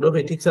code of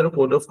ethics আৰু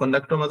code of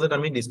conduct মাজত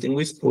আমি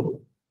distinguish কৰো,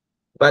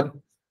 but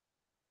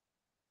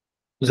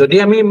যদি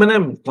আমি মানে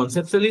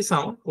conceptually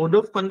চাও code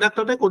of conduct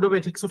তে code of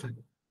ethics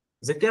থাকে।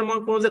 যেতিয়া মই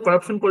কওঁ যে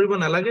corruption কৰিব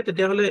নালাগে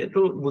তেতিয়া হলে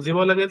এটো বুজিব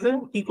লাগে যে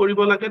কি কৰিব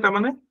লাগে তাৰ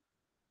মানে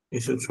you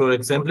should show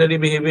exemplary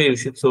behavior, you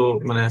should show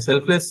মানে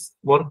selfless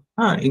work,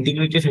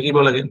 integrity থাকিব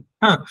লাগে।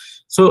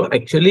 So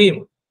actually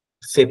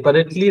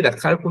separately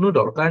ৰাখাৰ কোনো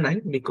দৰকাৰ নাই,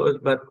 because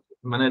but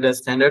মানে the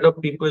standard of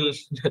people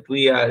that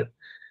we are,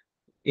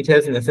 it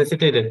has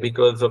necessitated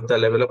because of the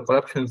level of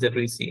corruption that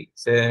we see.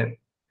 So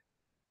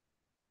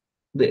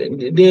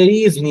there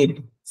is need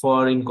for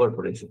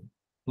incorporation.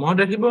 More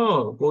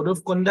code of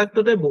conduct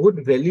to the বহুত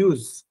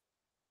values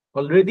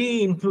already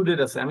included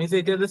as I mean say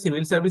it is the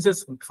civil services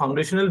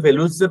foundational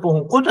values যে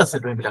ক'ত আছে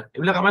তুমি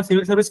এইবিলাক আমাৰ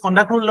civil service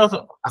conduct rule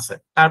আছে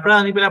তাৰ পৰা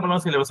আনি পেলাই আপোনাৰ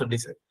syllabus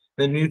দিছে,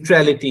 the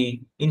neutrality,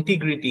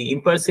 integrity,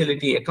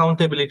 impartiality,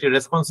 accountability,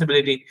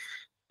 responsibility.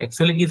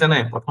 Actually কি জানে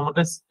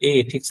প্ৰথমতে এই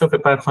ethics of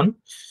পেপাৰখন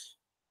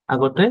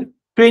আগতে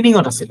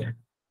ট্ৰেইনিংত আছিল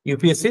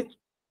UPSC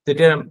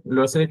যেতিয়া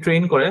ল'ৰা-ছোৱালী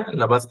ট্ৰেইন কৰে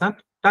লাবাস্তাত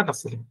তাত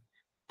আছিল।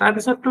 তাৰ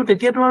পিছত তো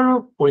তেতিয়াতো আৰু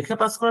পৰীক্ষা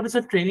পাছ কৰাৰ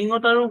পিছত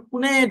ট্ৰেইনিংত আৰু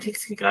কোনে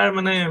এথিক্স শিকাৰ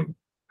মানে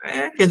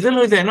কেজুৱেল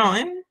হৈ যায় ন,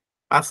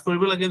 পাছ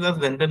কৰিব লাগে জাস্ট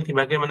যেনতেন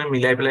কিবাকে মানে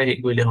মিলাই পেলাই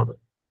হেৰি কৰিলে হ'ব।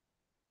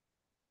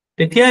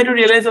 তেতিয়া এইটো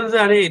ৰিয়েলাইজ হ'ল যে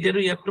আৰে এতিয়াতো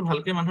ইয়াততো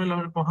ভালকে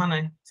মানুহে পঢ়া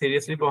নাই,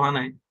 চিৰিয়াছলি পঢ়া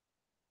নাই,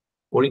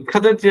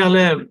 পৰীক্ষাতে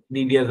তেতিয়াহ'লে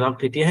দি দিয়া যাওক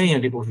তেতিয়াহে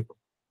ইহঁতি পঢ়িব।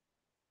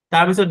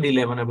 তাৰপিছত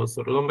দিলে মানে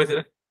বস্তুটো গম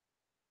পাইছিলে,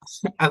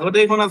 আগতে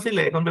এইখন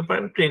আছিলে এখন পেপাৰ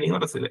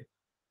ট্ৰেইনিংত আছিলে।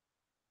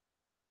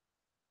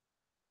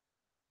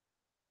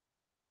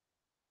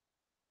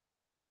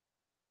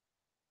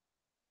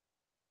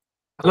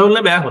 ভাল হ'ল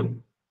নে বেয়া হ'ল?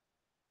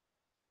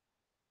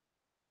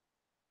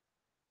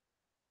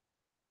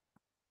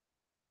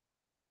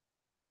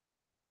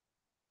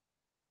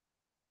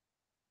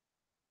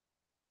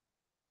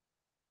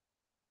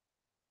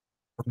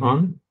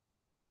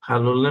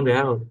 ভাল হ'ল নে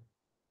বেয়া হ'ল?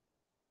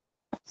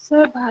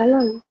 স্যার ভাল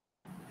হ'ল।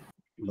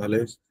 ভালে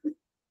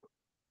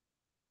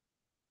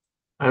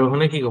আৰু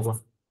মানে কি ক'ব?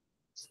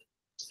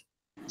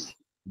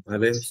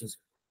 ভালে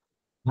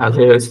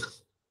ভালে হৈছে,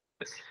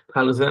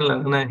 ভাল হৈছে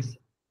লাভ নাই,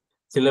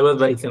 চিলেবাছ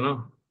বাঢ়িছে ন।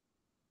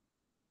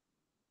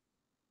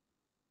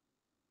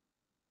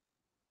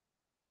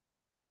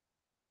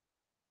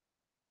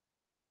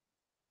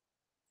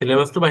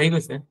 চিলেবাছটো বাঢ়ি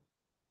গৈছে,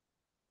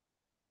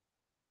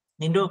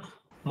 কিন্তু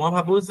মই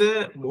ভাবো যে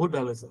বহুত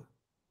ভাল হৈছে,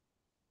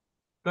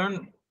 কাৰণ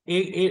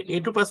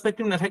এইটো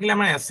পাৰ্সপেক্টিভ নাথাকিলে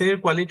আমাৰ এছেৰ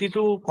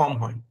কোৱালিটিটো কম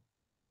হয়,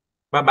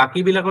 বা বাকী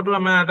বিলাকতো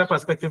আমাৰ এটা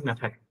পাৰ্সপেক্টিভ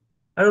নাথাকে।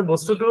 আৰু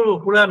বস্তুটো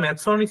পুৰা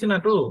মেথছৰ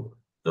নিচিনাটো,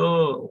 তো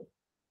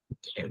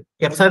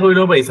কেপচাৰ কৰি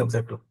ল'ব পাৰি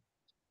সাবজেক্টটো।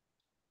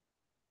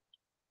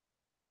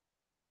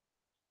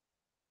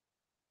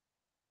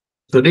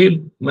 যদি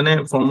মানে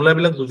ফৰ্মুলা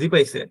বিলাক বুজি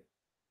পাইছে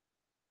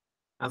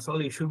আসল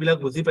ইস্যু বিলাক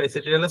বুজি পাইছে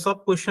তেতিয়াহ'লে সব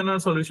কুৱেশ্যনৰ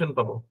সলিউশন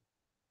পাব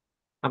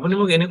আপুনি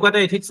মোক এনেকুৱা এটা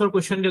এথিক্সৰ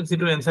কুৱেশ্যন দিয়ক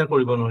যিটো এনসাৰ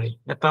কৰিব নোৱাৰি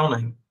এটাও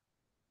নাই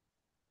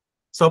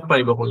সব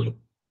পাৰিব কৰিলে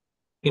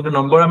কিন্তু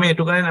নম্বৰ আমি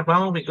এটো কাৰণে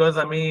নাপাওঁ বিকজ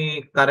আমি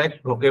কাৰেক্ট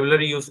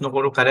ভোকেবুলাৰি ইউজ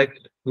নকৰো কাৰেক্ট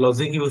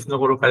লজিক ইউজ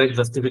নকৰো কাৰেক্ট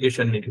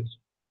জাস্টিফিকেশন নিদিওঁ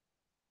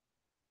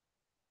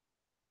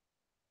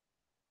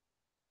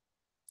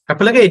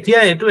আপোনালোকে এতিয়া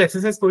এইটো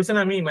এক্সাৰসাইজ কৰিছে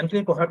না আমি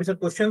ইমানখিনি পঢ়াৰ পিছত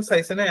কোৱেশ্চন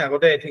চাইছে নে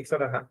আগতে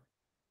এথিক্সত আহা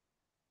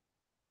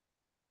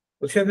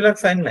কোৱেশ্চন বিলাক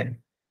চাই নাই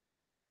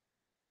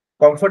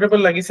কমফৰ্টেবল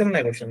লাগিছে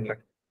নাই কোৱেশ্চন বিলাক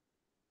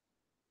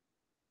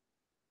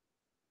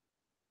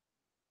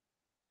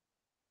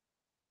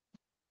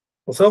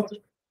চব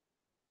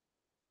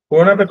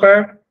পুৰণা paper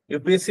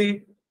UPSC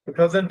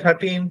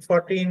 2013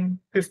 14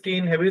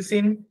 15 have you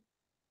seen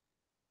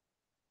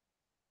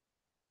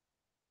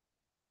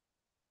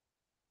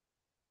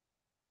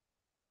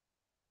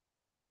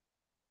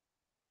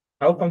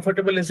how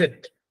comfortable is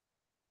it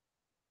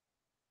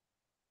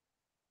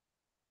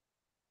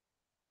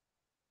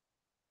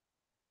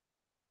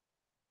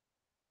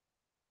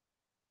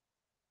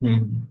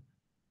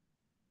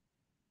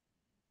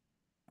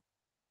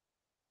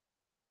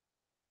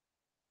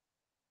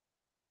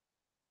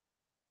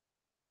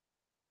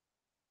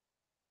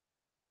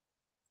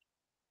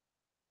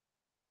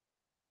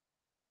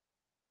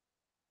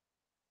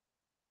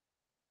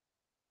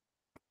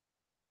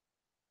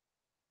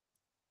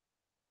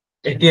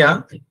এতিয়া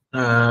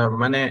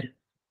মানে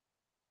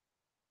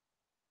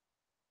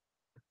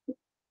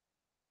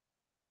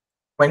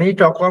when we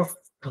talk of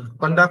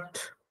conduct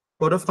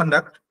code of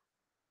conduct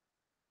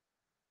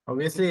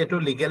obviously eto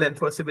legal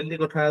enforceability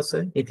kotha ase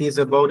it is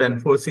about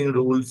enforcing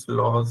rules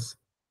laws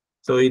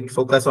so it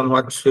focus on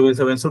what civil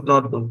servants should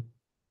not do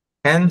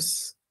hence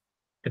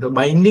eto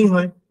binding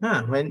hoy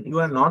when you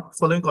are not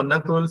following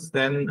conduct rules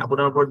then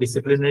apunar upor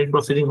disciplinary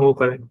proceeding hobo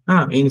pare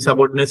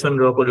insubordination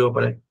draw koribo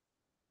pare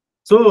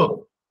so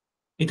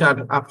it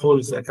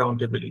upholds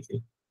accountability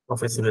of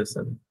a civil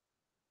servant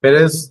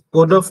whereas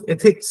code of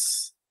ethics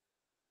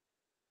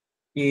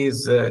is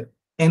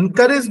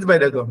encouraged by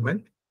the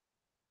government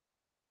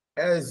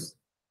as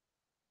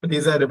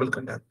desirable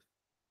conduct.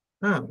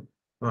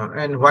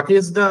 And what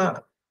is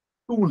the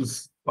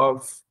tools of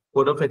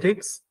code of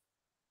ethics?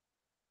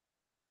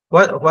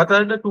 What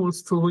are the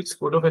tools through which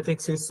code of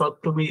ethics is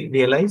sought to be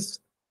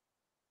realized?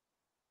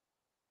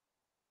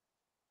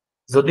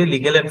 Jodi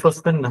legal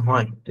enforcement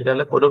nahoy,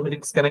 tetale code of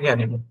ethics keneke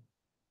anibo?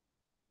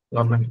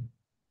 Government.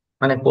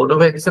 Mane code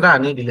of ethics eta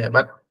ani dile,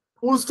 but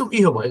tools to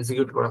ki hobo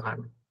execute kora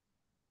karone?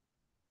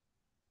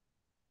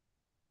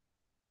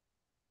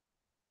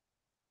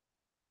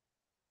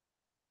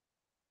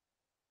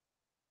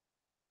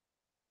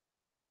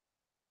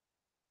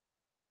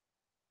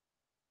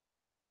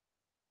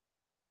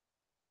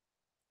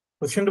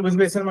 Question to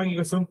business ma ki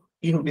koisu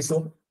ki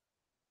hudisu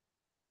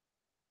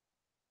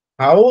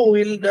how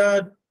will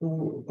the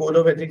code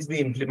of ethics be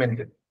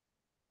implemented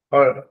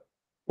or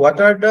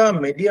what are the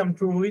medium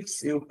through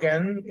which you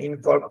can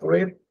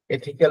incorporate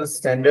ethical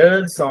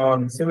standards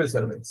on civil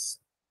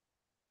servants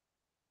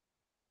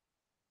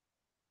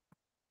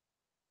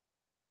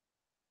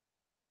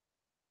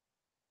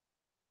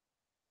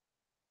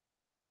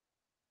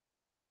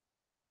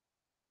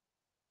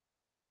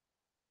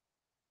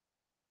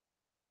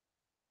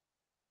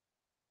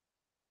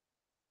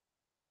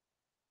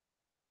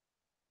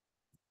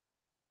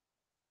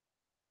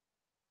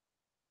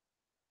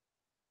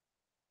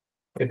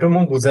eto mo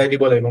bujai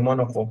dibo lagibo mo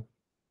nako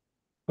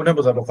kone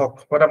bujabo kok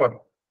patapat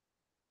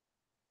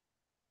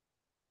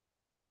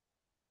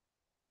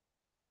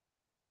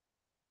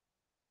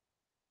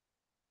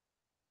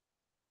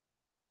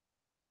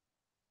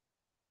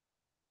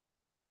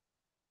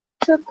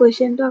So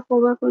question to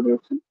akoba koi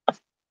diyochun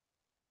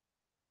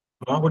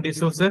মই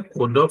সুধিছো যে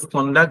code of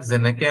conduct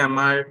যেনেকে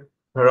আমাৰ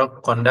ধৰক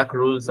conduct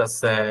rules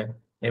আছে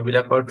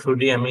এইবিলাকৰ through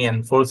দি আমি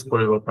enforce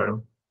কৰিব পাৰো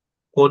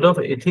কোড অফ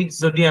এথিক্স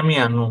যদি আমি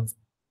আনো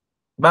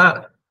বা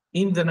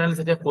ইন জেনাৰেল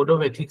যেতিয়া কোড অফ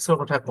এথিক্সৰ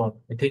কথা কওঁ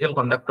এথিকেল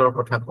কণ্ডাক্টৰ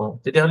কথা কওঁ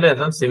তেতিয়াহ'লে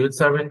এজন চিভিল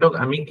সাৰ্ভেণ্টক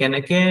আমি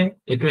কেনেকে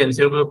এইটো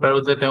এনচিয়ৰ কৰিব পাৰো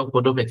যে তেওঁ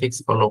কোড অফ এথিক্স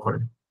ফলো কৰে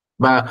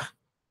বা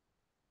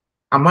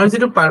আমাৰ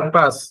যেটো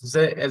পাৰপাস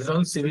যে এজন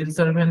চিভিল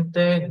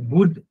সাৰ্ভেণ্টে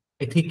গুড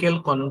এথিকেল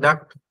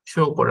কণ্ডাক্ট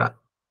শো কৰা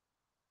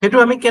হেতু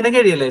আমি কেনেকে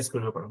ৰিয়েলাইজ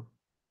কৰিব পাৰো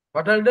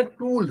what are the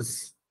tools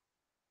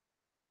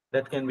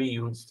that can be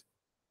used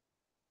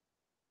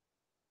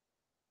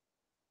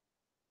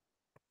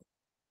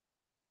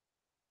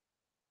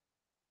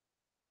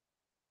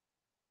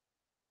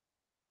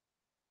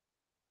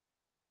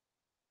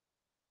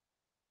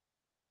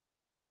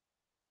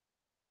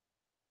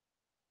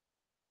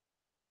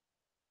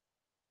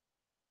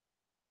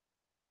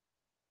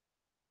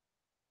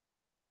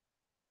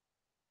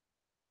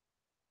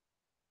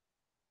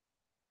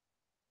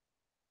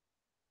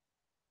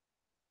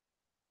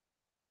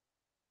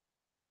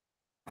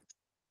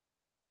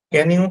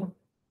can you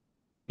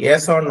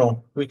yes or no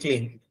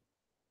quickly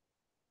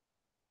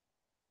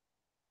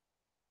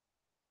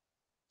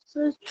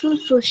so through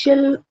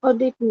social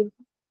audit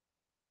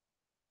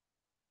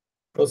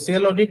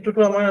social audit to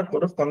আমাৰ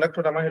code of conduct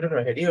আমাৰ হেতু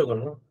হেৰি হৈ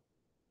গল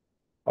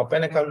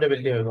open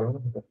accountability হৈ গ'ল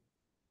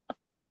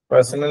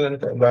personal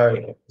and by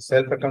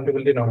self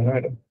accountability নহয় ন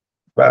এটা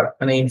বা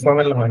মানে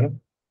informal নহয় ন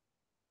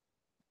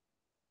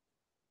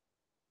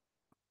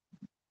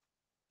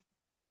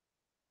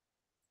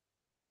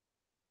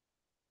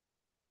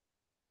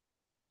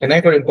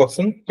কেনেকৈ কৰিম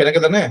কওকচোন কেনেকৈ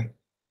জানে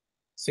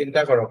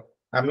চিন্তা কৰক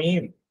আমি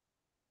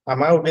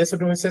আমাৰ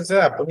উদ্দেশ্যটো হৈছে যে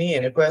আপুনি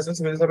এনেকুৱা এজন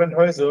চিভিল সাৰ্ভেন্ট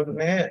হয়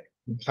যোনে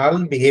ভাল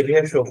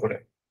বিহেভিয়াৰ শ্ব' কৰে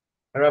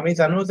আৰু আমি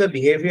জানো যে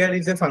behaviour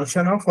is a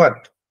function of what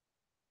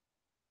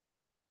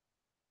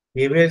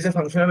behaviour is a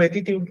function of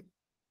attitude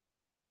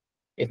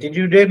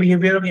এটিটিউডে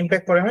বিহেভিয়াৰক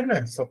impact কৰে হয়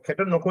নহয় চব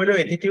ক্ষেত্ৰত নকৰিলেও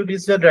attitude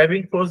is the driving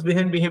force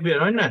behind behaviour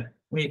হয় নহয়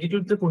আমি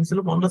এটিটিউডটো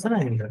পঢ়িছিলোঁ মনত আছে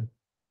নাই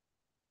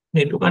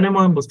সেইটো কাৰণে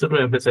মই বস্তুটো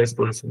এম্ফেচাইজ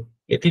কৰিছোঁ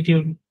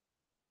এটিটিউড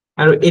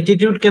আৰু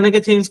এটিটিউড কেনেকে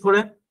চেঞ্জ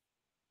কৰে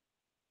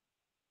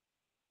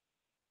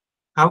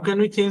how can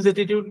we change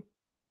attitude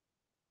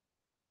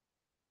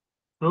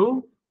through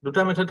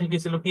দুটা মেথড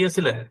শিকিছিলোঁ কি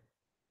আছিলে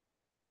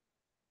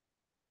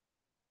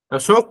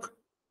Ashok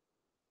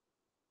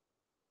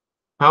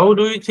how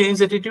do we change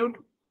attitude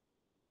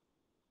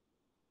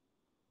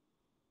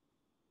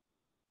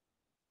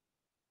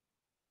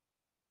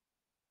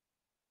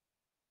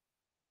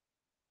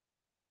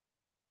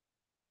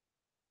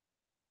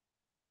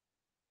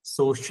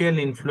social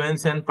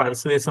influence and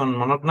persuasion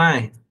মনত নাই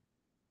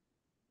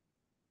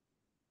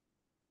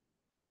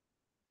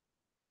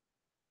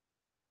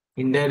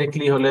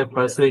indirectly হলে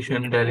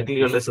persuasion directly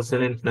হলে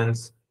social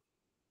influence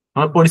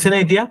মনত পৰিছে নে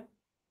এতিয়া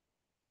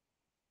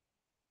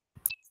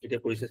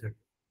পৰিছে স্যাৰ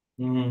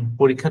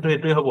পৰীক্ষাটো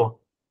এটোই হ'ব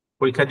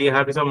পৰীক্ষা দি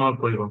অহাৰ পিছত মনত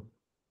পৰিব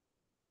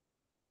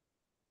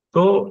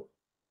তো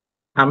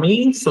আমি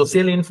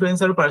social influence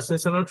আৰু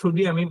persuasionৰ থ্ৰু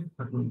দি আমি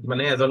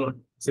মানে এজন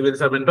চিভিল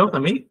সাৰ্ভেন্টক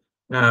আমি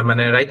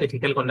মানে ৰাইট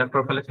এথিকেল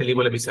কণ্ডাক্টৰ ফালে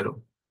ঠেলিবলৈ বিচাৰো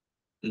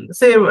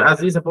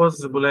আজি সাপোজ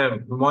বোলে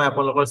মই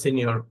আপোনালোকৰ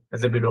সিনিয়ৰ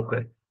এজ এ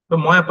বিউৰোক্ৰেট তো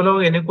মই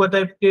আপোনালোকক এনেকুৱা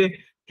টাইপকে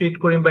ট্ৰিট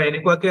কৰিম বা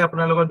এনেকুৱাকে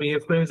আপোনাৰ লগত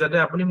বিহেভ কৰিম যাতে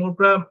আপুনি মোৰ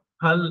পৰা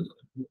ভাল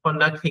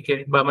কণ্ডাক্ট শিকে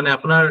বা মানে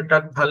আপোনাৰ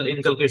তাত ভাল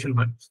ইনকালকেশন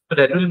হয় so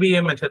that will be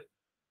a method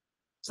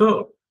so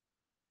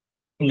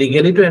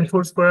legally to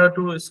enforce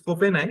কৰাটো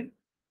স্কোপে নাই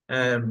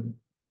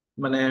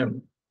মানে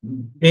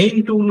main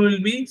tool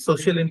will be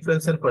social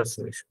influence and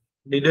persuasion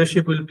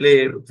leadership will play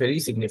very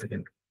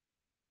significant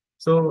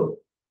so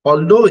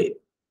although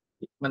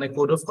মানে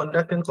code of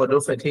conduct and code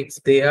of ethics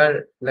they are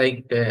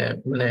like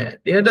মানে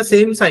they are the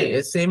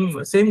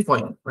same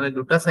coin মানে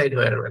দুটা side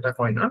হয় আৰু এটা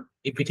কইনৰ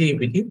ইপিঠি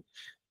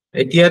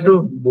এতিয়াতো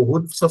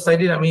বহুত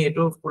সোসাইটিত আমি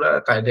এটো পুৰা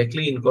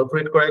ডাইৰেক্টলি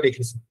ইনকৰ্পোৰেট কৰাই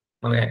দেখিছো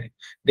মানে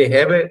they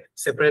have a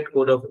separate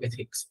code of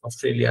ethics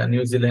Australia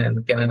New Zealand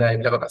Canada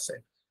এইবিলাকত আছে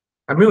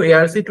আমি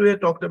ARC to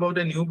talked about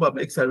a new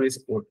public service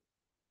code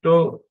so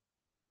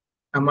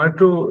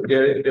আমাৰটো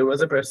there was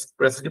a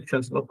prescription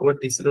of what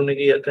দিছিলো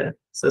নেকি ইয়াতে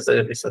আছে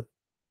episode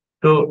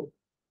so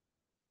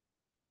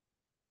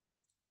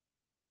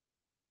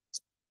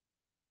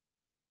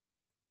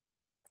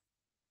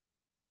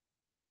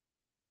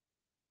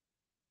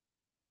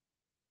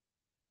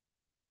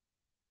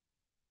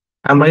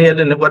আমাৰ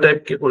ইয়াতে এনেকুৱা টাইপ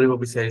কে কৰিব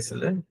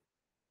বিচাৰিছিলে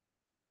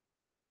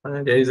মানে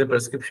there is a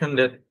prescription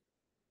that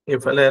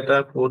এফালে এটা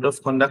code of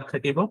conduct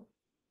থাকিব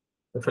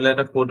এফালে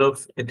এটা code of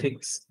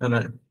ethics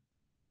নাই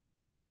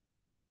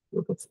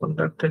code of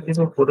conduct থাকিব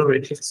code of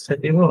ethics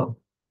থাকিব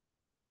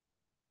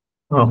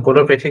code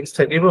of ethics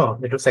থাকিব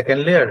এটো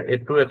সেকেন্ড লেয়াৰ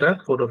এটো এটা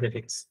code of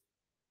ethics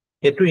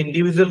এটো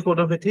ইন্ডিভিজুয়াল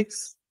code of ethics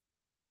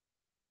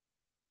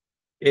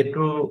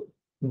এটো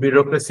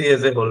bureaucracy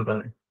as a whole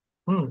মানে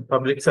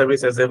public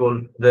service as a whole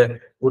the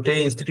গোটেই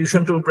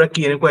ইনষ্টিটিউশনটোৰ পৰা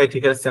কি এনেকুৱা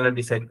এথিকেল ষ্টেণ্ডাৰ্ড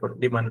ডিসাইড কৰে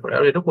ডিমান্ড কৰে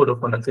আৰু এটো কোড অফ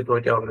কণ্ডাক্ট সেইটো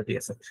এতিয়া অলৰেডি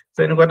আছে সো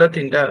এনেকুৱা এটা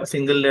তিনটা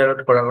সিঙ্গেল লেয়াৰত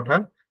কৰা কথা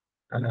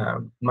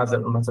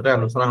মাজতে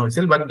আলোচনা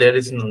হৈছিল but there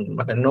is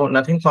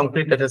nothing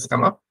concrete that has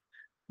come up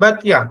but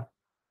yeah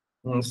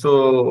so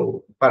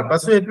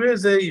purpose এটোৱে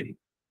যে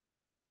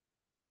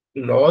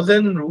laws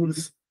and rules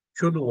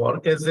should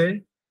work as a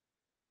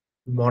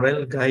moral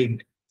guide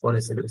for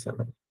a civil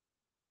servant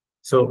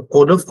so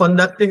code of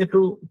conduct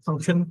to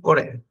function kore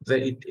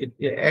it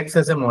acts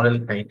as a moral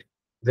guide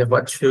that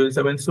what civil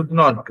servants should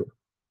not do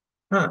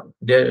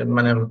there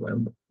mane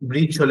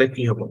breach hole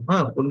ki hobo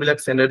kunbilak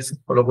standards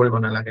follow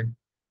koribo na lage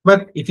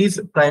but it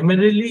is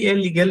primarily a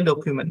legal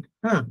document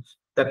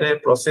that a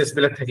process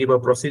bilak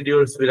thakibo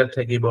procedures bilak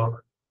thakibo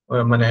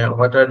mane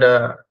what are the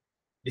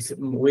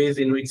ways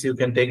in which you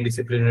can take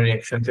disciplinary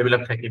actions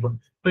bilak thakibo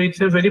so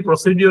it's a very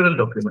procedural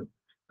document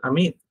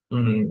ami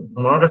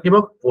মনত ৰাখিব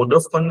code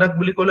of conduct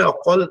বুলি ক'লে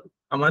অকল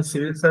আমাৰ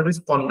civil service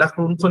conduct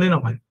rules অনে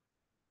নহয়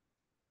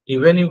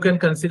even you can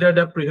consider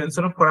the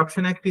prevention of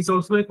corruption act is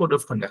also a code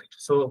of conduct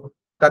so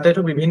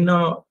তাতেটো বিভিন্ন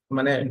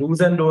মানে do's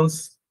and don'ts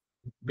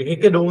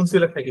বিহেকে don'ts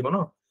বিলাক থাকিব ন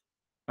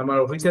আমাৰ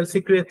official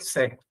secrets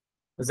act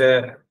যে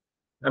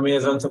আমি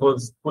এজন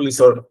suppose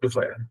পুলিচৰ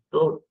বিষয়া তো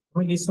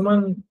আমি কিছুমান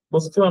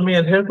বস্তু আমি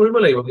adhere কৰিব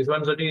লাগিব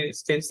কিছুমান যদি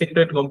state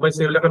secret গম পাইছে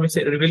এইবিলাক আমি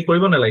ৰিভিল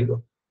কৰিব নালাগিব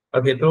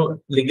আৰু হেতু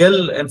legal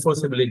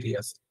enforceability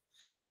আছে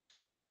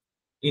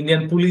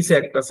Indian Police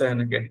Act as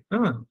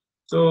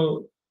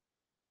so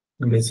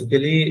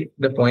basically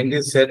the point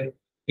is that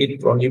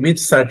it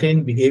prohibits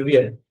certain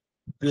behavior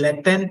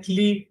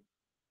blatantly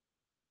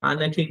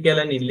unethical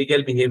and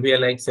illegal behavior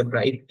like say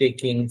bribe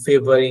taking,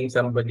 favoring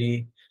somebody,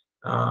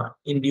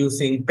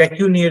 inducing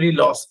pecuniary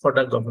loss for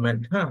the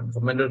government,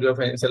 government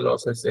financial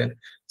losses,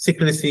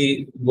 secrecy,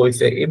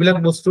 এইবিলাক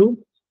বস্তু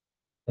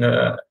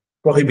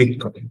prohibit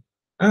করে.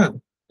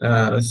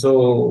 So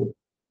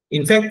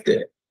in fact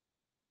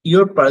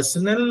your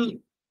personal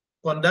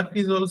conduct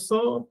is also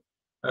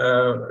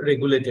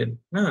regulated.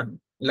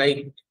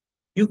 Like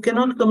you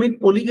cannot commit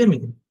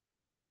polygamy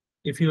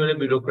if you are a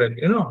bureaucrat,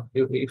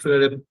 if you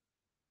are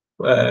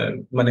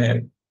a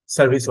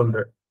service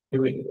holder,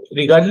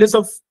 regardless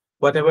of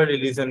whatever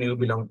religion you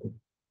belong to.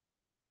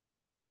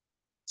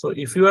 So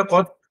if you are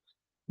caught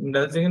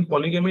indulging in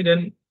polygamy,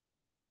 then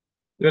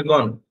you are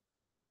gone.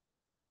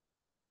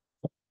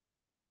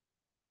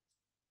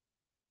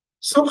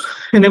 So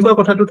এনেকুৱা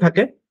কথাটো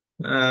থাকে.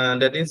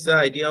 That is the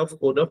idea of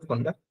code of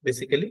conduct.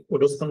 Basically,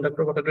 code of conduct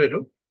কথাটো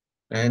এটো.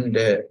 And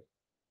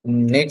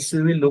next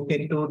we will look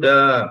into the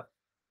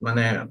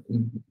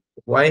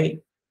why,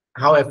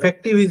 how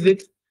effective is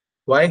it,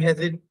 why has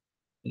it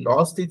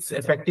lost its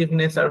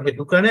effectiveness, or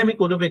hetu karone ami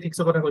code of ethics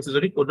কথা কৈছো.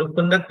 যদি code of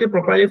conduct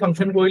properly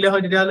function কৰিলে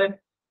হয় তেতিয়াহলে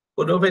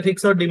code of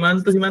ethics or demand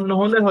to হিমান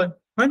নহলে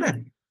হয় না?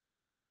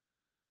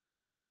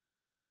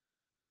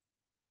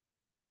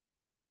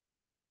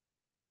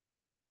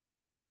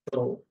 So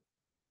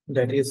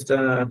that is the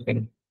thing.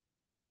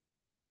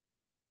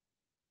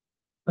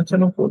 আচ্ছা,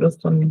 no, code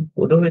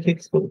of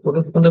ethics, code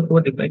of conduct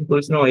define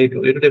করিস না, এই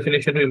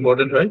definition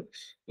important, right?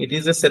 It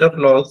is a set of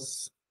laws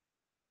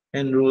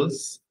and rules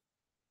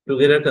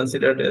together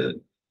considered as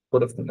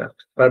code of conduct.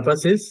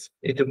 Purpose is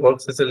it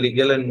works as a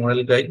legal and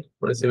moral guide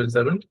for a civil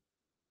servant,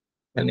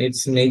 and its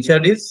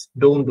nature is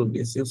don't do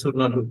this, you should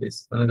not do this.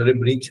 Another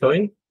breach hoy,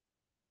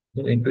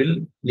 then it will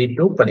lead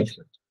to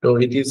punishment. So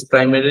it is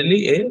primarily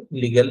a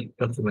legal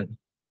document.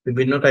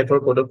 বিভিন্ন টাইপৰ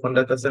code of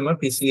conduct আছে আমাৰ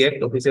PC Act,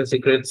 Official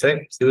Secrets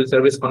Act, Civil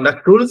Service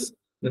Conduct Rules,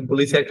 then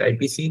Police Act,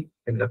 IPC,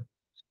 এইবিলাক.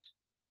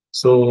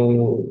 So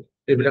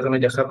এইবিলাক আমি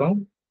দেখা পাওঁ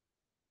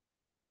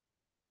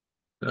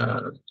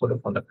code of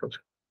conduct.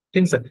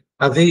 Things sir,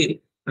 আজি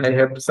I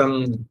have some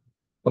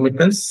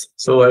commitments,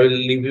 so I will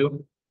leave you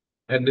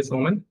at this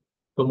moment.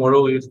 Tomorrow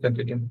we will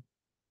continue.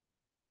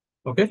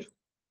 Okay,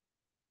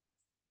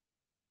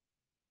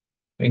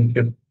 thank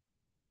you.